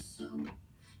been worse, so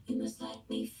you must like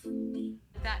me for me.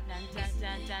 That dun dun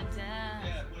dun dun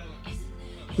dun.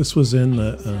 This was in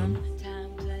the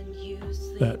Sometimes when you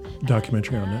sleep that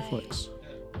documentary on Netflix.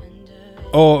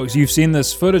 Oh, so you've seen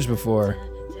this footage before.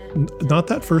 Not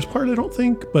that first part, I don't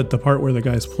think, but the part where the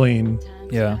guy's playing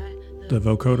Yeah. the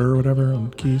vocoder or whatever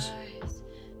on keys.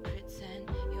 pretend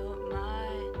you're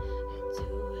mine, do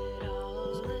it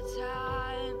all the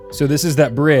time. So this is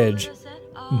that bridge.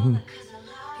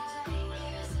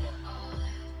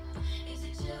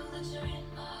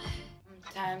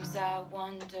 Sometimes I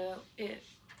wonder if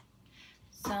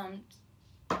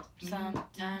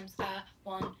sometimes I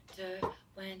wonder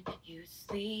when you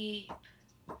sleep,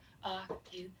 are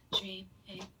you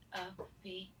dreaming of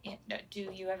me? Do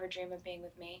you ever dream of being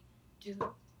with me? Do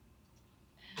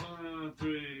 1,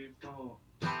 3, 4.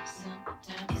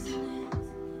 sometimes when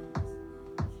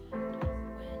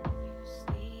you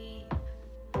sleep,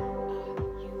 are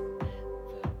you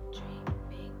ever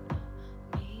dreaming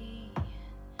of me?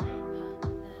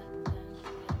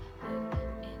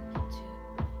 Into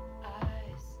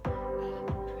eyes, I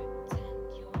pretend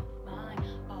you're mine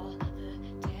all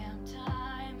the damn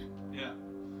time. Yeah.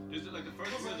 Is it like the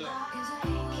first one or the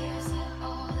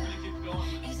keep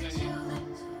going?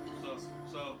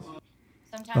 So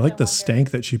I like the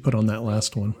stank that she put on that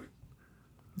last one.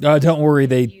 Don't worry,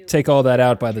 they take all that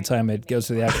out by the time it goes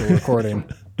to the actual recording.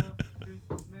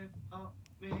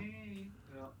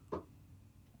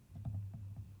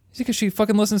 Is it because she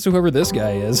fucking listens to whoever this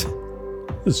guy is?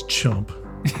 This chump.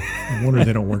 I wonder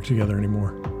they don't work together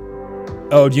anymore.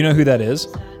 Oh, do you know who that is?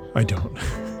 I don't.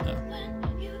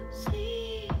 When you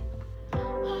sleep,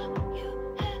 are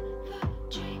you ever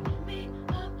dreaming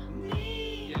of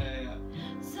me? yeah.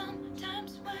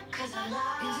 Sometimes when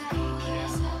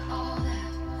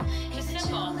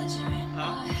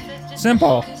Just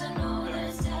Simple.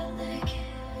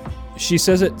 She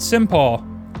says it simple.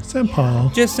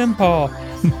 Senpai. Just simple.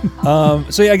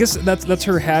 So yeah, I guess that's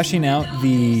her hashing out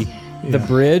the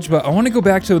bridge. But I want to go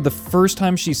back to the first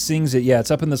time she sings it. Yeah,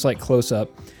 it's up in this like close up.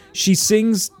 She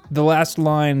sings the last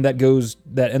line that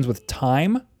ends with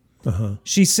time. Uh-huh.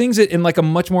 She sings it in like a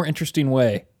much more interesting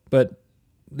way. But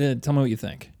tell me what you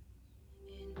think.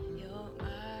 in your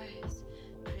eyes,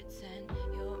 pretend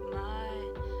you're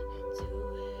mine, and do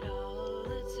it all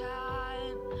the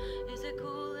time. Is it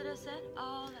cool that I said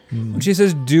all that? When she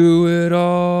says "do it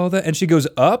all that," and she goes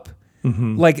up,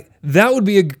 like that would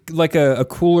be a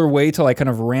cooler way to like kind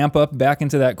of ramp up back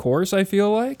into that chorus. I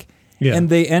feel like, Yeah. And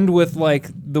they end with like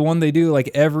the one they do,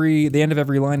 like the end of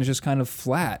every line is just kind of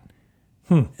flat.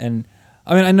 And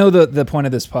I mean, I know the point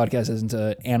of this podcast isn't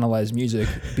to analyze music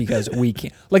because we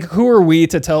can't. Like, who are we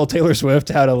to tell Taylor Swift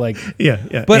how to like?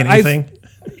 Yeah. But Anything.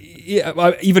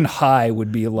 Even high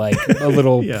would be like a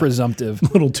little Yeah. presumptive. A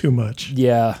little too much.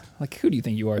 Yeah, like who do you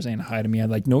think you are saying hi to me? I'm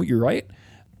like, no, you're right.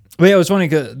 But yeah, it was funny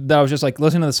because I was just like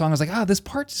listening to the song. I was like, this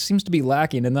part seems to be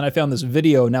lacking. And then I found this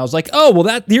video, and I was like, oh,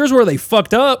 well, here's where they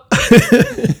fucked up.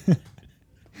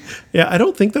 Yeah, I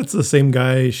don't think that's the same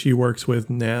guy she works with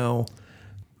now.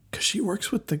 Because she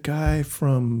works with the guy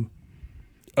from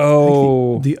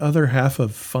Oh, the other half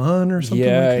of Fun or something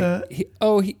yeah. like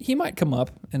that. He might come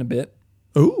up in a bit.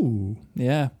 Ooh,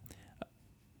 Yeah,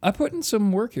 I put in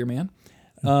some work here, man.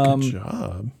 good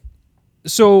job.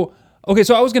 So Okay,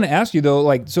 so I was going to ask you though,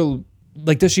 like, so,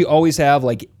 like, does she always have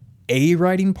like a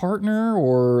writing partner,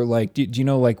 or like, do you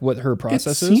know like what her It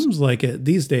process is? seems like it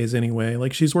these days anyway.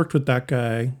 Like she's worked with that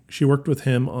guy. She worked with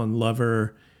him on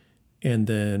Lover, and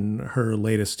then her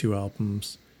latest 2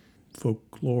 albums,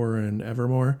 Folklore and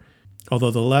Evermore.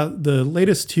 Although the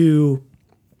latest 2,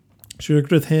 she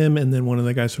worked with him and then one of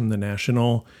the guys from The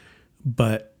National,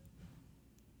 but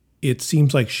it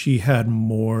seems like she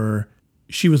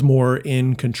was more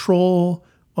in control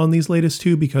on these latest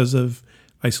 2 because of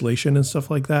isolation and stuff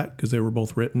like that, because they were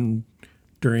both written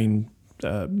during,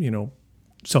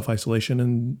 self-isolation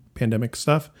and pandemic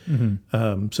stuff.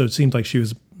 So it seems like she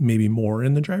was maybe more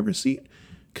in the driver's seat,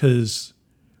 because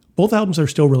both albums are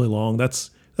still really long.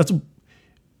 That's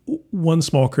one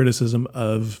small criticism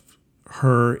of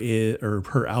her, or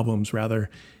her albums rather,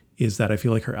 is that I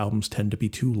feel like her albums tend to be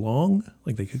too long.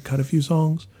 Like they could cut a few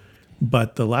songs,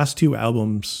 but the last 2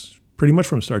 albums, pretty much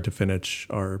from start to finish,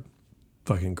 are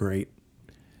fucking great.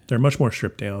 They're much more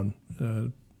stripped down.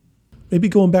 Maybe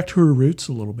going back to her roots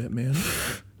a little bit, man.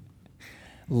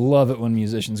 Love it when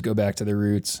musicians go back to their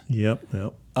roots. Yep.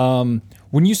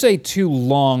 When you say too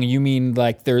long, you mean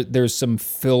like there's some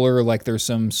filler, like there's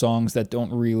some songs that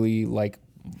don't really like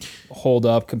hold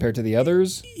up compared to the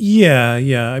others? Yeah.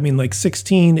 I mean, like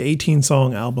 16, 18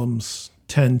 song albums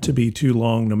tend to be too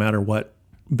long no matter what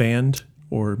band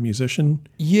or musician.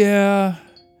 Yeah.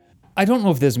 I don't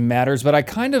know if this matters, but I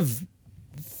kind of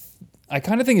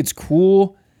think it's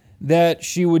cool that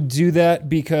she would do that,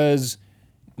 because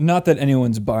not that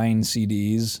anyone's buying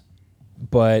CDs,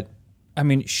 but I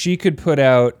mean, she could put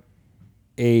out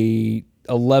a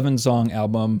 11 song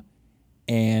album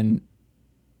and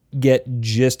get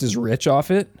just as rich off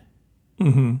it.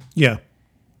 Yeah.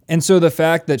 And so the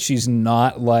fact that she's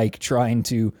not like trying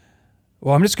to,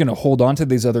 well, I'm just going to hold on to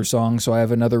these other songs so I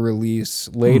have another release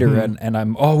later and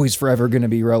I'm always forever going to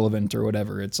be relevant or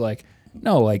whatever. It's like,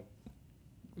 no, like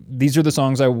these are the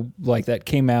songs I like that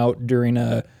came out during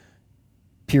a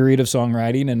period of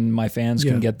songwriting, and my fans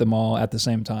can get them all at the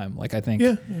same time. Like, I think.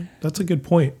 Yeah, that's a good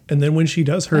point. And then when she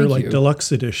does her Thank you.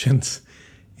 deluxe editions,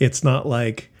 it's not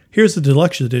like, here's the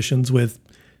deluxe editions with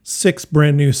 6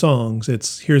 brand new songs.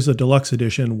 It's here's a deluxe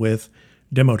edition with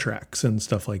demo tracks and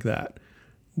stuff like that,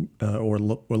 or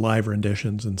live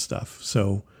renditions and stuff.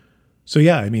 So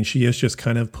yeah, I mean, she is just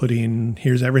kind of putting,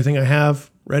 here's everything I have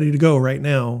ready to go right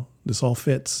now. This all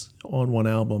fits on one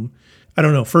album. I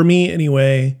don't know. For me,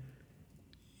 anyway,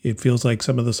 it feels like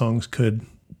some of the songs could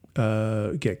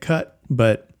get cut,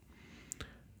 but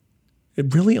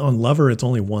it really, on Lover, it's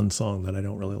only one song that I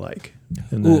don't really like.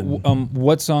 And then,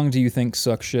 What song do you think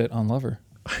sucks shit on Lover?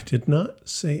 I did not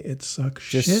say it sucks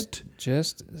shit.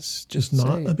 Just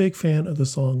Not say a big fan of the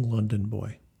song London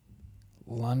Boy.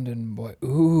 London Boy.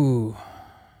 Ooh.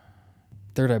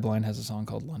 Third Eye Blind has a song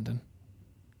called London.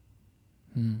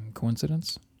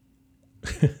 Coincidence?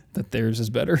 That theirs is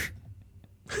better?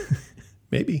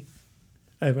 Maybe.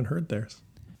 I haven't heard theirs.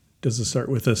 Does it start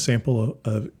with a sample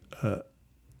of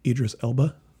Idris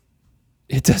Elba?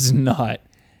 It does not.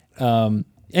 And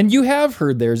you have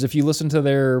heard theirs if you listen to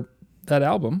that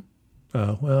album.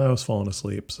 Oh, well, I was falling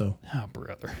asleep, so Oh,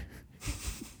 brother.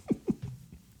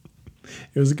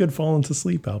 it was a good falling to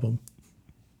sleep album.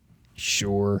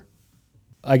 Sure.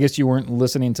 I guess you weren't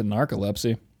listening to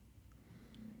Narcolepsy.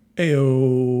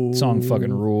 Ayo. Song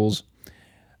fucking rules.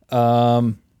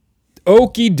 Okie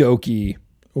dokie.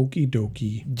 Okie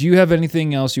dokie. Do you have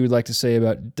anything else you would like to say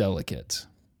about Delicate?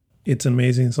 It's an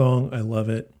amazing song. I love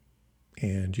it.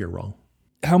 And you're wrong.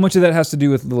 How much of that has to do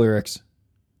with the lyrics?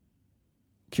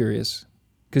 Curious.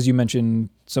 Because you mentioned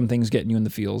some things getting you in the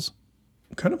feels.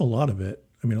 Kind of a lot of it.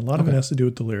 I mean, a lot of it has to do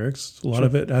with the lyrics. A lot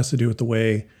of it has to do with the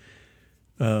way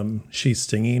she's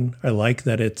singing. I like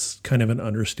that it's kind of an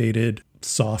understated,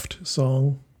 soft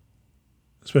song.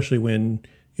 Especially when,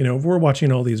 if we're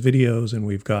watching all these videos and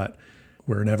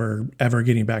we're never ever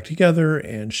getting back together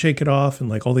and Shake It Off and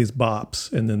like all these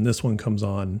bops. And then this one comes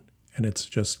on and it's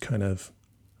just kind of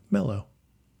mellow.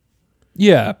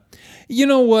 Yeah. You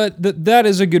know what? That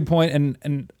is a good point.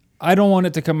 And I don't want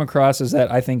it to come across as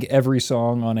that I think every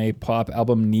song on a pop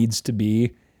album needs to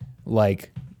be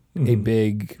like a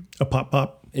big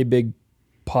pop, big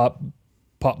pop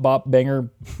bop banger,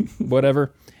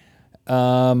 whatever.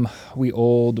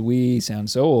 We sound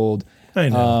so old. I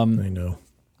know. I know.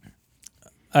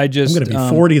 I'm I'm going to be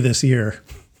 40 this year.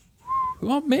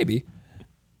 Well, maybe.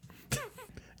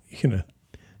 You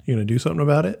gonna do something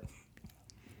about it?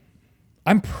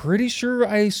 I'm pretty sure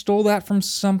I stole that from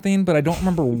something, but I don't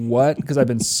remember what, because I've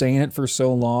been saying it for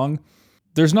so long.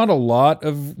 There's not a lot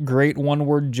of great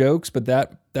one-word jokes, but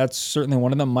that's certainly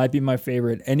one of them. Might be my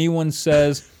favorite. Anyone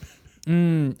says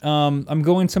I'm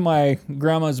going to my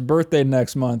grandma's birthday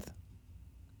next month.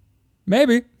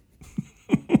 Maybe.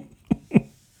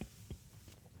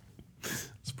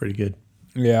 It's pretty good.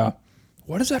 Yeah.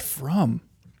 What is that from?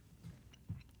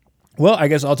 Well, I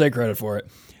guess I'll take credit for it.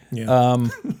 Yeah.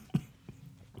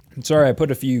 Sorry, I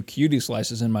put a few cutie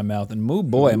slices in my mouth, and oh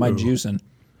boy, am I juicing.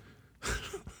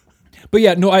 But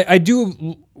yeah, no, I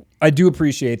do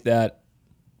appreciate that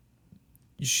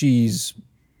she's,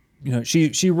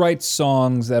 she writes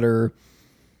songs that are,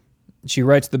 she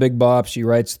writes the big bop, she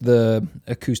writes the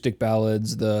acoustic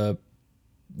ballads, the,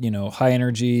 high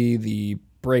energy, the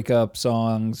breakup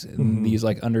songs, and these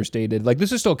like understated, like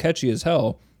this is still catchy as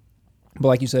hell, but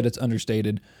like you said, it's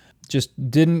understated. Just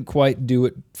didn't quite do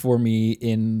it for me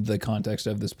in the context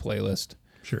of this playlist.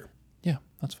 Sure. Yeah,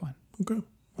 that's fine. Okay.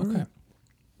 Okay. Right.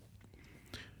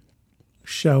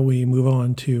 Shall we move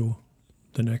on to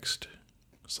the next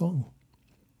song?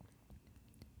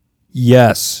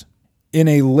 Yes. In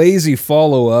a lazy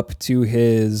follow-up to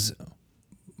his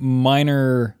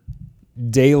minor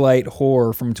daylight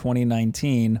horror from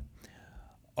 2019,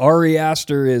 Ari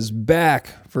Aster is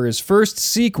back for his first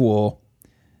sequel,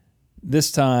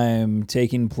 this time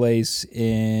taking place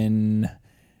in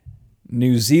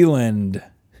New Zealand.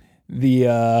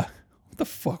 What the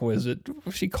fuck was it? What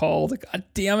was she called? God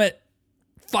damn it.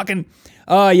 Fucking,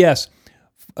 yes.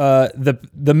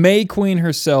 The May Queen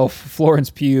herself, Florence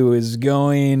Pugh, is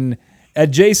going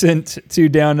adjacent to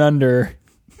Down Under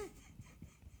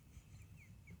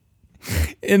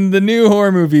in the new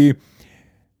horror movie,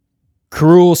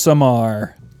 Cruel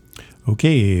Summer.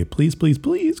 Okay, please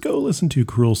go listen to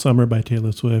Cruel Summer by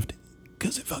Taylor Swift,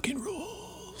 because it fucking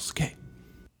rules. Okay.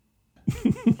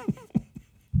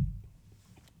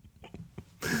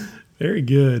 Very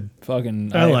good.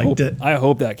 Fucking, I liked it. I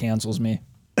hope that cancels me.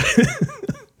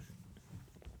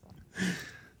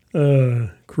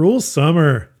 Cruel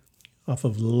Summer off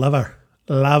of Lava.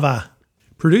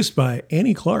 Produced by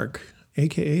Annie Clark,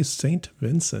 a.k.a. St.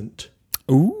 Vincent.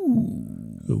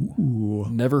 Ooh.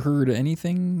 Never heard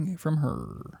anything from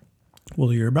her.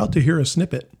 Well, you're about to hear a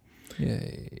snippet.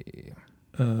 Yay.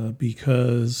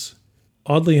 Because,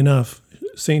 oddly enough,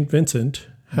 St. Vincent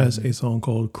has a song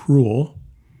called Cruel.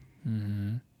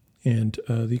 Mm-hmm. And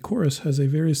the chorus has a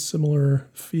very similar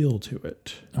feel to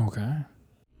it. Okay.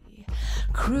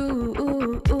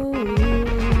 Cruel.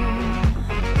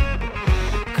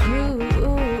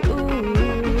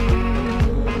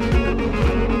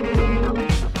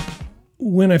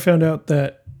 When I found out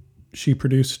that she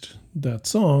produced that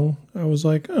song, I was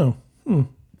like,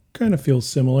 kind of feels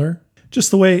similar.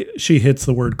 Just the way she hits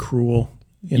the word cruel.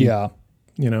 Yeah.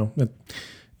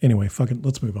 Anyway, fucking,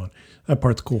 let's move on. That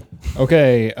part's cool.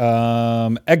 Okay.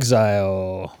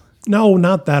 Exile. No,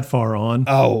 not that far on.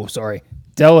 Oh, sorry.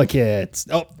 Delicate.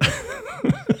 Oh.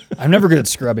 I'm never good at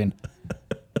scrubbing.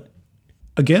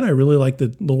 Again, I really like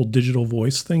the little digital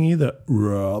voice thingy, the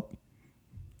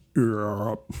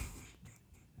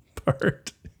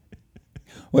part.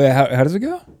 Wait, how does it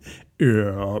go?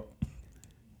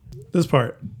 This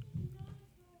part.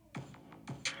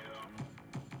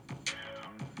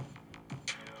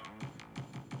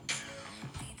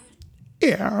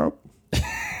 Yep.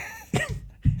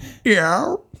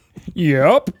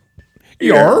 Yep.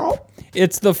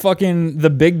 It's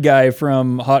the big guy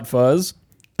from Hot Fuzz.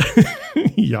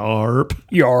 Yarp.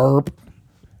 Yarp.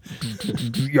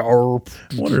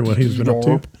 Wonder what he's been up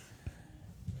to.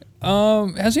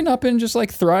 Has he not been just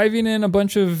like thriving in a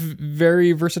bunch of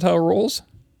very versatile roles?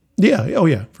 Yeah. Oh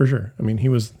yeah, for sure. I mean, he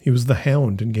was the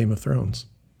Hound in Game of Thrones.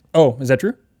 Oh, is that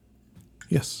true?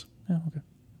 Yes. Oh, okay.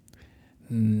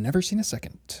 Never seen a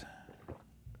second.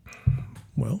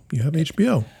 Well, you have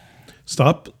HBO.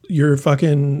 Stop your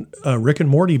fucking Rick and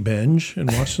Morty binge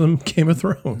and watch some Game of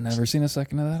Thrones. Never seen a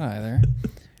second of that either.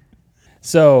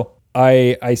 So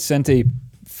I sent a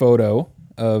photo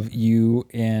of you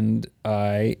and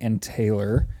I and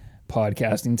Taylor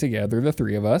podcasting together, the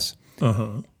three of us.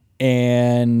 Uh-huh.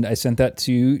 And I sent that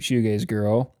to Shoegaze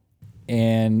Girl,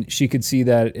 and she could see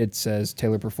that it says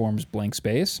Taylor performs blank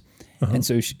space. Uh-huh. And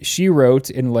so she wrote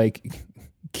in like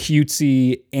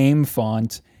cutesy AIM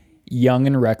font, young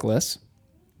and reckless.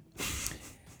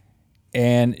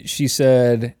 And she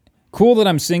said, cool that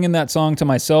I'm singing that song to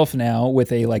myself now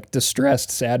with a like distressed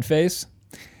sad face.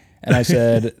 And I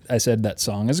said, that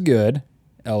song is good,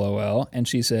 LOL. And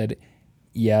she said,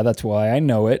 yeah, that's why I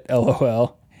know it,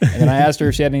 LOL. And then I asked her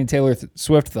if she had any Taylor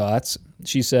Swift thoughts.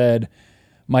 She said,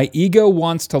 my ego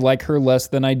wants to like her less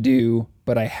than I do,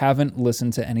 but I haven't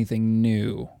listened to anything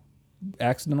new.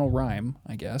 Accidental rhyme,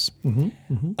 I guess. Mm-hmm,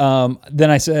 mm-hmm.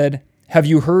 Then I said, have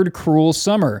you heard Cruel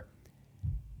Summer?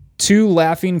 2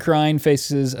 laughing, crying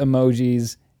faces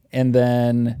emojis, and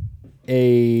then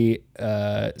a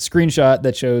screenshot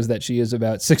that shows that she is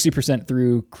about 60%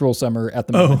 through Cruel Summer at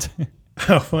the moment.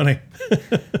 How funny.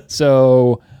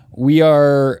 So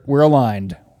we're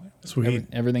aligned. Sweet.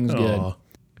 Everything's good. Aw.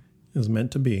 It was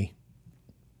meant to be.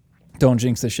 Don't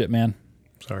jinx this shit, man.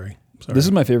 Sorry. This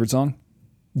is my favorite song.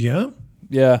 Yeah?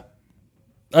 Yeah.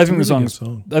 I think a the really good song's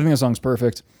song. I think the song's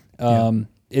perfect.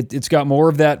 It's got more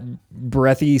of that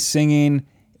breathy singing.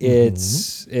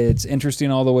 It's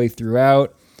interesting all the way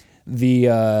throughout.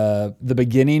 The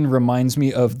beginning reminds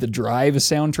me of the Drive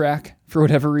soundtrack for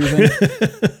whatever reason.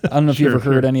 I don't know if you ever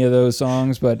heard any of those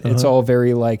songs, but it's all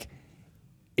very like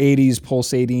 80s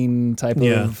pulsating type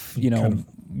of, you know,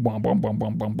 bum, bum, bum,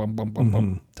 bum, bum, bum, bum, bum,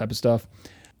 bum type of stuff.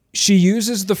 She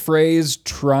uses the phrase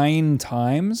trying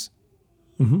times.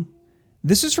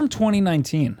 This is from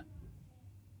 2019.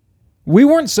 We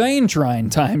weren't saying trying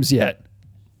times yet.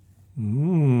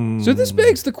 So this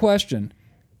begs the question.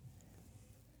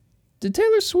 Did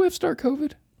Taylor Swift start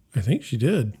COVID? I think she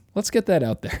did. Let's get that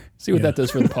out there. See what that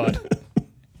does for the pod.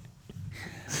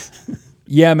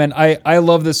 Yeah, man, I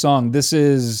love this song. This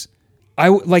is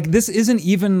this isn't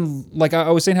even like I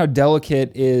was saying how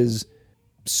Delicate is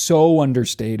so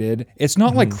understated. It's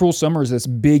not like Cruel Summer is this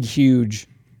big huge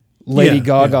Lady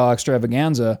Gaga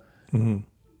extravaganza.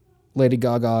 Lady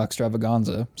Gaga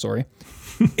extravaganza, sorry.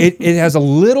 It has a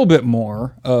little bit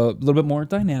more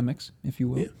dynamics, if you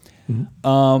will.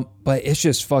 But it's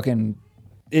just fucking,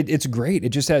 it's great. It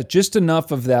just has just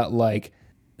enough of that like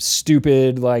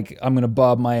stupid, like I'm going to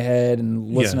bob my head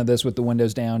and listen to this with the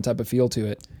windows down type of feel to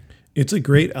it. It's a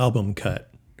great album cut.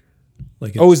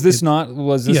 Like, Was this not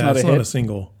a it's hit? not a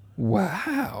single.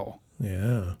 Wow.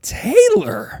 Yeah.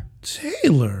 Taylor.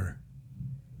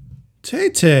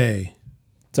 Tay-Tay.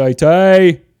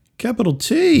 Tay. Capital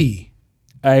T.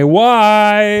 Hey,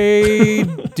 why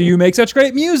do you make such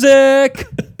great music?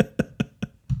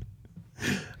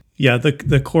 Yeah,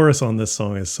 the chorus on this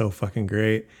song is so fucking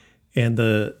great. And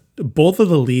both of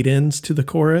the lead-ins to the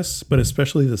chorus, but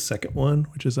especially the second one,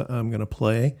 which is I'm going to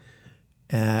play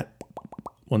at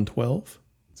 112.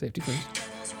 Safety first.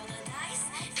 Devils roll the dice,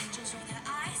 angels roll their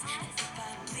eyes, and if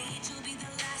I bleed, you'll be the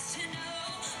last to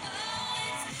know.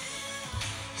 Oh,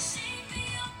 it's shaping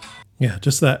up. Yeah,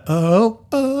 just that,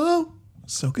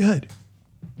 so good.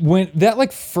 When that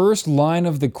like first line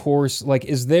of the chorus, like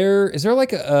is there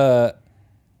like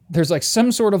there's like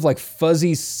some sort of like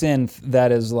fuzzy synth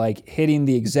that is like hitting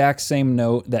the exact same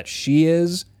note that she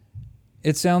is.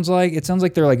 It sounds like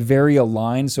they're like very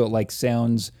aligned, so it like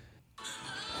sounds.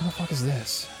 What the fuck is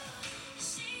this?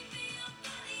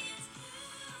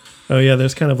 Oh yeah,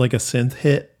 there's kind of like a synth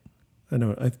hit. I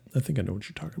know. I think I know what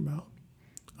you're talking about.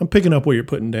 I'm picking up what you're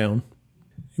putting down.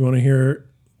 You want to hear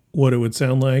what it would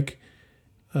sound like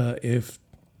if,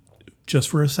 just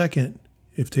for a second,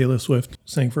 if Taylor Swift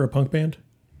sang for a punk band?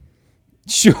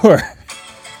 Sure.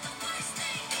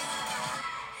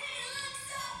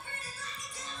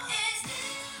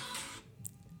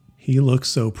 He looks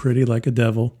so pretty like a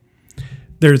devil.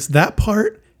 There's that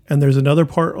part, and there's another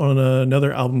part on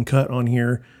another album cut on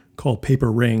here called Paper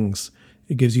Rings.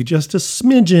 It gives you just a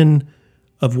smidgen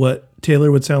of what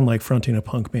Taylor would sound like fronting a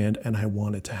punk band, and I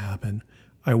want it to happen.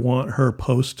 I want her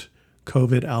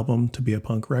post-COVID album to be a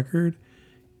punk record,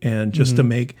 and just to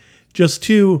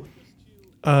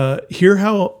hear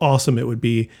how awesome it would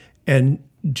be, and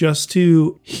just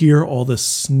to hear all the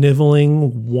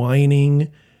sniveling,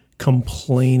 whining,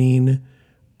 complaining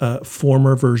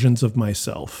former versions of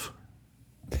myself.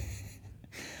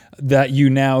 That you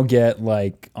now get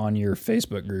like on your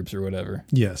Facebook groups or whatever.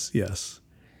 Yes.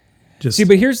 Just See,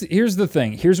 but here's the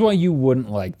thing. Here's why you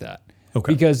wouldn't like that.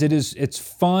 Okay. Because it's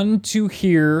fun to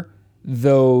hear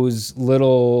those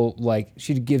little, like,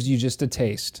 she gives you just a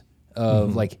taste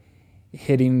of like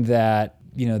hitting that,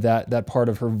 you know, that part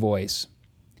of her voice.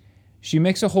 She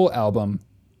makes a whole album.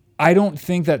 I don't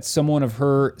think that someone of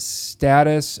her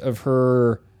status, of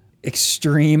her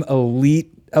extreme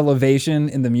elite elevation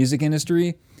in the music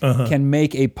industry can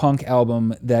make a punk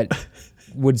album that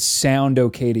would sound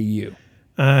okay to you.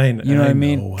 I know. You know what I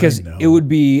mean? Because it would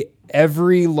be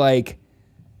every like,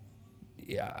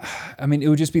 yeah, I mean, it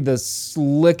would just be the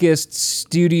slickest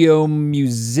studio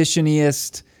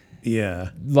musicianiest,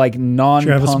 like Travis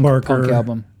non-punk Barker. punk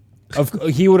album.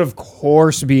 He would of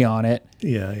course be on it.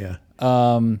 Yeah.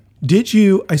 Did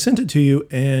you? I sent it to you,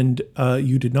 and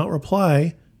you did not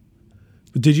reply.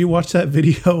 But did you watch that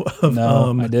video of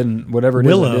No, I didn't. Whatever it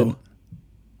is, I Willow?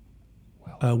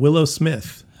 didn't. Willow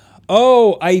Smith.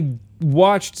 Oh, I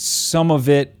watched some of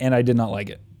it and I did not like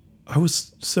it. I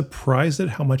was surprised at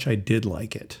how much I did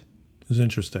like it. It was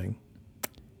interesting.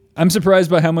 I'm surprised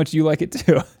by how much you like it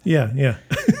too. Yeah, yeah.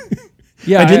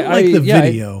 Yeah, I didn't like the yeah,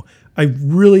 video. I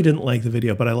really didn't like the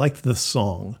video, but I liked the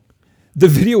song. the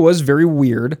video was very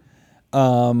weird.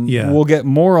 Yeah. We'll get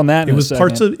more on that. It was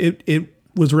parts of it. It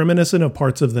was reminiscent of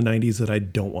parts of the '90s that I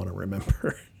don't want to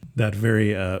remember. That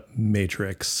very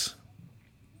Matrix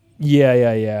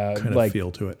Yeah. kind Like, of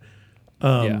feel to it.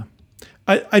 yeah.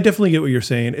 I definitely get what you're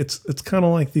saying. It's kind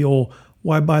of like the old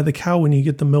 "Why buy the cow when you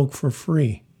get the milk for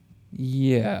free?"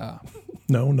 Yeah.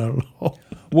 No, not at all.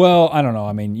 Well, I don't know.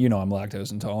 I mean, I'm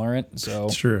lactose intolerant, so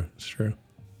It's true. It's true.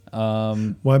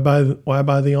 Why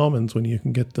buy the almonds when you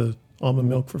can get the almond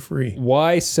milk for free?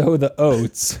 why sow the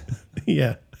oats?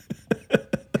 Yeah.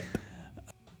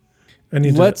 I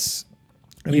need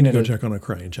to go check on a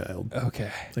crying child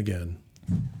Okay. again.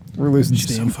 We're losing She's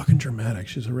so steam. fucking dramatic.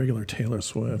 She's a regular Taylor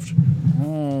Swift.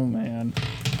 Oh, man.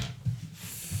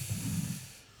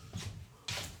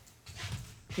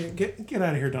 Yeah, get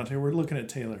out of here, Dante. We're looking at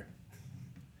Taylor.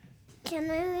 Can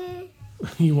I?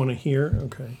 You want to hear?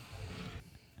 Okay.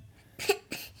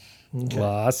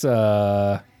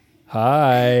 Lhasa.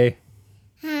 Hi.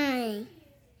 Hi.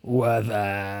 What's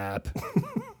up?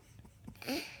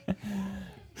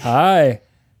 Hi.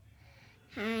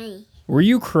 Hi. Were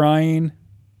you crying?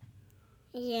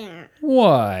 Yeah.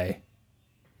 Why?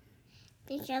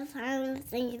 Because I don't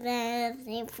think that is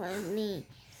safe for me.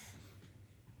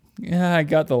 Yeah, I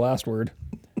got the last word.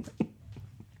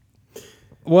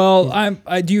 Well,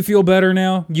 I do you feel better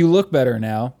now? You look better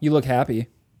now. You look happy.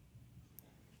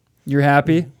 You're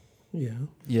happy? Yeah.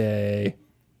 Yay.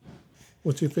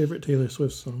 What's your favorite Taylor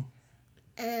Swift song?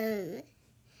 The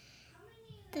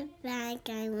bad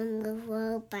guy with the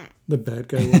robot. The bad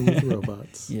guy one with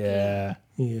robots. Yeah.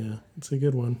 Yeah, it's a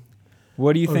good one.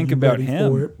 What do you Are think you about ready for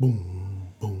him? it?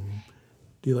 Boom, boom.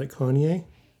 Do you like Kanye?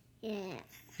 Yeah.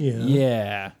 Yeah.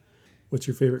 Yeah. What's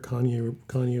your favorite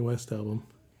Kanye West album?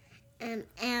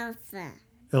 Elsa.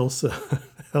 Elsa.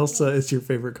 Elsa is your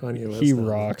favorite Kanye West He album.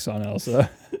 rocks on Elsa.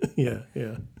 Yeah,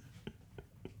 yeah.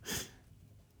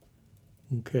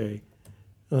 Okay.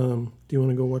 Do you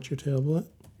want to go watch your tablet?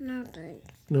 No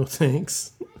thanks. No,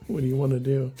 thanks. What do you want to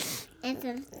do? It's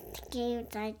a game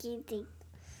I keep the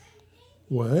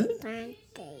What? Dante.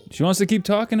 She wants to keep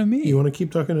talking to me. You want to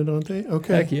keep talking to Dante?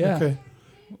 Okay. Heck yeah. Okay.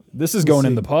 This is going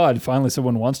in see. the pod. Finally,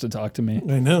 someone wants to talk to me.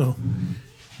 I know.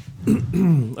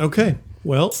 Okay.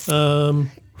 Well,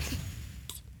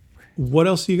 what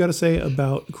else do you got to say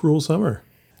about Cruel Summer?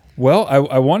 Well,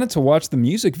 I wanted to watch the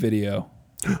music video.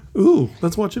 Ooh,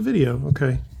 let's watch a video.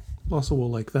 Okay. Lassa will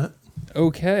like that.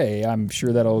 Okay, I'm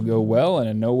sure that'll go well and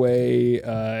in no way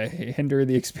hinder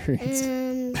the experience.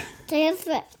 Taylor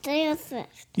Swift. Taylor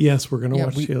Swift. Yes, we're going to Yeah,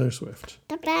 watch Taylor Swift.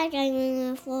 The bad guy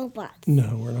with the robot.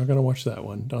 No, we're not going to watch that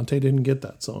one. Dante didn't get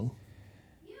that song.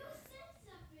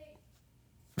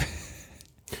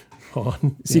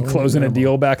 Is he closing a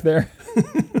deal back there?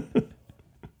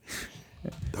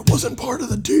 That wasn't part of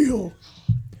the deal.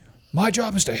 My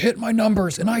job is to hit my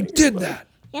numbers, and I did that.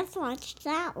 Let's watch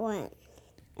that one.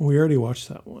 We already watched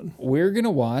that one. We're going to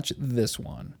watch this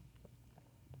one.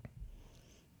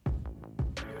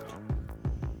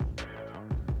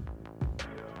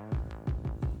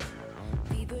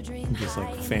 Just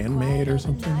like fan made or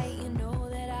something.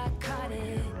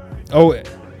 Oh,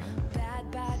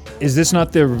 is this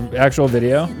not the actual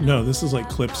video? No, this is like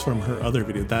clips from her other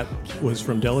video. That was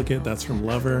from Delicate. That's from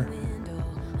Lover.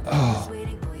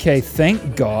 Okay,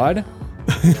 thank God.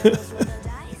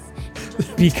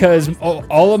 Because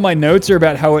all of my notes are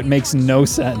about how it makes no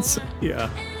sense. Yeah.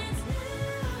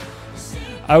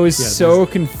 I was Yeah, so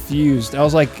confused. I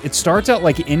was like, it starts out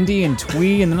like indie and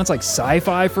twee, and then it's like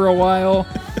sci-fi for a while.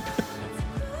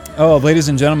 Oh, ladies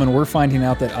and gentlemen, we're finding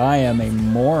out that I am a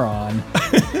moron.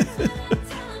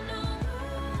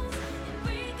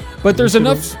 But there's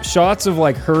enough shots of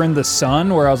like her in the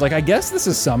sun where I was like, I guess this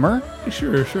is summer.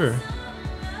 Sure, sure.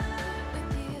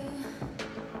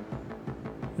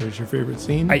 There's your favorite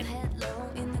scene. I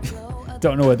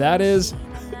don't know what that is.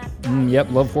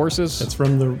 Yep, love horses. That's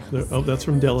from that's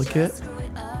from Delicate.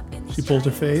 She pulls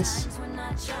her face.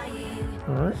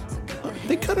 All right.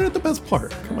 They cut it at the best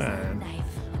part. Come on.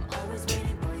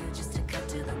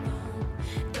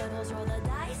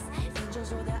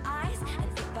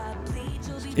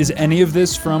 Is any of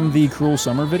this from the Cruel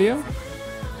Summer video?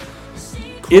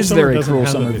 Cruel Is there a doesn't Cruel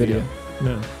have Summer video?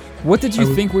 No. What did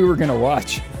you think we were going to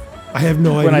watch I have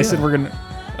no idea. when I said we're going to...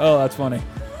 Oh, that's funny.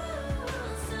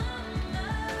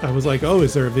 I was like, oh,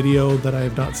 is there a video that I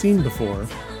have not seen before?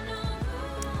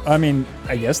 I mean,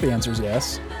 I guess the answer is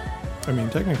yes. I mean,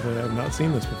 technically, I have not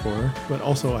seen this before, but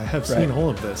also I have seen Right. all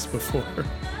of this before.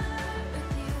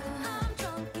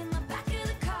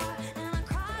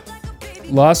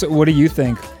 Lassa, what do you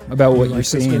think about what You you're like this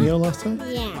seeing? video last time?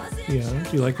 Yeah. Yeah.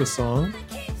 Do you like the song?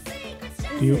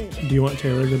 Do you want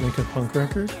Taylor to make a punk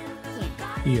record?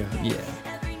 Yeah. Yeah.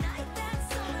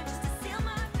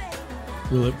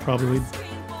 Will it probably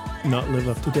not live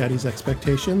up to Daddy's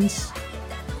expectations?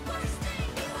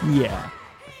 Yeah.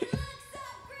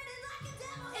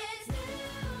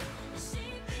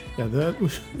 Yeah,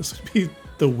 this would be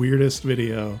the weirdest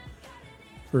video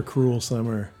for Cruel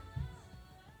Summer.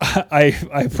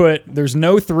 I put, there's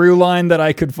no through line that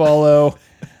I could follow.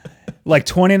 Like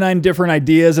 29 different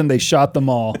ideas and they shot them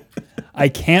all. I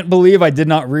can't believe I did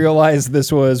not realize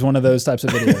this was one of those types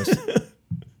of videos.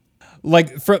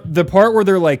 Like for the part where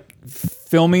they're like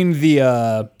filming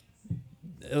the,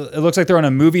 it looks like they're on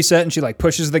a movie set and she like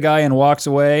pushes the guy and walks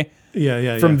away.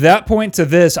 Yeah. From that point to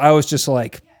this, I was just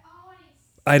like,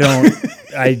 I'm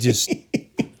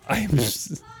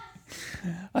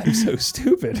so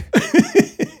stupid.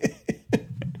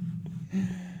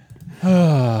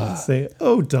 Say,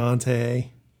 oh, Dante.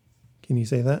 Can you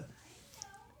say that?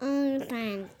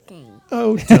 Something.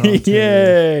 Oh, Dante.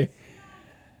 Yay.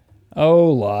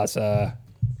 Oh, Lassa.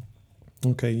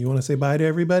 Okay, you want to say bye to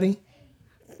everybody?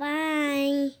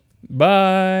 Bye.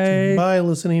 Bye. Bye,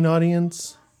 listening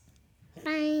audience.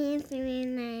 Bye.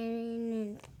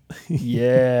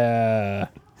 Yeah.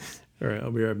 All right,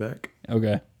 I'll be right back.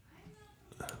 Okay.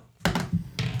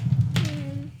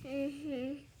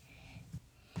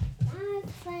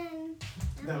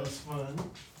 That was fun.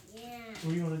 Yeah.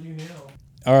 What do you want to do now?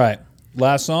 All right.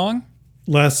 Last song.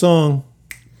 Last song.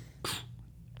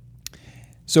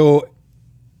 So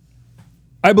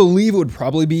I believe it would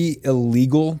probably be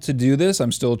illegal to do this.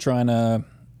 I'm still trying to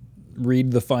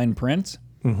read the fine print.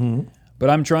 Mm-hmm. But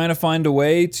I'm trying to find a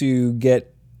way to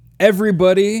get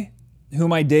everybody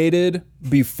whom I dated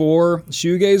before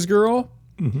Shoegaze Girl.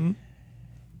 Mm-hmm.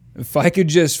 If I could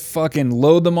just fucking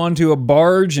load them onto a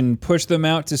barge and push them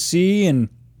out to sea and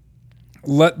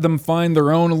let them find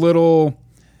their own little,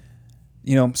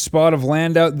 spot of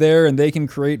land out there and they can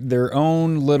create their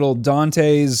own little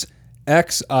Dante's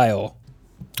X Isle.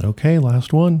 Okay,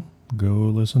 last one. Go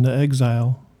listen to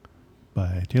Exile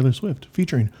by Taylor Swift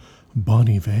featuring Bon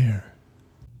Iver.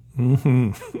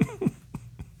 Mm-hmm.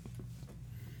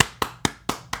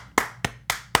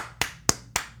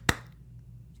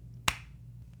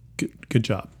 Good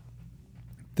job.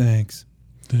 Thanks.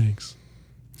 Thanks.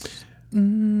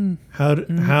 How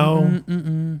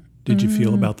did you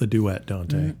feel about the duet,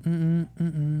 Dante?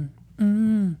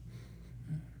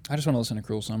 I just want to listen to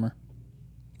Cruel Summer.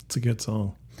 It's a good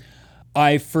song.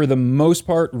 I, for the most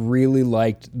part, really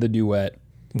liked the duet.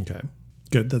 Okay,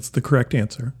 good. That's the correct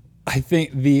answer. I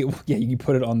think you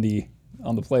put it on the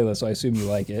playlist, so I assume you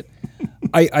like it.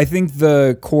 I think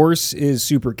the chorus is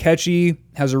super catchy,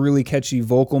 has a really catchy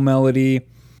vocal melody.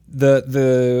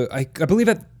 I believe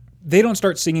that they don't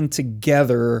start singing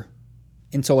together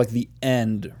until like the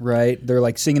end, right? They're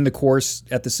like singing the chorus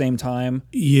at the same time.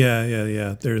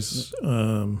 Yeah. There's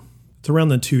it's around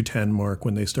the 2:10 mark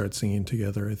when they start singing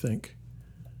together, I think.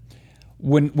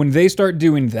 When they start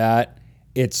doing that,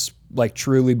 it's like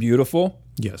truly beautiful.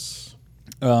 Yes.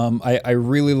 I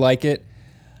really like it.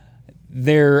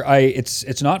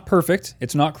 It's not perfect.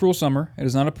 It's not Cruel Summer. It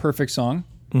is not a perfect song.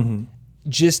 Mm-hmm.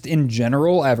 Just in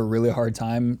general, I have a really hard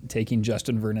time taking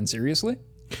Justin Vernon seriously.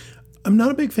 I'm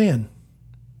not a big fan.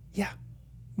 Yeah.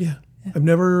 I've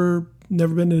never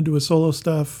been into his solo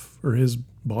stuff or his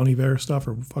Bon Iver stuff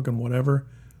or fucking whatever.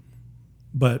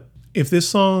 But if this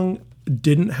song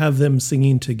didn't have them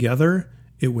singing together,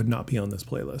 it would not be on this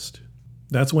playlist.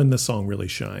 That's when the song really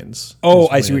shines. Oh, is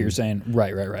I see what when you're saying.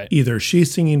 Right. Either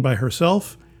she's singing by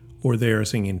herself or they are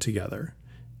singing together.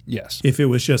 Yes. If it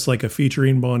was just like a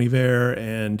featuring Bon Iver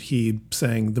and he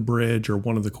sang the bridge or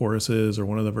one of the choruses or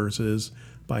one of the verses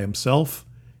by himself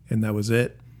and that was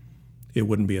it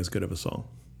wouldn't be as good of a song.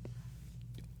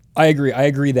 I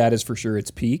agree that is for sure its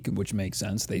peak, which makes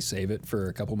sense. They save it for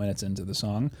a couple minutes into the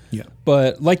song. Yeah.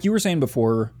 But like you were saying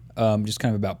before, just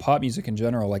kind of about pop music in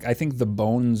general, like I think the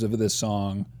bones of this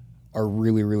song are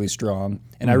really, really strong.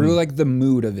 And I really like the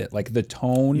mood of it. Like the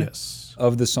tone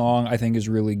of the song I think is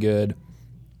really good.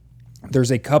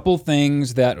 There's a couple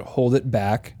things that hold it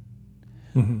back.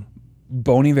 Mm-hmm.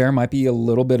 Bon Iver might be a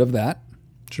little bit of that.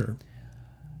 Sure.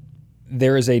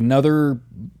 There is another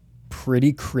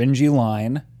pretty cringy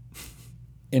line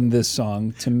in this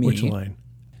song to me. Which line?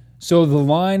 So the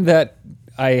line that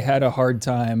I had a hard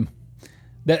time,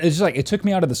 that it's just like, it took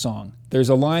me out of the song. There's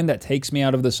a line that takes me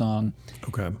out of the song.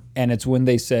 Okay. And it's when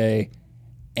they say,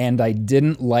 and I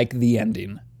didn't like the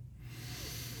ending.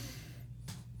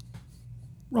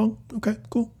 Wrong. Okay,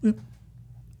 cool. Yeah.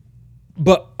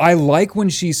 But I like when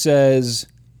she says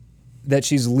that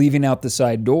she's leaving out the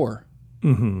side door.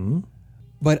 Mm-hmm.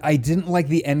 But I didn't like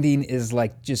the ending is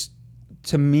like just,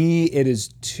 to me, it is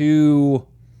too,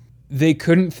 they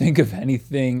couldn't think of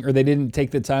anything, or they didn't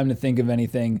take the time to think of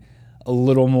anything a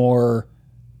little more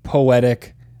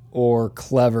poetic or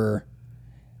clever.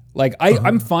 Like,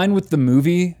 I'm fine with the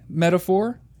movie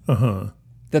metaphor.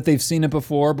 That they've seen it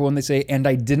before, but when they say, and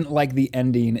I didn't like the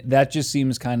ending, that just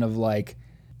seems kind of like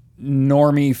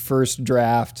normie first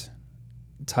draft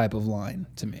type of line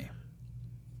to me.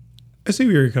 I see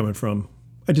where you're coming from.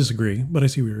 I disagree, but I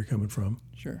see where you're coming from.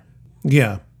 Sure.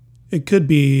 Yeah. It could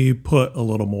be put a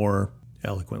little more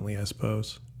eloquently, I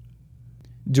suppose.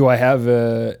 Do I have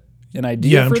an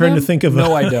idea? Yeah, I'm for trying to them? think of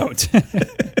No, I don't.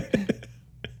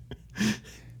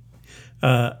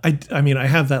 I mean, I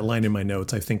have that line in my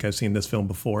notes. I think I've seen this film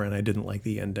before, and I didn't like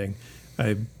the ending.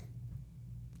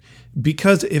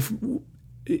 Because if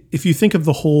you think of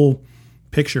the whole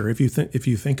picture, if you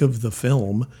think of the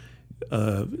film,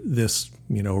 this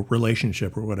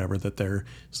relationship or whatever that they're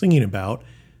singing about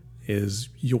is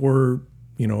you're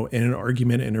in an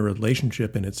argument in a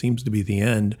relationship, and it seems to be the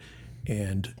end,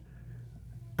 and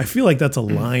I feel like that's a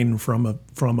line from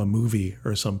a movie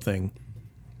or something,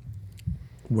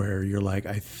 where you're like,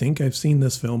 I think I've seen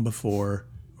this film before,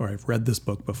 or I've read this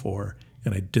book before,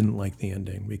 and I didn't like the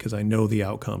ending because I know the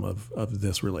outcome of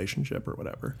this relationship or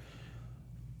whatever.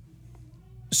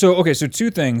 So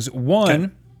two things.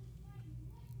 One,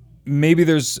 maybe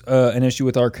there's an issue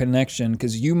with our connection,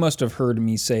 because you must have heard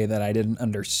me say that I didn't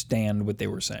understand what they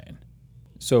were saying.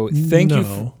 So thank you.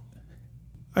 No,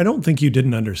 I don't think you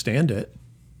didn't understand it.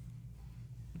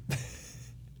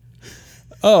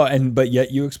 Oh, but yet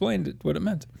you explained what it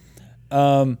meant.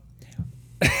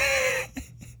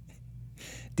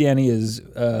 Danny is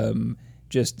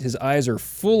just, his eyes are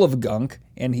full of gunk,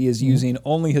 and he is using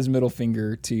only his middle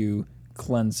finger to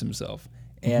cleanse himself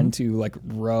and to like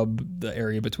rub the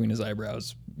area between his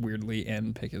eyebrows weirdly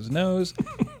and pick his nose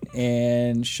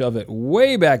and shove it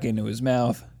way back into his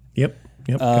mouth. Yep,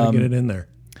 gotta get it in there.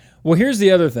 Well, here's the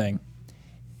other thing.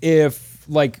 If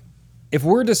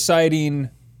we're deciding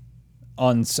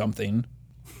on something,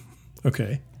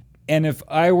 Okay. and if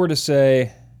I were to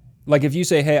say, like, if you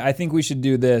say, hey, I think we should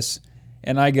do this,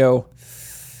 and I go,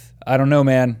 I don't know,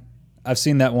 man, I've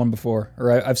seen that one before,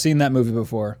 or I've seen that movie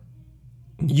before,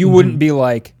 you wouldn't be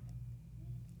like,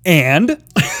 and?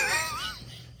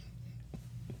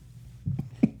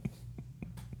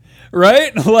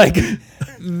 Right? Like,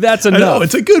 that's enough. I know,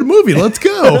 it's a good movie. Let's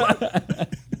go.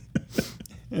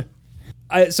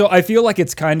 So I feel like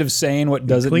it's kind of saying what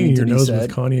doesn't Cleaning need to your be nose said.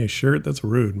 with Kanye's shirt, that's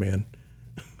rude, man.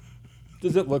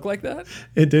 Does it look like that?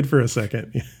 It did for a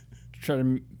second. Try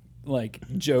to like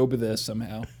Job this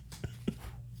somehow.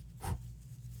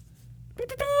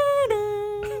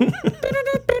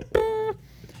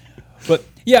 But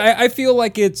yeah, I feel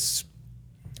like it's,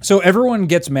 so everyone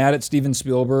gets mad at Steven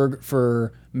Spielberg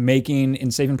for making,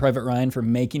 in Saving Private Ryan, for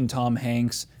making Tom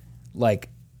Hanks like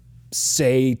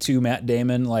say to Matt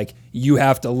Damon, like, you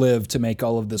have to live to make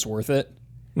all of this worth it.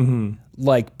 Mm-hmm.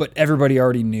 Like, but everybody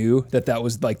already knew that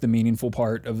was like the meaningful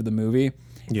part of the movie.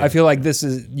 Yeah. I feel like this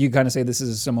is, you kind of say this is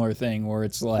a similar thing where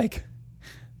it's like,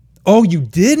 oh, you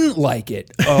didn't like it.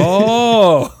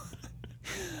 Oh,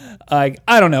 like,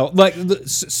 I don't know, like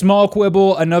small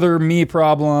quibble, another me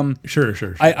problem. Sure.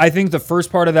 I think the first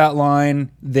part of that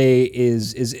line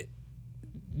is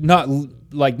not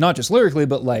like, not just lyrically,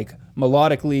 but like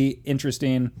melodically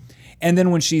interesting. And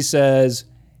then when she says,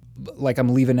 like, I'm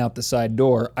leaving out the side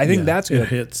door, I think that's good. It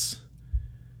hits.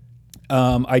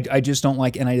 I just don't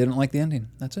like, and I didn't like the ending.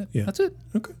 That's it. Yeah. That's it.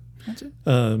 Okay. That's it.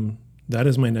 That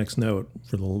is my next note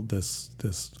for this.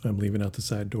 I'm leaving out the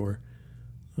side door.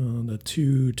 The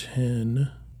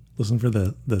 210. Listen for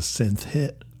the synth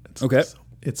hit. Okay.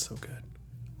 It's so good.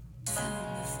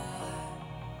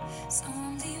 So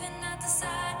I'm leaving out the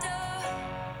side door.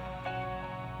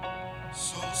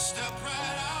 So step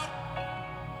right out.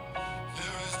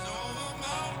 There is no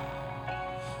amount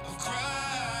of cry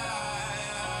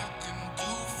I can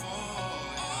do for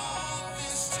you. All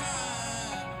this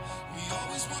time, we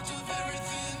always walked a very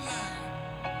thin line.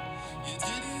 You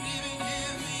didn't even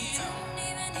hear me out.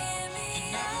 You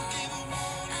never gave a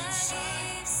warning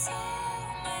sign.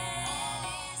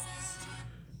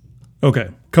 Okay,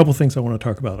 couple things I want to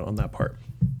talk about on that part.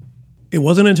 It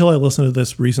wasn't until I listened to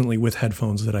this recently with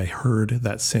headphones that I heard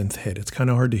that synth hit. It's kind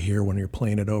of hard to hear when you're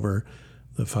playing it over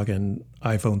the fucking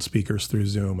iPhone speakers through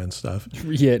Zoom and stuff.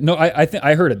 Yeah, no, I think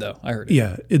I heard it though. I heard it.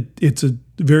 Yeah, it's a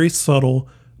very subtle,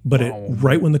 but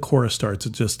right when the chorus starts,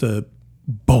 it's just a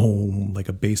boom, like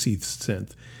a bassy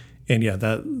synth. And yeah,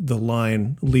 that the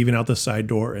line leaving out the side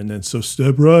door and then so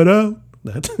step right out.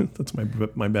 That's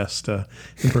my best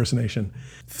impersonation.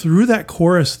 Through that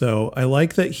chorus, though, I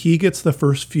like that he gets the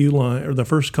first few line or the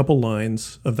first couple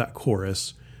lines of that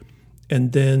chorus,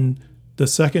 and then the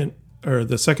second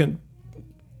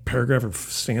paragraph or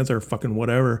stanza or fucking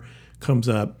whatever comes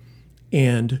up,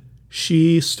 and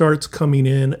she starts coming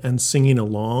in and singing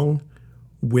along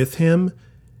with him,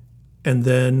 and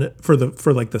then for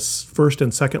like the first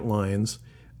and second lines,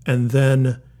 and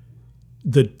then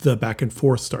the back and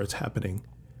forth starts happening.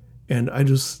 And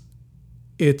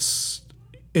it's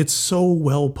so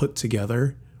well put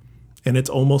together, and it's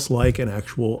almost like an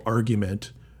actual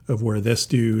argument of where this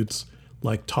dude's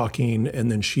like talking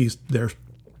and then they're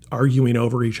arguing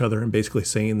over each other and basically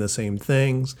saying the same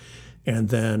things, and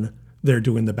then they're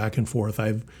doing the back and forth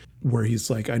where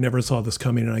he's like, I never saw this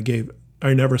coming, and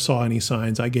I never saw any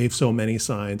signs, I gave so many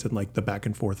signs, and like the back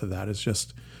and forth of that is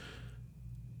just,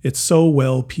 it's so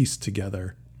well pieced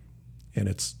together, and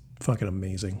it's fucking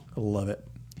amazing. I love it.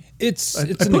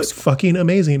 I put fucking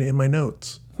amazing in my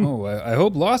notes. Oh, I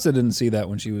hope Lassa didn't see that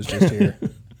when she was just here.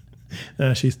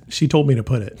 She told me to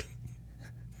put it.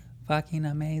 Fucking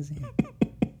amazing.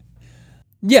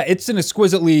 Yeah, it's an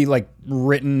exquisitely like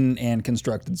written and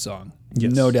constructed song.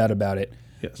 Yes. No doubt about it.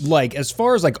 Yes. Like as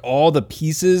far as like all the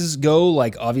pieces go,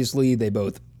 like obviously they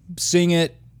both sing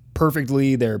it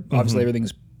perfectly. They're obviously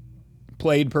everything's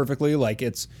played perfectly. Like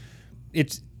it's I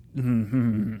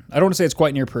don't want to say it's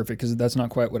quite near perfect because that's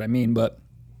not quite what I mean, but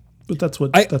that's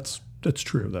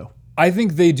true though. I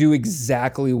think they do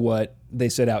exactly what they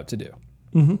set out to do.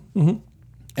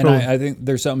 And I think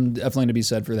there's something definitely to be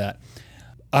said for that.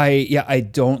 I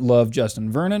don't love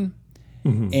Justin Vernon,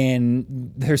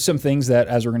 and there's some things that,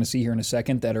 as we're going to see here in a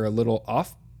second, that are a little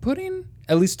off-putting,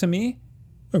 at least to me.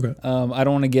 Okay. I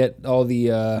don't want to get all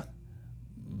the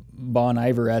Bon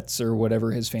Iverettes or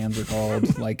whatever his fans are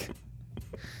called, like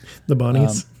the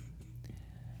Bonnies.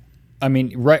 I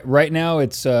mean, right now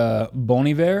it's Bon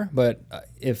Iver, but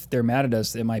if they're mad at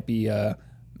us, it might be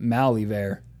Mal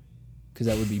Iver, because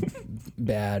that would be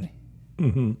bad.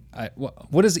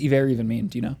 What does Iver even mean?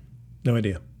 Do you know? No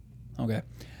idea. Okay.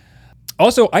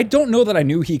 Also, I don't know that I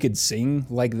knew he could sing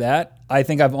like that. I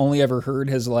think I've only ever heard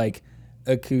his like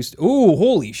acoustic. Ooh,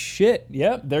 holy shit.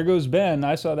 Yep, there goes Ben.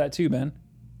 I saw that too, Ben.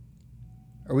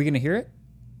 Are we going to hear it?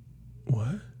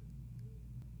 What?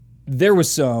 There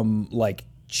was some like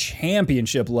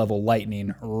championship level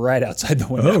lightning right outside the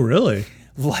window. Oh, really?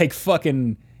 Like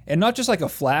fucking, and not just like a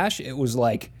flash. It was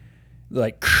like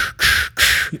three.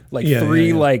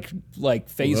 Like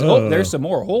phases. Whoa. Oh, there's some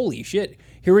more. Holy shit.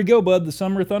 Here we go, bud. The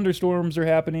summer thunderstorms are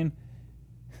happening.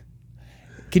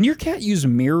 Can your cat use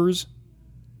mirrors?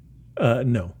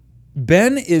 No.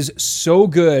 Ben is so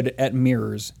good at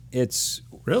mirrors. It's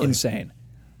Really? insane.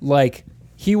 Like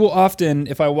he will often,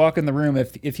 if I walk in the room,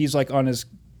 if he's like on his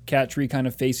cat tree kind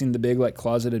of facing the big like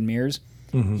closeted mirrors,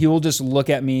 he will just look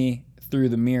at me through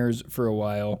the mirrors for a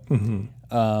while.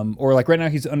 Or like right now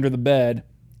he's under the bed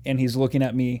and he's looking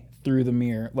at me through the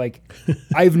mirror. Like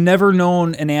I've never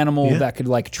known an animal that could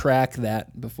like track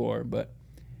that before. But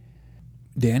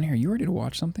Dan, are you ready to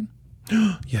watch something?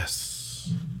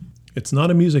 Yes. It's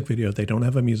not a music video. They don't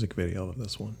have a music video of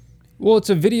this one. Well, it's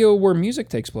a video where music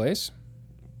takes place.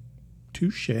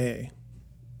 Touché.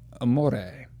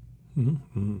 Amore.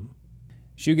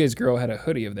 Shoegaze Girl had a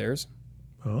hoodie of theirs.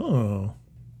 Oh.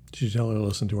 Did you tell her to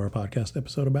listen to our podcast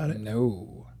episode about it?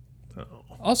 No. Oh.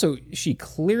 Also, she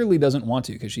clearly doesn't want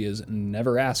to because she has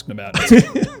never asked about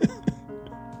it.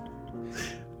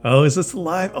 Oh, is this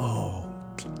live? Oh.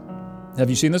 Have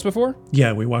you seen this before?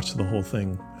 Yeah, we watched the whole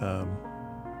thing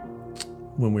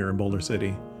when we were in Boulder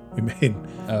City. We made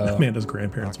Amanda's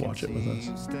grandparents watch it with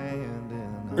us.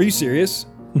 Are you serious?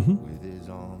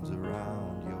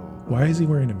 Why is he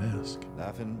wearing a mask?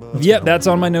 Yep, that's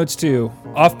on my notes too.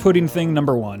 Off-putting thing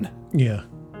number 1. Yeah.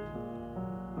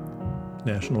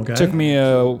 National guy. Took me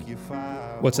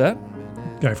what's that?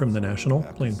 Guy from the National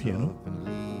playing piano.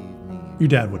 Your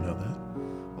dad would know that.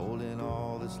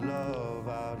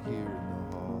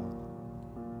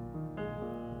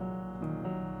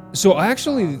 So I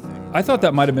thought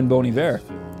that might have been Bon Iver.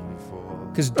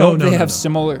 Because don't they have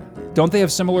similar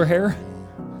hair?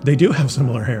 They do have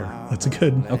similar hair. That's a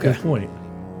good point.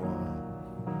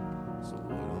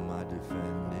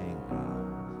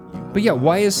 But yeah,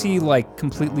 why is he like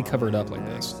completely covered up like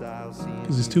this?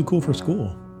 Because he's too cool for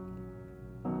school.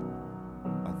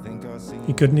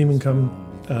 He couldn't even come,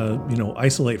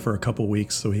 isolate for a couple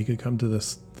weeks so he could come to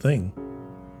this thing.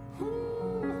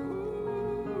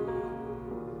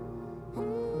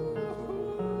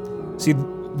 See,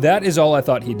 that is all I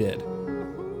thought he did.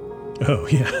 Oh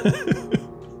yeah,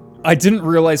 I didn't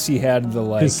realize he had the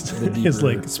like the deeper. his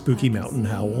like spooky mountain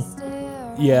howl.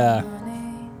 Yeah.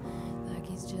 Like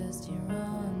he's just your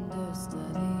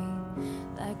understudy.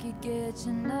 Like you get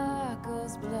your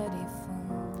knuckles bloody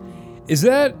full. Is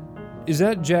that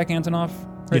Jack Antonoff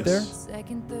right there? Yes.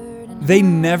 Second, third, and They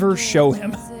never show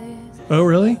him. Oh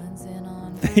really?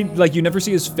 Like you never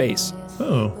see his face.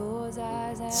 Oh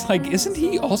It's like, isn't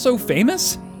he also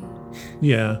famous?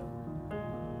 yeah.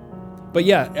 But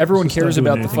yeah, everyone Just not cares doing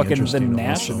about the anything fucking the interesting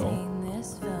also. National.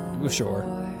 this film Sure.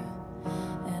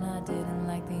 and I didn't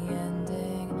like the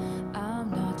ending. I'm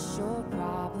not your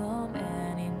problem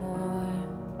anymore.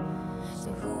 So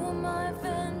who am I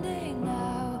offending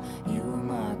now? You are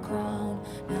my crown.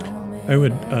 Now I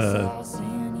would I'll see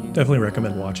you. definitely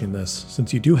recommend watching this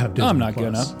since you do have Disney I'm not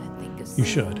Plus. gonna. You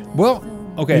should. Well,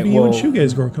 okay, Maybe you well, and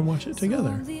Shoegaze Girl can watch it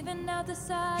together. Leaving out the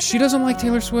side. she doesn't like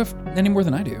Taylor Swift any more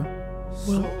than I do.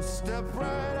 Well,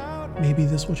 maybe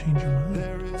this will change your mind.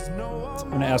 I'm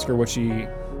gonna ask her what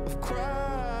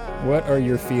are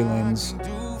your feelings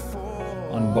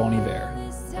on Bon Iver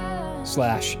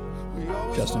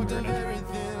 / Justin Vernon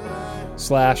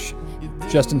 /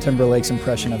 Justin Timberlake's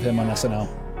impression of him on SNL.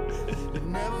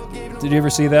 Did you ever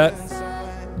see that?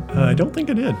 I don't think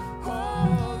I did.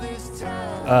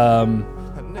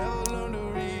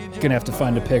 Gonna have to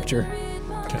find a picture.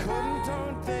 Okay.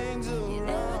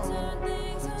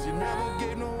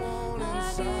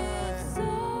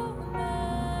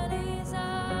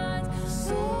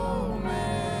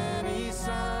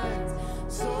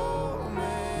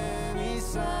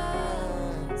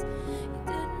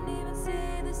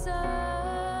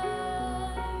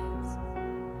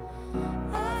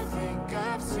 I think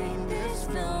I've seen this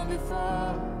film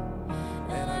before,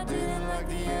 and I didn't like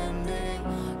the ending.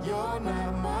 You're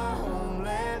not my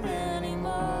homeland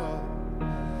anymore.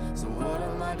 So what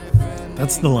am I defending?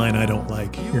 That's the line I don't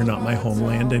like. You're not my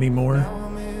homeland anymore.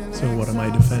 So what am I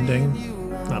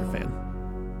defending? Not a fan.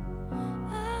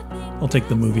 I'll take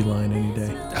the movie line any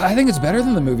day. I think it's better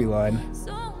than the movie line.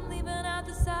 So I'm leaving out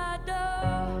the side door.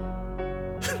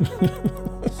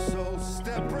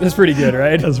 That's pretty good,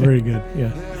 right? That's very good.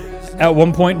 Yeah. At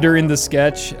one point during the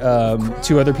sketch,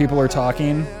 two other people are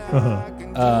talking.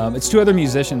 Uh-huh. It's two other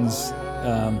musicians,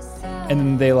 and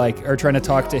then they like are trying to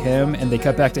talk to him, and they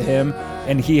cut back to him,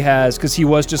 and he has, because he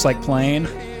was just like playing,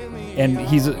 and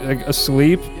he's like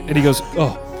asleep, and he goes,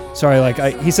 "Oh, sorry," like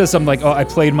he says something like, "Oh, I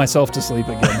played myself to sleep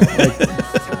again," like,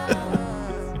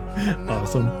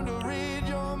 Awesome.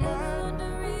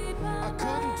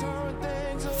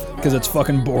 because it's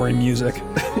fucking boring music.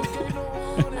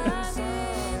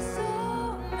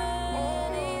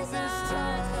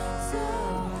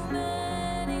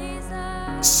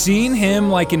 Seeing him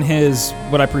like in his,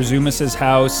 what I presume is his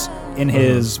house, in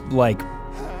his like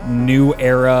new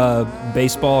era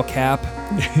baseball cap,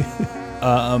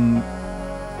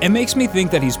 it makes me think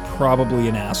that he's probably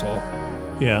an asshole.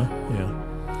 Yeah,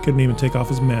 yeah. Couldn't even take off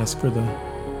his mask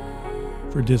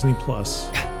for Disney Plus.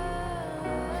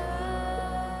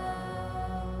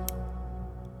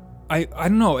 I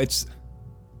don't know. It's,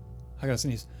 I gotta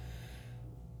sneeze.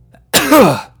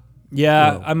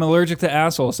 Yeah, Whoa. I'm allergic to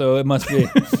asshole, so it must be.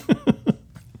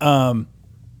 That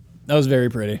was very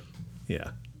pretty.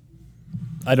 Yeah.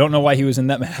 I don't know why he was in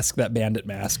that mask, that bandit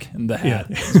mask, and the hat.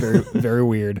 Yeah. It's very, very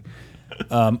weird.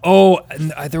 And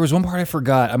there was one part I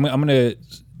forgot. I'm gonna.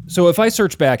 So if I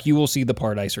search back, you will see the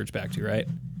part I search back to, right?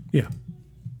 Yeah.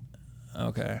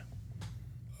 Okay.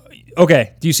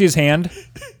 Okay. Do you see his hand?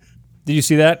 Did you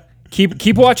see that?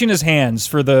 Keep watching his hands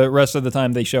for the rest of the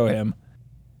time they show him.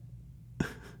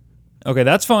 Okay,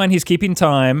 that's fine. He's keeping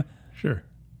time. Sure.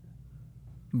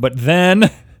 But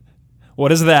then,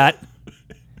 what is that?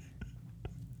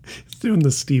 He's doing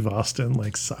the Steve Austin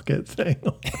like suck it thing.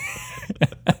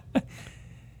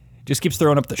 Just keeps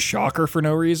throwing up the shocker for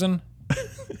no reason.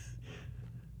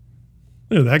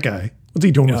 Look at that guy. What's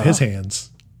he doing with his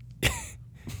hands?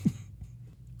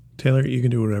 Taylor, you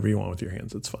can do whatever you want with your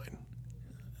hands. It's fine.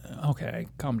 Okay,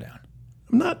 calm down.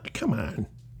 I'm not. Come on.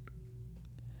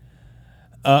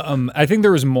 I think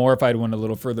there was more if I'd went a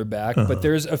little further back, but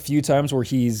there's a few times where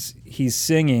he's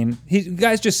singing. The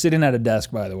guy's just sitting at a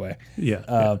desk, by the way.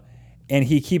 Yeah. And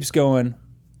he keeps going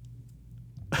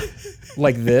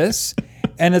like this,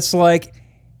 and it's like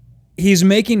he's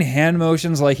making hand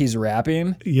motions like he's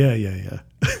rapping, Yeah.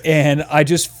 and I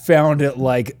just found it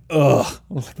like, ugh,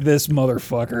 this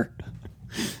motherfucker.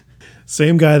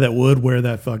 Same guy that would wear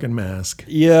that fucking mask.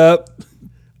 Yep.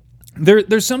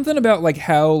 There's something about like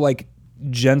how like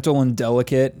gentle and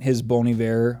delicate his Bon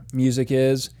Iver music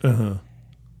is,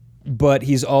 but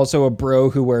he's also a bro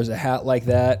who wears a hat like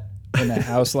that in a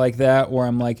house like that, where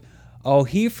I'm like, Oh,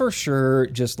 he for sure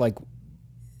just like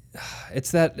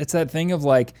it's that thing of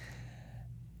like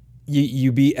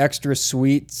you be extra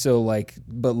sweet, so like,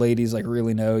 but ladies like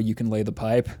really know you can lay the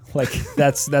pipe. Like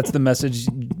that's the message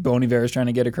Bon Iver is trying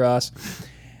to get across,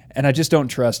 and I just don't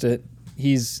trust it.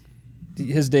 His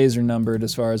days are numbered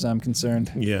as far as I'm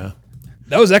concerned. Yeah.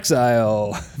 That was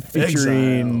Exile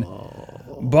featuring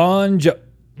Bon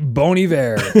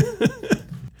Iver.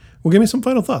 Well, give me some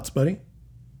final thoughts, buddy.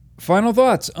 Final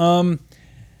thoughts. I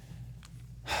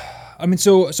mean,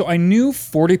 so I knew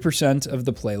 40% of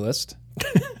the playlist,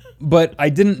 but I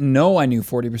didn't know I knew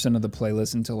 40% of the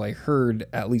playlist until I heard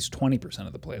at least 20%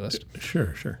 of the playlist.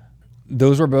 Sure.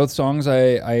 Those were both songs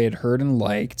I had heard and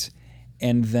liked,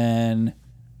 and then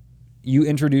you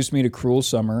introduced me to Cruel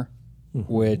Summer,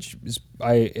 which is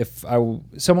if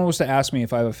someone was to ask me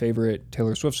if I have a favorite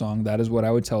Taylor Swift song, that is what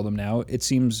I would tell them now. It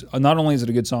seems not only is it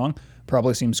a good song,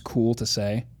 probably seems cool to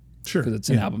say. Sure. Because it's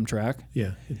an album track.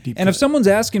 Yeah. And if someone's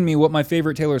asking me what my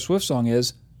favorite Taylor Swift song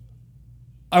is,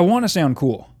 I want to sound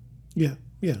cool. Yeah.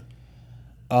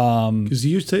 Because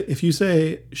if you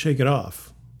say "Shake It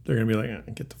Off," they're gonna be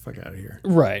like, "Get the fuck out of here."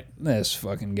 Right. This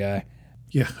fucking guy.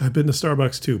 Yeah, I've been to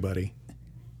Starbucks too, buddy.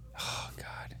 Oh,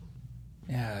 God.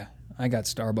 Yeah, I got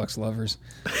Starbucks lovers.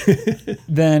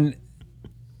 Then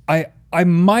I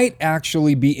might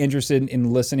actually be interested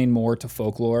in listening more to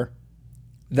Folklore.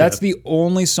 That's the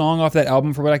only song off that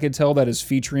album, for what I could tell, that is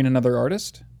featuring another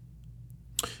artist.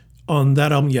 On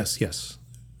that album, yes.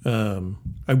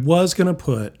 I was gonna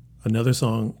put another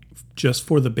song just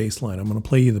for the bass line. I'm gonna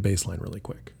play you the bass line really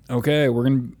quick. Okay,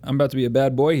 I'm about to be a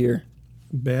bad boy here.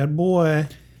 Bad boy.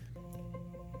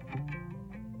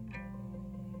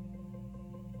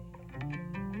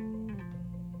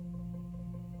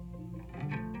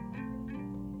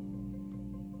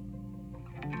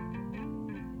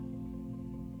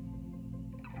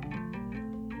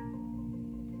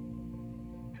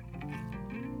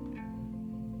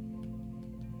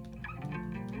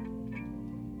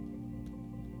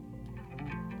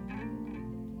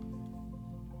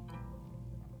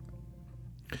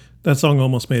 That song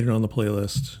almost made it on the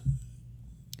playlist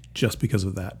just because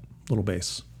of that little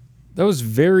bass. That was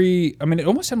it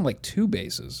almost sounded like two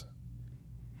basses.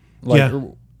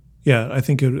 Yeah, I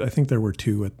think there were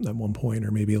two at one point, or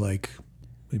maybe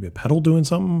a pedal doing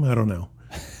something. I don't know.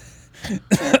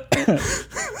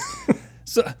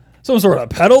 So, some sort of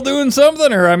pedal doing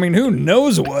something, or who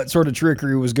knows what sort of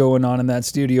trickery was going on in that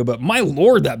studio, but my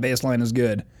lord, that bass line is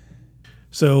good.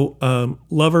 So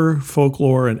Lover,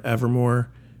 Folklore, and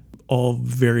Evermore, all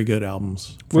very good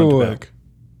albums front to back.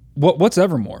 What's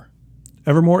Evermore?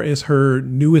 Evermore is her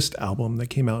newest album that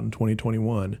came out in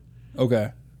 2021.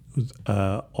 Okay.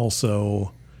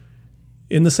 Also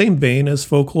in the same vein as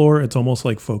Folklore. It's almost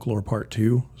like Folklore Part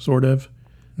 2, sort of.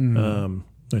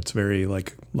 It's very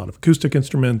like a lot of acoustic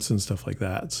instruments and stuff like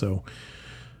that. So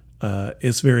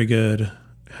it's very good.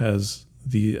 Has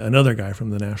another guy from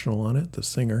The National on it, the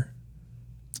singer.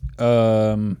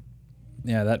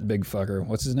 Yeah, that big fucker.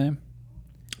 What's his name?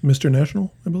 Mr.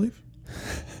 National, I believe.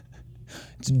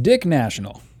 It's Dick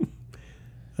National.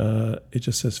 It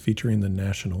just says featuring The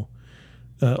National.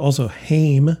 Also,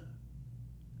 Haim.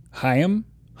 Haim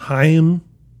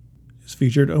is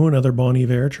featured. Oh, another Bon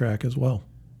Iver track as well.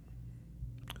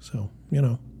 So,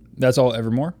 That's all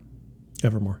Evermore?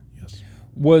 Evermore, yes.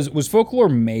 Was Folklore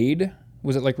made?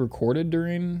 Was it like recorded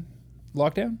during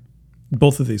lockdown?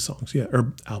 Both of these songs, yeah,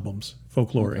 or albums,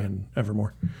 Folklore and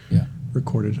Evermore. Yeah.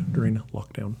 Recorded during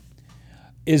lockdown.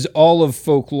 Is all of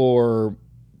Folklore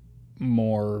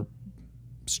more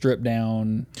stripped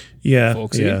down? Yeah,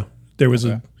 folksy? yeah. There was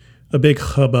a big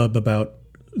hubbub about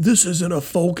this isn't a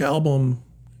folk album,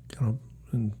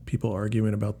 and people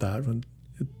arguing about that. And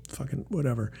fucking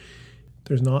whatever.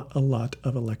 There's not a lot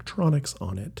of electronics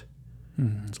on it.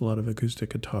 Mm-hmm. It's a lot of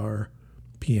acoustic guitar,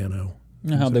 piano.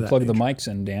 How'd they plug the mics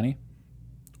in, Danny?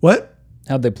 What?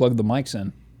 How'd they plug the mics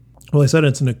in? Well, I said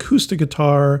it's an acoustic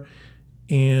guitar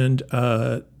and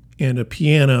a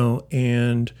piano,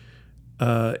 and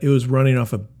it was running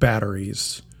off of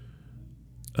batteries.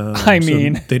 So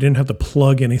they didn't have to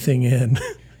plug anything in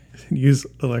and use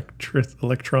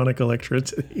electronic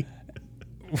electricity.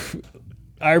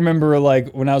 I remember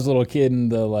when I was a little kid,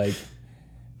 and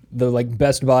the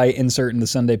Best Buy insert in the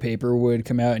Sunday paper would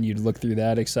come out, and you'd look through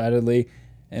that excitedly,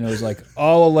 and it was like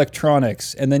all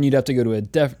electronics, and then you'd have to go to a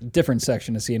different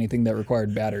section to see anything that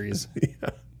required batteries.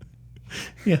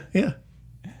 Yeah.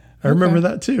 I remember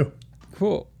that too.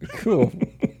 Cool.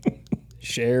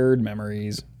 Shared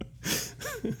memories.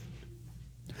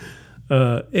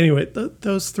 Anyway,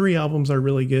 those three albums are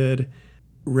really good.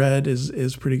 Red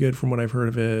is pretty good from what I've heard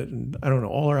of it. And I don't know,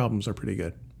 all our albums are pretty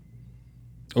good.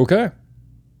 Okay.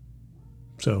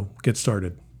 So get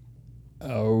started.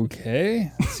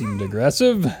 Okay. Seemed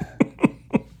aggressive.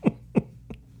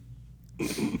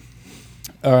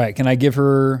 All right. Can I give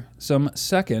her some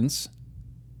seconds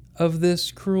of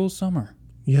this cruel summer?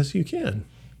 Yes, you can.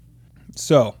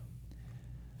 So,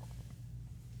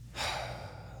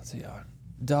 let's see.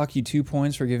 Dock you 2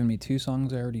 points for giving me 2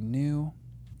 songs I already knew.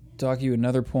 Dock you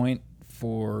another point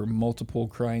for multiple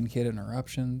crying kid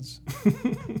interruptions.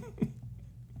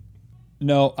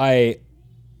 No, I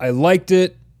liked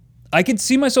it. I could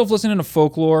see myself listening to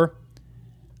Folklore.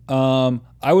 I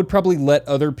would probably let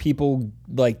other people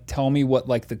like tell me what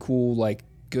like the cool like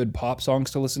good pop songs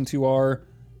to listen to are,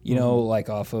 you know, like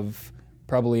off of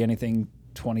probably anything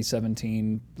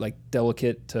 2017 like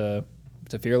Delicate to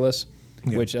Fearless,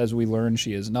 which as we learned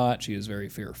she is not. She is very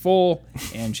fearful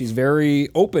and she's very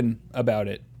open about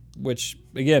it, which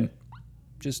again,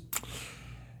 just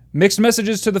mixed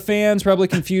messages to the fans, probably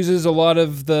confuses a lot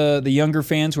of the younger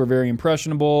fans who are very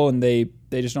impressionable and they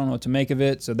just don't know what to make of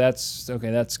it. So that's okay.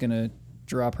 That's going to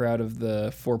drop her out of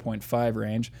the 4.5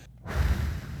 range.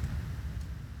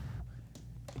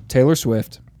 Taylor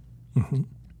Swift,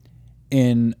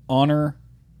 in honor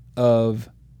of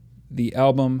the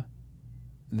album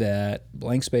that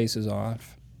Blank Space is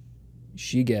off,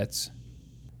 she gets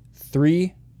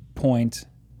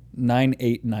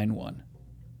 3.9891.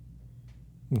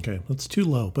 Okay, that's too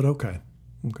low, but okay.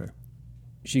 Okay.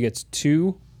 She gets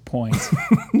 2 points.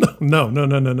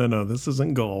 No. This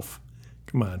isn't golf.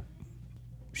 Come on.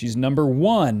 She's number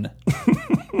 1.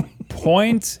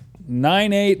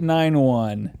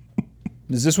 0.9891.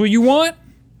 Is this what you want?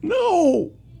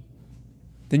 No.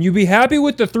 Then you be happy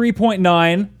with the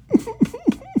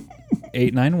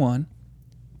 3.9891.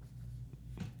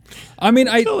 I mean,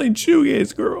 Telling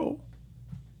shoegaze girl.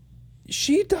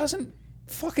 she doesn't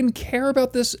fucking care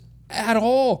about this at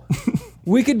all.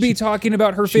 We could be talking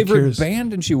about her favorite cares.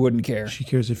 band and she wouldn't care. She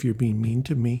cares if you're being mean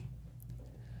to me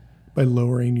by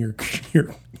lowering your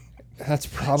That's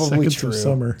probably Seconds true. of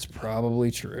Summer. It's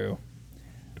probably true.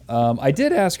 I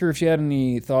did ask her if she had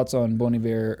any thoughts on Bon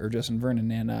Iver or Justin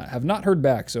Vernon, and have not heard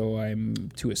back, so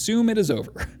I'm to assume it is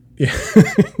over. Yeah.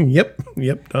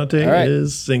 Yep. Dante All right.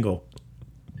 is single.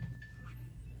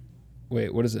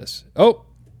 Wait, what is this? Oh,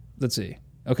 let's see.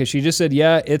 Okay, she just said,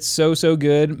 yeah, it's so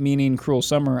good, meaning Cruel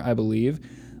Summer, I believe.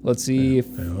 Let's see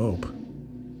if, I hope.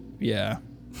 yeah.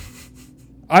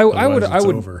 I would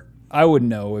over. I would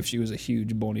know if she was a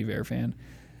huge Bon Iver fan.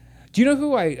 Do you know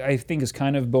who I think is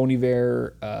kind of Bon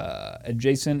Iver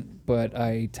adjacent, but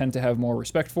I tend to have more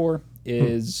respect for,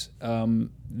 is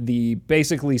the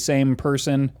basically same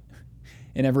person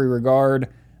in every regard,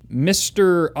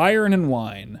 Mr. Iron and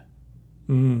Wine.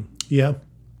 Yeah.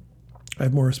 I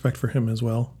have more respect for him as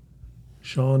well.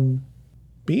 Sean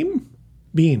Bean?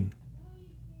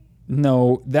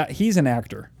 No, that he's an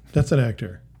actor. That's an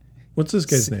actor. What's this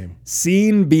guy's name?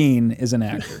 Sean Bean is an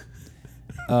actor.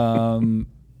 I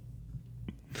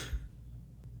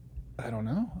don't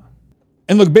know.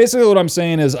 And look, basically what I'm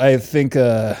saying is I think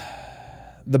the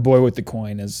boy with the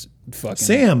coin is fucking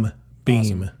Sam Beam.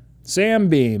 awesome. Sam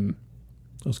Beam,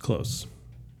 That was close.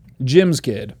 Jim's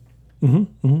kid.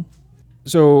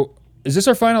 So is this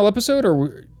our final episode, or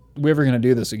are we ever going to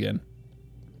do this again?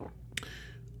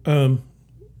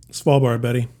 Svalbard,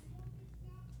 Betty.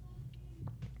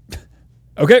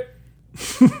 Okay.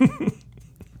 I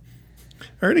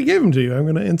already gave him to you. I'm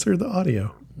going to insert the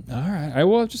audio. All right.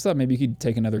 I just thought maybe you could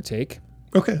take another take.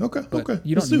 Okay. you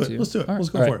Let's don't do need it. to. Let's do it. All right. Let's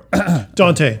go All for it.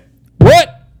 Dante,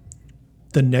 What?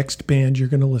 the next band you're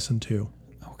going to listen to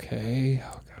Okay.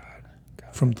 Oh, God.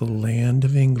 from the land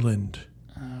of England.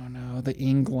 Oh, no. The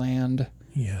England.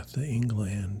 Yeah, the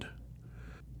England.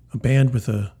 A band with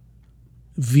a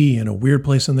V in a weird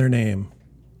place in their name.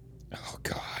 Oh,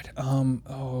 God.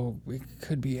 It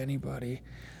could be anybody.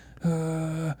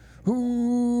 Iron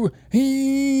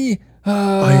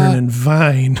Iron and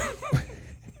Vine.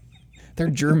 They're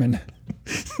German.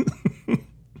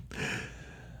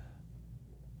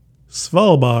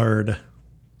 Svalbard.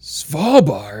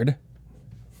 Svalbard?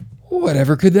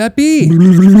 Whatever could that be?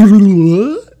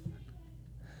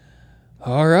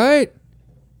 All right.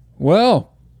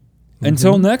 Well,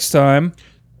 until next time,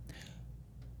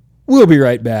 we'll be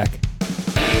right back.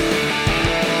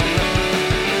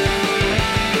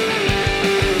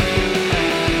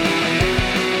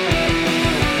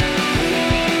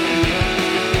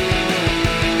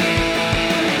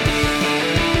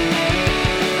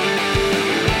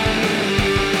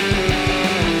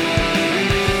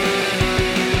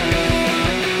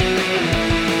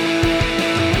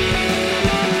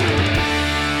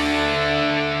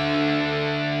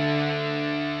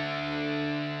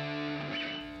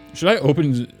 Should I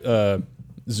open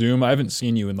Zoom? I haven't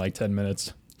seen you in like 10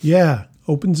 minutes. Yeah,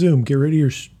 open Zoom. Get rid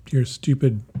of your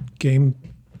stupid game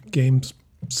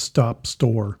stop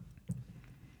store. I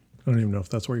don't even know if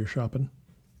that's where you're shopping.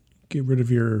 Get rid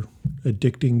of your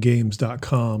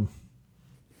addictinggames.com.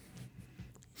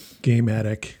 Game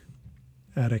addict.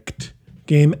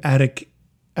 Game addict.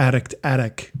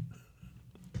 Paddock.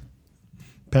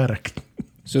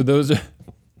 So those are...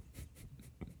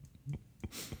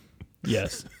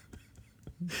 Yes.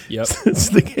 Yep. It's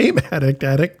the game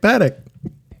addict paddock.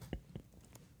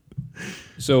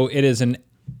 So it is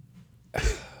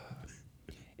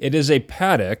a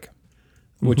paddock,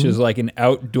 which is like an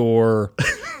outdoor,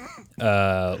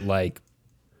 like,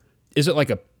 is it like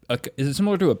is it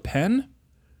similar to a pen?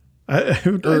 I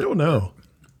don't know.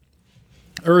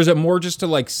 Or is it more just to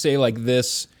like say like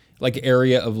this, like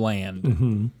area of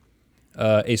land?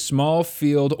 A small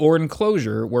field or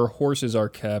enclosure where horses are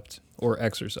kept or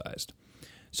exercised.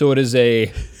 So it is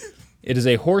a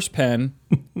horse pen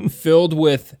filled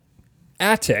with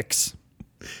attics.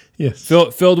 Yes.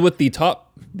 Filled with the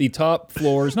top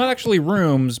floors, not actually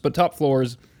rooms, but top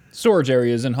floors, storage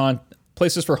areas and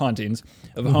places for hauntings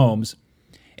of homes.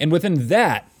 And within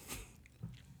that,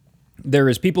 there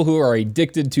is people who are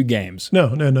addicted to games.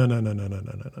 No.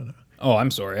 Oh, I'm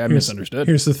sorry. I misunderstood.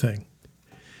 Here's the thing.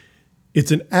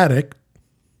 It's an attic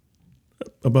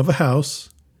above a house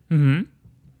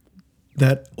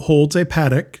that holds a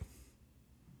paddock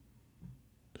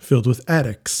filled with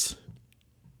addicts.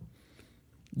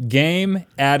 Game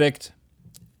addict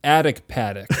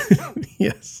paddock.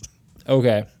 Yes.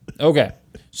 Okay.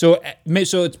 So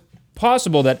it's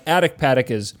possible that attic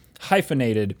paddock is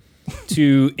hyphenated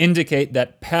to indicate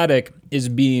that paddock is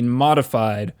being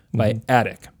modified by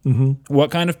attic.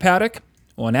 What kind of paddock?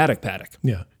 Well, an attic paddock.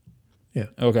 Yeah.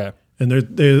 Okay. And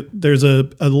there's a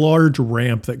large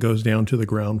ramp that goes down to the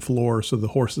ground floor so the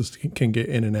horses can get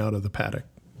in and out of the paddock.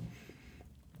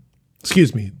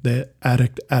 Excuse me, the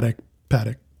attic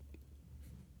paddock.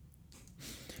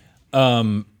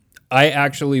 I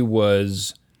actually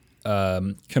was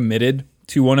committed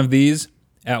to one of these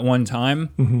at one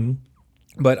time,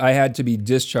 but I had to be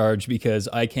discharged because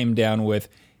I came down with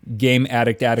game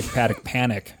addict paddock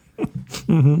panic.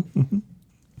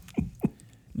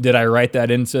 Did I write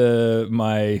that into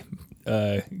my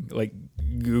like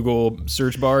Google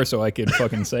search bar so I could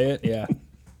fucking say it? Yeah.